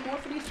a little bit more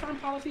for these term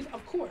policies?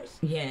 Of course.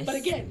 Yes. But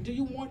again, do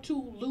you want to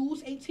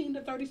lose $18,000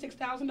 to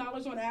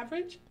 $36,000 on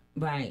average?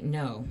 Right.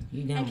 No,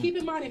 you don't. And keep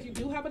in mind, if you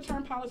do have a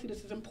term policy,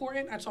 this is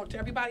important. I talk to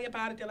everybody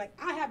about it. They're like,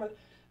 I have $1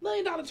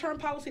 million term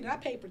policy that I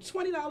pay for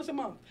 $20 a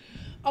month.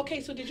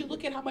 Okay, so did you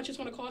look at how much it's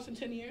going to cost in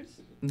 10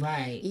 years?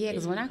 Right. Yeah,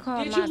 because when I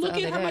called Did mine you the look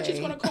other at how much it's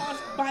day- going to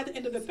cost by the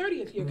end of the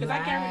 30th year? Because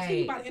I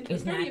guarantee you by the end of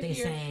It's the not 30th the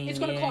year, same, it's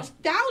going to yeah. cost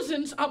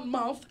thousands a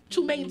month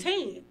to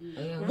maintain,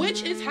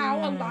 which is how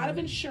a lot of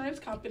insurance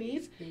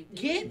companies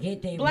get their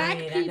black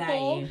bread. I got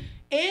people you.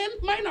 and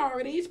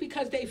minorities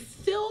because they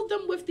fill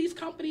them with these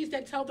companies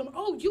that tell them,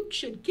 oh, you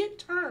should get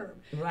term.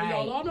 Right. And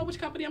y'all all know which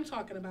company I'm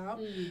talking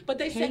about. But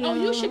they say, oh,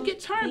 you should get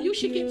term. You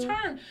should get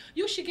term.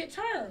 You should get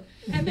term.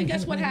 And then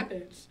guess what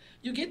happens?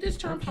 You get this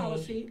term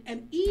policy,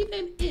 and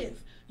even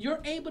if you're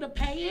able to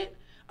pay it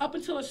up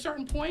until a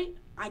certain point,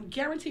 I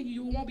guarantee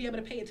you won't be able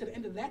to pay it to the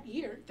end of that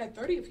year, that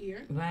 30th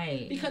year.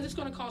 Right. Because it's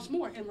going to cost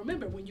more. And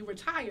remember, when you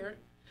retire,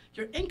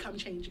 your income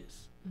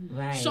changes.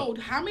 Right. So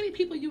how many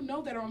people you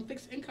know that are on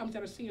fixed incomes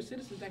that are senior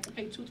citizens that can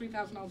pay $2,000 to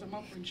 $3,000 a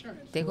month for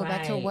insurance? They go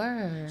back to Right.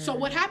 work. So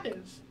what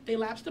happens? They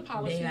lapse the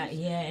policies. and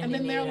then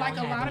then there are they like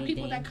don't a have lot of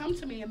people anything. that come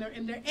to me and they're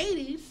in their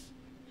 80s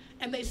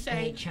and they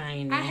say, They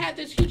trying I to- had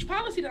this huge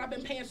policy that I've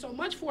been paying so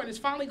much for and it's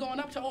finally going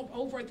up to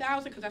over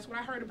 1,000 because that's what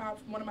I heard about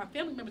from one of my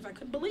family members. I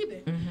couldn't believe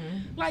it.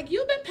 Like,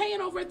 you've been paying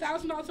over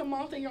 $1,000 a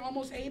month and you're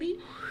almost 80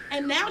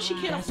 and now she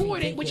can't That's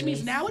afford it, which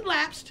means ridiculous. now it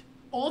lapsed.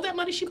 All that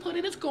money she put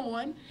in is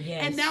gone.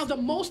 Yes. And now the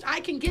most I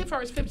can give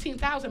her is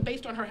 $15,000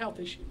 based on her health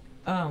issue.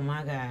 Oh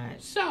my God.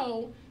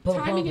 So, Boom,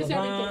 timing boom, is boom,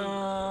 everything.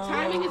 boom.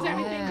 Timing is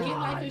everything. Get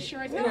life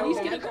insurance, at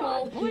least get a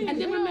quote.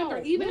 And then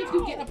remember, even if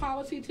you get a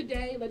policy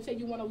today, let's say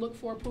you want to look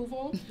for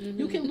approval,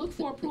 you can look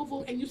for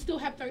approval and you still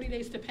have 30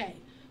 days to pay.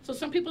 So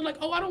some people are like,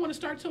 oh, I don't want to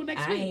start till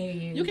next I week. hear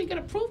you. You can get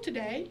approved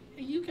today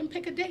and you can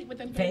pick a date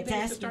within 30 days to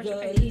Fantastic. start your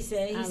Girl. payment. He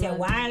said,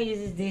 why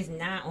is this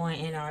not on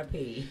NRP?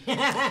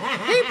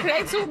 He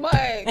play too much.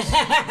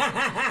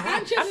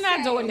 I'm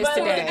not doing this So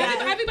today.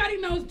 everybody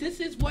knows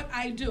this is what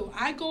I do.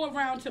 I go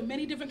around to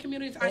many different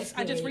communities.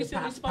 I just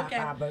recently spoke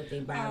our at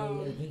birthday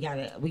party.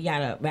 We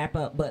gotta wrap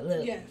up. But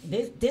look, Yes.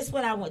 this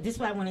what I want. This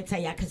what I want to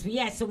tell y'all because we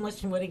had so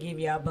much more to give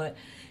y'all, but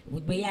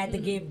we had to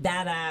give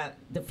Dada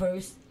the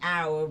first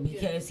hour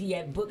because he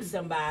had booked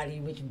somebody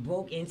which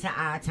broke into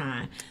our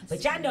time.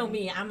 But y'all know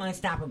me, I'm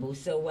unstoppable.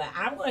 So what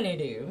I'm gonna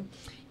do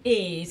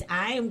is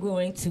I am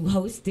going to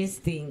host this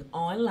thing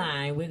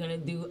online. We're gonna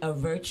do a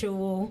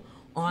virtual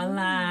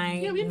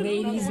online Yeah, we can do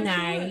ladies' that.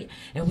 night,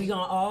 and we're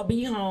gonna all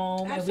be home,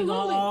 and we're Absolutely.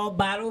 gonna all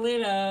bottle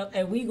it up,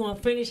 and we're gonna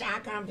finish our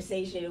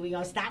conversation, and we're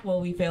gonna stop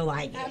when we feel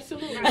like it.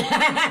 Absolutely.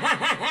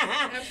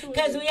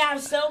 Because we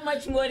have so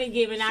much more to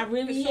give, and I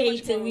really So hate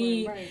much to more,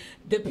 leave right.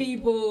 the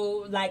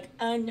people like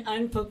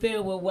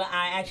unfulfilled with what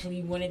I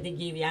actually wanted to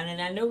give y'all.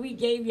 And I know we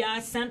gave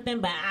y'all something,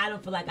 but I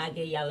don't feel like I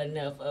gave y'all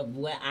enough of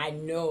what I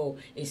know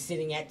is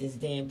sitting at this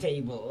damn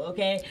table.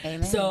 Okay,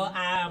 Amen. so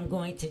I'm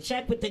going to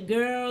check with the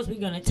girls. We're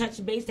gonna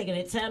touch base. They're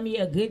gonna tell me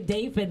a good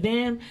day for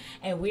them,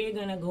 and we're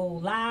gonna go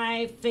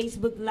live,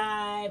 Facebook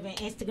Live and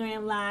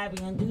Instagram Live.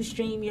 We're gonna do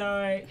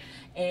StreamYard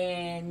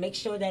and make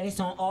sure that it's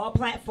on all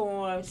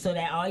platforms so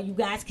that all you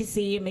guys can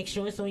see it. Make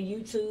sure it's on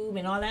YouTube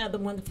and all that other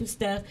wonderful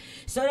stuff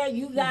so that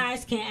you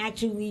guys can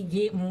actually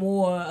get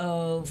more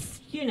of,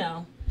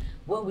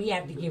 what we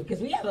have to give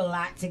because we have a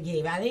lot to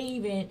give. I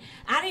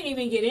didn't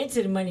even get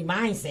into the money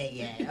mindset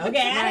yet. Okay,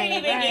 I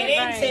didn't even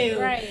get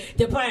into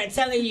the part of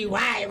telling you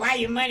why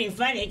your money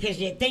funny because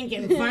you're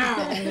thinking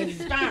strong. You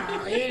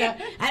know,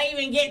 I didn't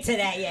even get to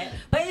that yet.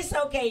 But it's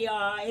okay,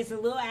 y'all. It's a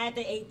little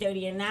after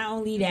 8:30, and not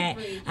only that,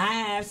 I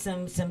have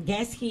some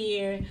guests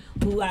here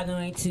who are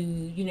going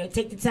to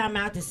take the time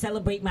out to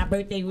celebrate my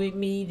birthday with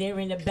me. They're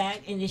in the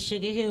back in the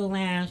Sugar Hill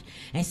Lounge,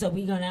 and so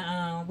we're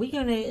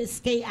gonna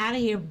skate out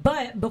of here.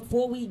 But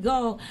before we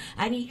go,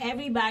 I need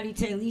everybody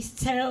to at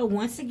least tell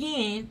once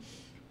again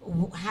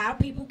how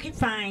people can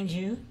find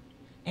you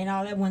and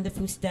all that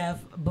wonderful stuff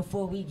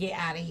before we get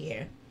out of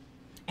here.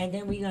 And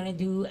then we're gonna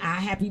do our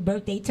happy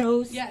birthday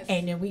toast. Yes.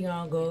 And then we're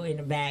gonna go in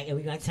the back and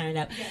we're gonna turn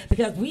up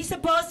because we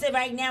supposed to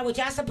right now, which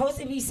y'all supposed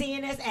to be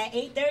seeing us at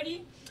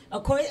 8:30.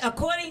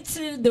 According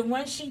to the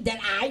one sheet that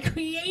I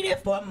created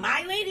for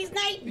my ladies'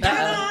 night,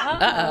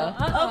 Donna.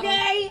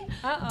 Okay,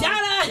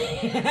 Donna.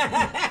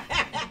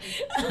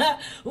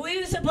 We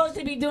were supposed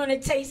to be doing a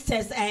taste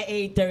test at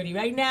 8:30.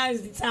 Right now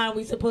is the time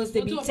we're supposed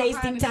to be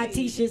tasting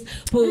Tatisha's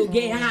food,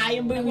 getting high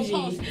and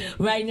bougie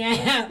right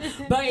now.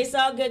 But it's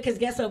all good because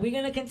guess what? We're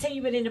gonna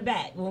continue it in the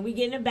back. When we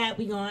get in the back,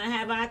 we're gonna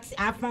have our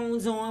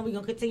phones on. We're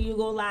gonna continue to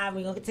go live.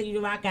 We're gonna continue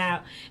to rock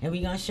out, and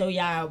we're gonna show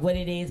y'all what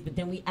it is. But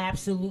then we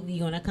absolutely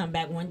gonna come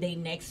back one day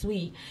next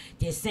week.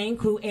 The same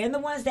crew and the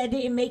ones that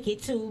didn't make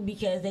it too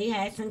because they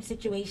had some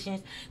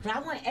situations. But I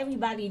want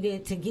everybody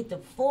to get the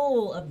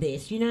full of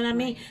this. You know what I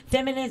mean?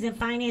 Feminines and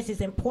finance is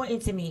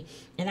important to me,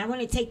 and I want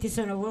to take this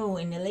on the road.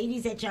 And the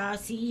ladies that y'all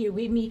see here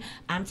with me,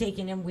 I'm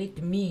taking them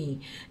with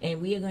me,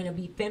 and we are going to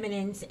be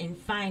feminines and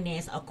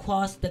finance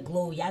across the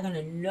globe. Y'all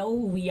gonna know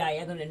who we are.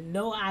 Y'all gonna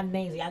know our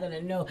names. Y'all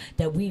gonna know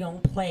that we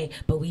don't play,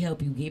 but we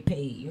help you get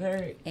paid. You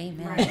heard?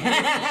 Amen.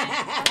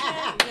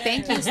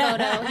 Thank you,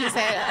 Soto. He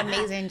said an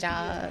amazing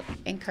job.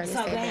 And Curtis So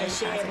said go ahead, very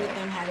share positive. with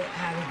them how to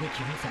get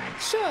you. I'm sorry.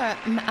 Sure.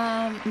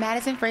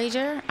 Madison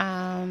Frazier.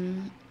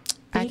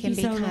 I Thank can you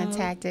be so much.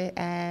 contacted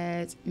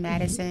at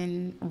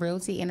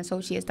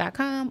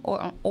madisonrealtyandAssociates.com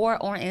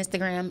or on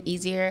Instagram,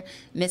 easier,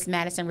 Miss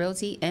Madison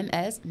Realty,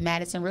 MS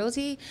Madison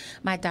Realty.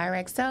 My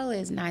direct cell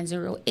is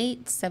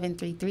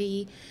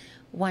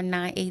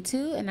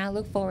 908-733-1982, and I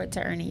look forward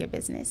to earning your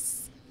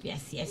business.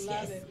 Yes.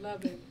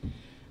 Love it.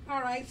 All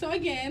right, so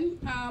again,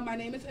 my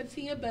name is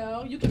Takiyah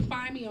Bell. You can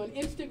find me on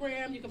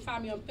Instagram. You can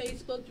find me on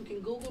Facebook. You can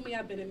Google me.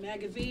 I've been in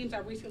magazines. I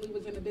recently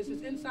was in the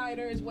Business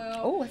Insider as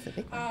well. Oh, that's a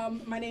big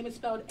one. My name is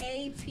spelled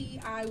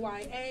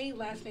A-T-I-Y-A.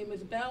 Last name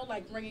is Bell,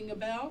 like ringing a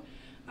bell.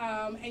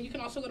 And you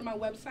can also go to my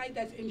website.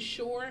 That's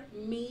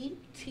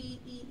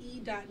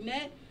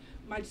insureme.net.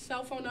 My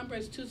cell phone number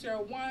is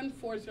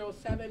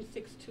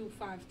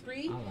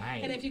 201-407-6253. All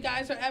right. And if you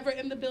guys are ever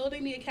in the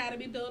building, the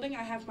Academy building,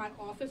 I have my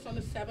office on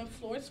the 7th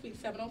floor, Suite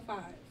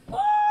 705. Woo!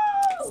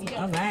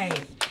 All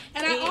right.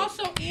 And I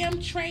also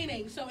am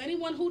training. So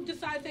anyone who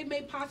decides they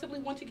may possibly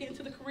want to get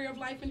into the career of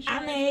life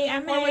insurance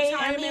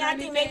I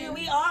think maybe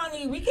we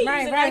could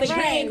use another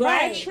train, I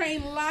right?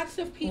 train lots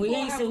of people. We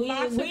I have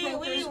lots of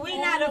brokers we're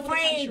all not over the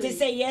afraid country. to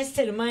say yes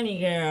to the money,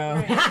 girl.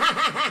 Right.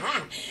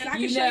 And I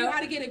can show you how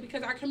to get it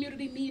because our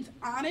community needs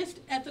honest,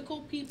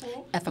 ethical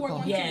people who are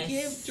going to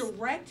give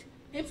direct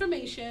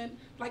information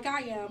like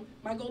I am.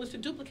 My goal is to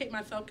duplicate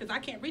myself because I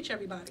can't reach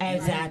everybody.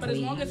 Exactly. Right? But as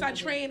long as I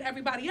train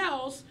everybody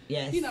else,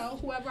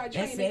 whoever I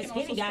train, they can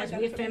also guys,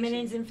 spread we're that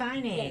feminines in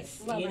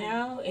finance. Yes, you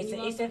know,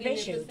 it's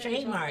official,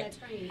 trademark.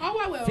 Oh,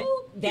 I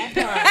will. That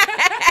part.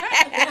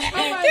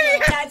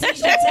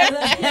 Tatisha, tell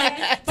us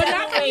But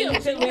not for you.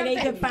 where they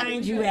can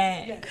find you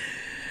at. Yes.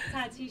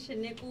 Tatisha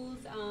Nichols.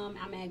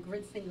 I'm at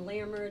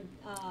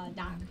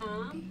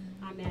gritsandglamour.com.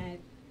 I'm at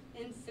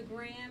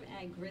Instagram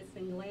at Grits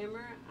and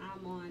Glamour.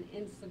 I'm on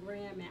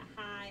Instagram at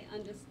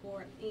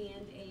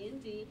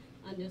high_and_bougie.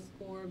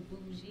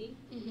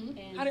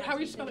 Mm-hmm. How are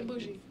you spelling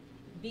bougie?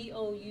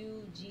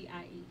 Bougie.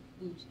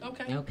 Bougie.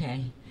 Okay.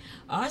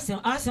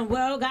 Awesome.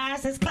 Well,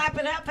 guys, let's clap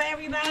it up for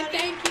everybody. And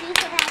thank you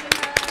for having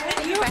us.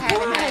 Thank you for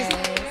having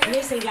us.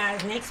 Listen,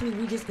 guys, next week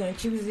we're just going to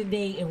choose a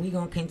date and we're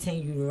going to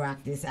continue to rock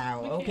this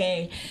out,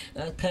 okay?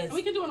 Cause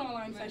we can do an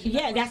online session.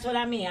 Yeah, that's what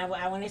I mean.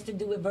 I want us to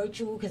do it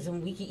virtual because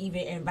then we can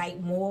even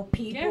invite more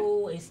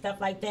people and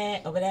stuff like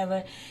that or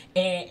whatever.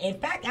 And in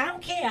fact, I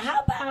don't care.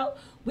 How about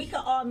we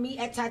could all meet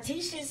at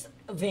Tatisha's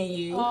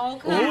venue? Oh,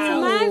 come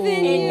to my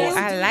venue.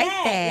 I like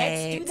that.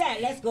 Let's do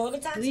that. Let's go to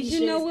Tatisha's.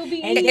 You know we'll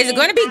be and Is it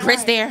going to be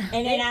grits there?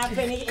 And then I'll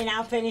finish it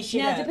now, up.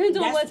 depends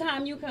on what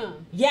time you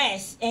come.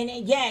 Yes,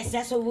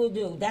 that's what we'll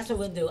do.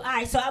 All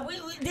right, so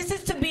this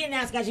is to be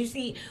announced, guys. You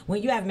see,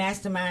 when you have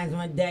masterminds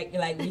on deck,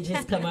 like we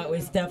just come up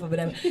with stuff or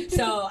whatever.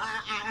 So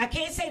I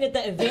can't say that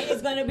the event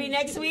is going to be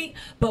next week,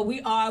 but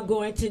we are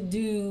going to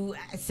do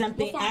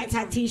something at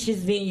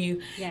Tatisha's venue,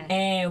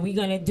 and we're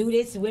going to do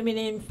this, women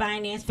in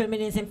finance,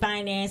 feminines in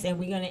finance, and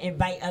we're going to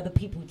invite other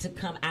people to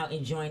come out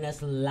and join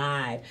us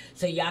live,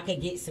 so y'all can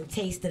get some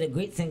taste of the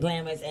grits and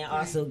glamours and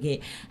also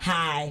get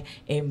high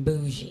and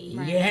bougie.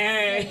 You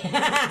heard?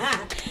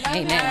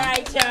 Amen. All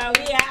right, y'all.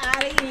 We are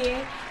out of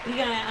here. We're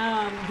going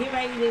to get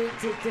ready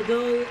to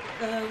go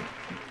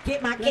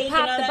get my Let's cake and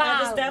pop all the that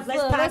other bottles. stuff.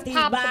 Let's Look, pop let's these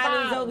pop the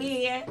bottles bottles. over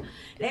here.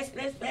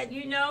 Let's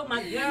you know,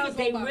 my girls,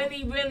 they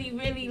really, really,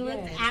 really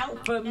looked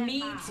out for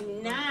me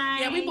tonight.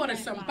 Yeah, we bought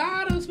us some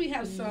bottles. We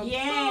have some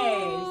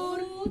Yes.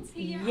 food.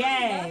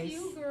 Yes. Love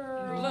you,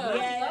 girl.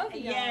 Look. I love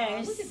y'all.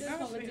 Yes. Look at this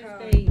one with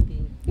Yes. this baby.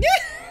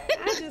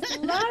 I just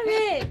love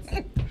it.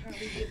 How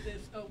we get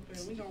this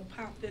open? We gonna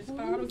pop this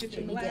bottle. Get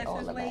your Let me get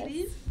all glasses, of us.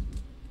 ladies.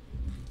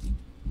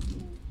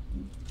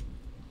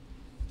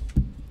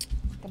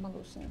 Got my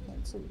little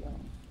champagne too, y'all.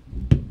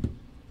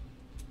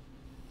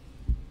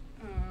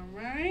 All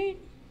right.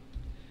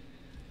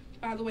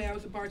 By the way, I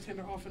was a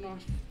bartender off and on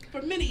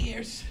for many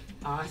years.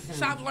 Awesome.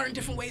 So I've learned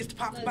different ways to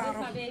pop the Look, this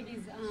bottle. my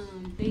baby's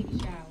baby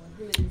shower.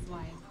 Him and his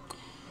wife.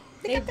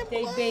 They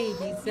babies.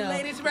 So.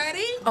 Ladies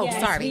ready? Oh, Yes,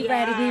 sorry. We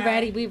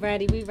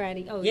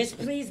ready. Oh, Yes,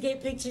 please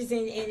get pictures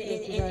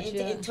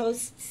and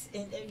toasts,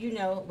 and you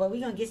know. But we're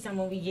gonna get some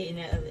when we get in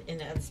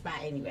the other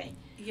spot anyway.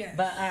 Yes.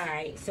 But all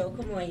right, so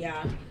come on,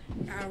 y'all.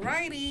 All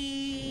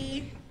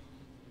righty.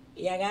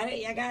 Y'all got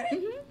it.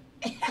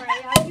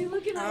 right. I'll be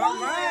looking All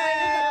around.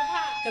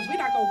 right. Because we're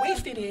not gonna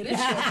waste it in this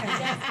short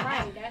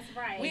time. That's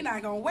right. We're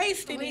not gonna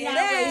waste it We in not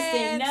that.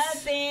 wasting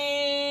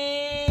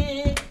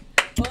nothing.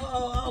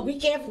 Oh, be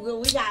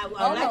careful. We got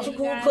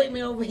electrical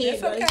equipment over here.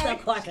 It's But this okay.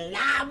 stuff costs a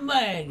lot of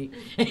money.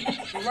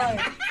 Right.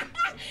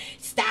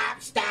 Stop.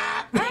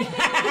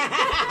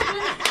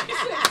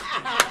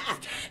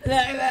 Look,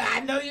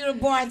 I know you're the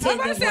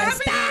bartender, but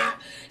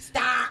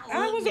stop.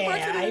 I was a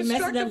bartender I messing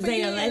instructor up for their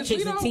years.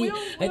 electrics We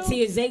don't-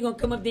 until Zay gonna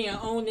come up there and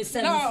own the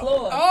 7th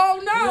floor. Oh,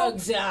 no. Look,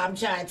 so I'm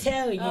trying to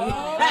tell you.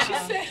 Oh, she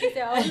said. She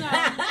said, oh no,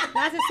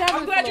 that's the 7th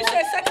I'm glad you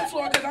floor. said second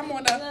floor because I'm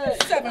on the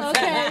 7th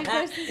Okay,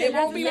 floor. first she said It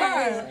won't that's be the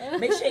mine. second.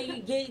 Make sure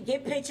you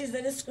get pictures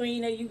of the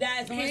screen, or you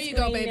guys on Here the you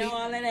screen go, baby. and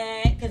all of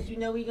that, because you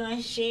know we're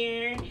gonna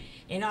share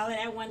and all of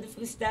that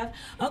wonderful stuff.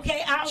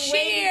 Okay, I'm Cheers.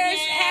 ready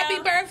now. Happy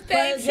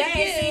birthday for to Zay.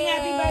 you. Sing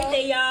happy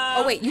birthday,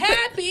 y'all. Oh, wait. You put,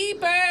 Happy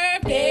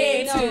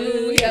birthday to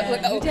Yeah. you.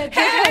 oh,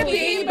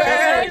 Happy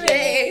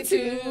birthday to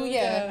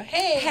you.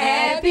 Hey,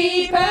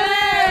 happy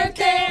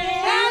birthday.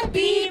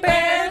 Happy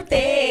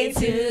birthday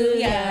to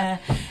you.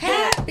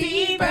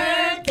 Happy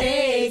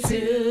birthday to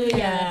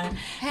ya.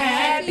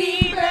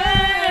 Happy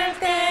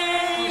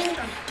birthday.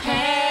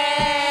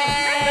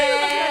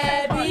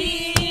 Happy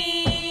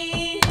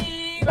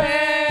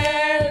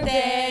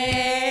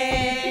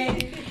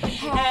birthday.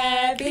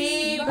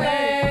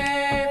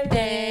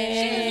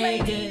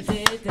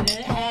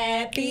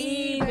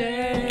 Happy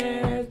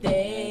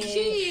birthday.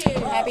 Cheers.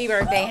 happy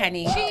birthday,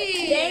 honey.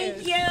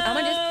 Thank you. I'm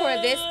going to just pour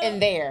this in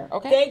there,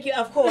 okay? Thank you,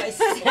 of course.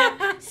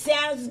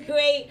 Sounds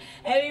great.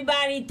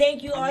 Everybody,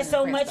 thank you all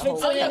so much for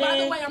Oh, yeah, tuning by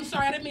the in. way, I'm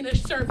sorry. I didn't mean to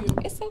serve you.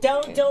 It's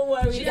okay. Don't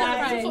worry, She's got a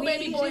guys. beautiful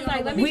baby boy. She's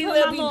like, let me We put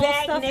will my be little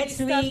back stuffy next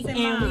stuffs week, in and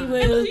we mine.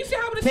 will You see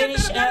how I would've said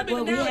finish that? up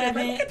what we Look at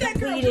haven't that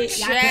girl completed.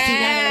 drinking. Y'all can see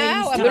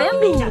that Child, ladies I'm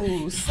gonna talk.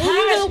 lose. Hush.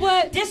 You know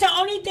what? This is the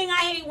only thing I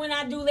hate when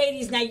I do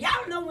ladies. Now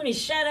y'all know when to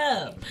shut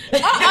up.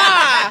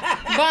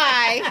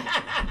 Bye.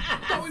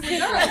 So we were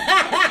done.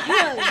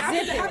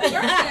 Happy birthday.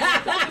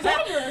 It's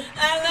over.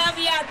 I love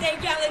y'all.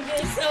 Thank y'all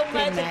again so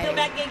much. And night. come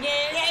back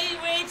again. Hey,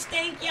 Rich,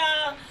 thank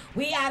y'all.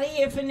 We out of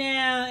here for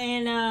now.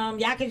 And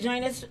y'all can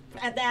join us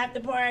at the after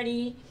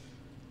party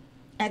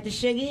at the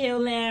Sugar Hill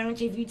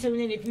Lounge. If you tune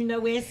in, if you know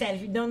where it's at.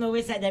 If you don't know where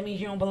it's at, that means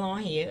you don't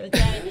belong here.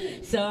 Okay?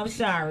 So I'm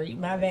sorry.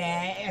 My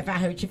bad if I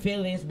hurt your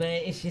feelings, but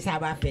it's just how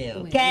I feel.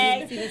 Okay?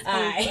 Let me see this All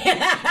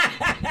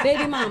right.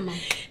 Baby mama.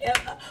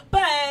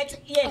 But,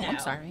 you know. I'm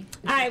sorry.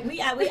 All right, we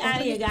out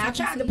of here, guys.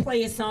 I tried to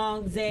play a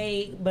song,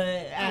 Zay,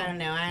 but I don't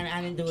know.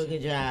 I didn't do a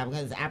good job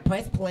because I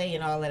pressed play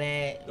and all of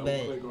that. Don't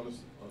But click on a song.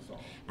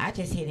 I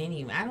just hit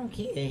any. I don't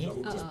care.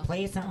 Just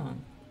play a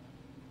song.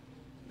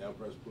 Now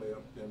press play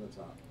up in the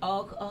top.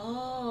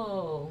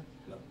 Oh,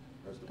 No,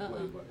 press the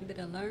play button. Did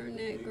I learn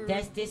that, girl?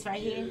 that's this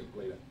right Yeah, here.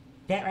 play that.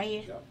 That right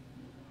here. Yeah.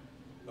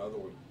 The other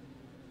one.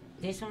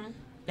 This one.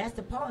 That's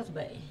the pause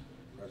button.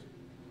 Press it.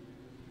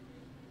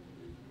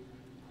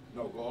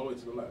 No, go all the way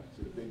to the left.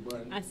 See the big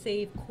button? I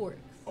saved corks.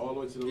 All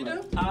the way to the You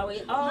left. do?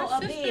 Always. Oh, My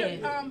up here.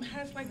 sister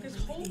has like this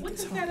whole. What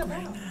is that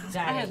about?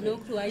 I have no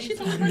clue. I used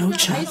to, No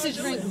I used to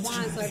drink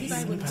wine, so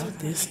everybody would know.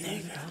 This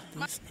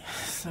nigga.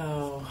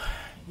 So,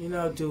 you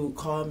know, dude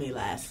called me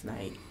last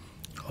night.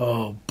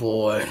 Oh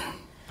boy.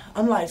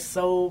 I'm like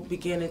so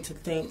beginning to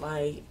think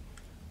like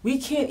we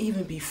can't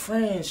even be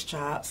friends,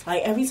 Chops.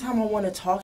 Like every time I want to talk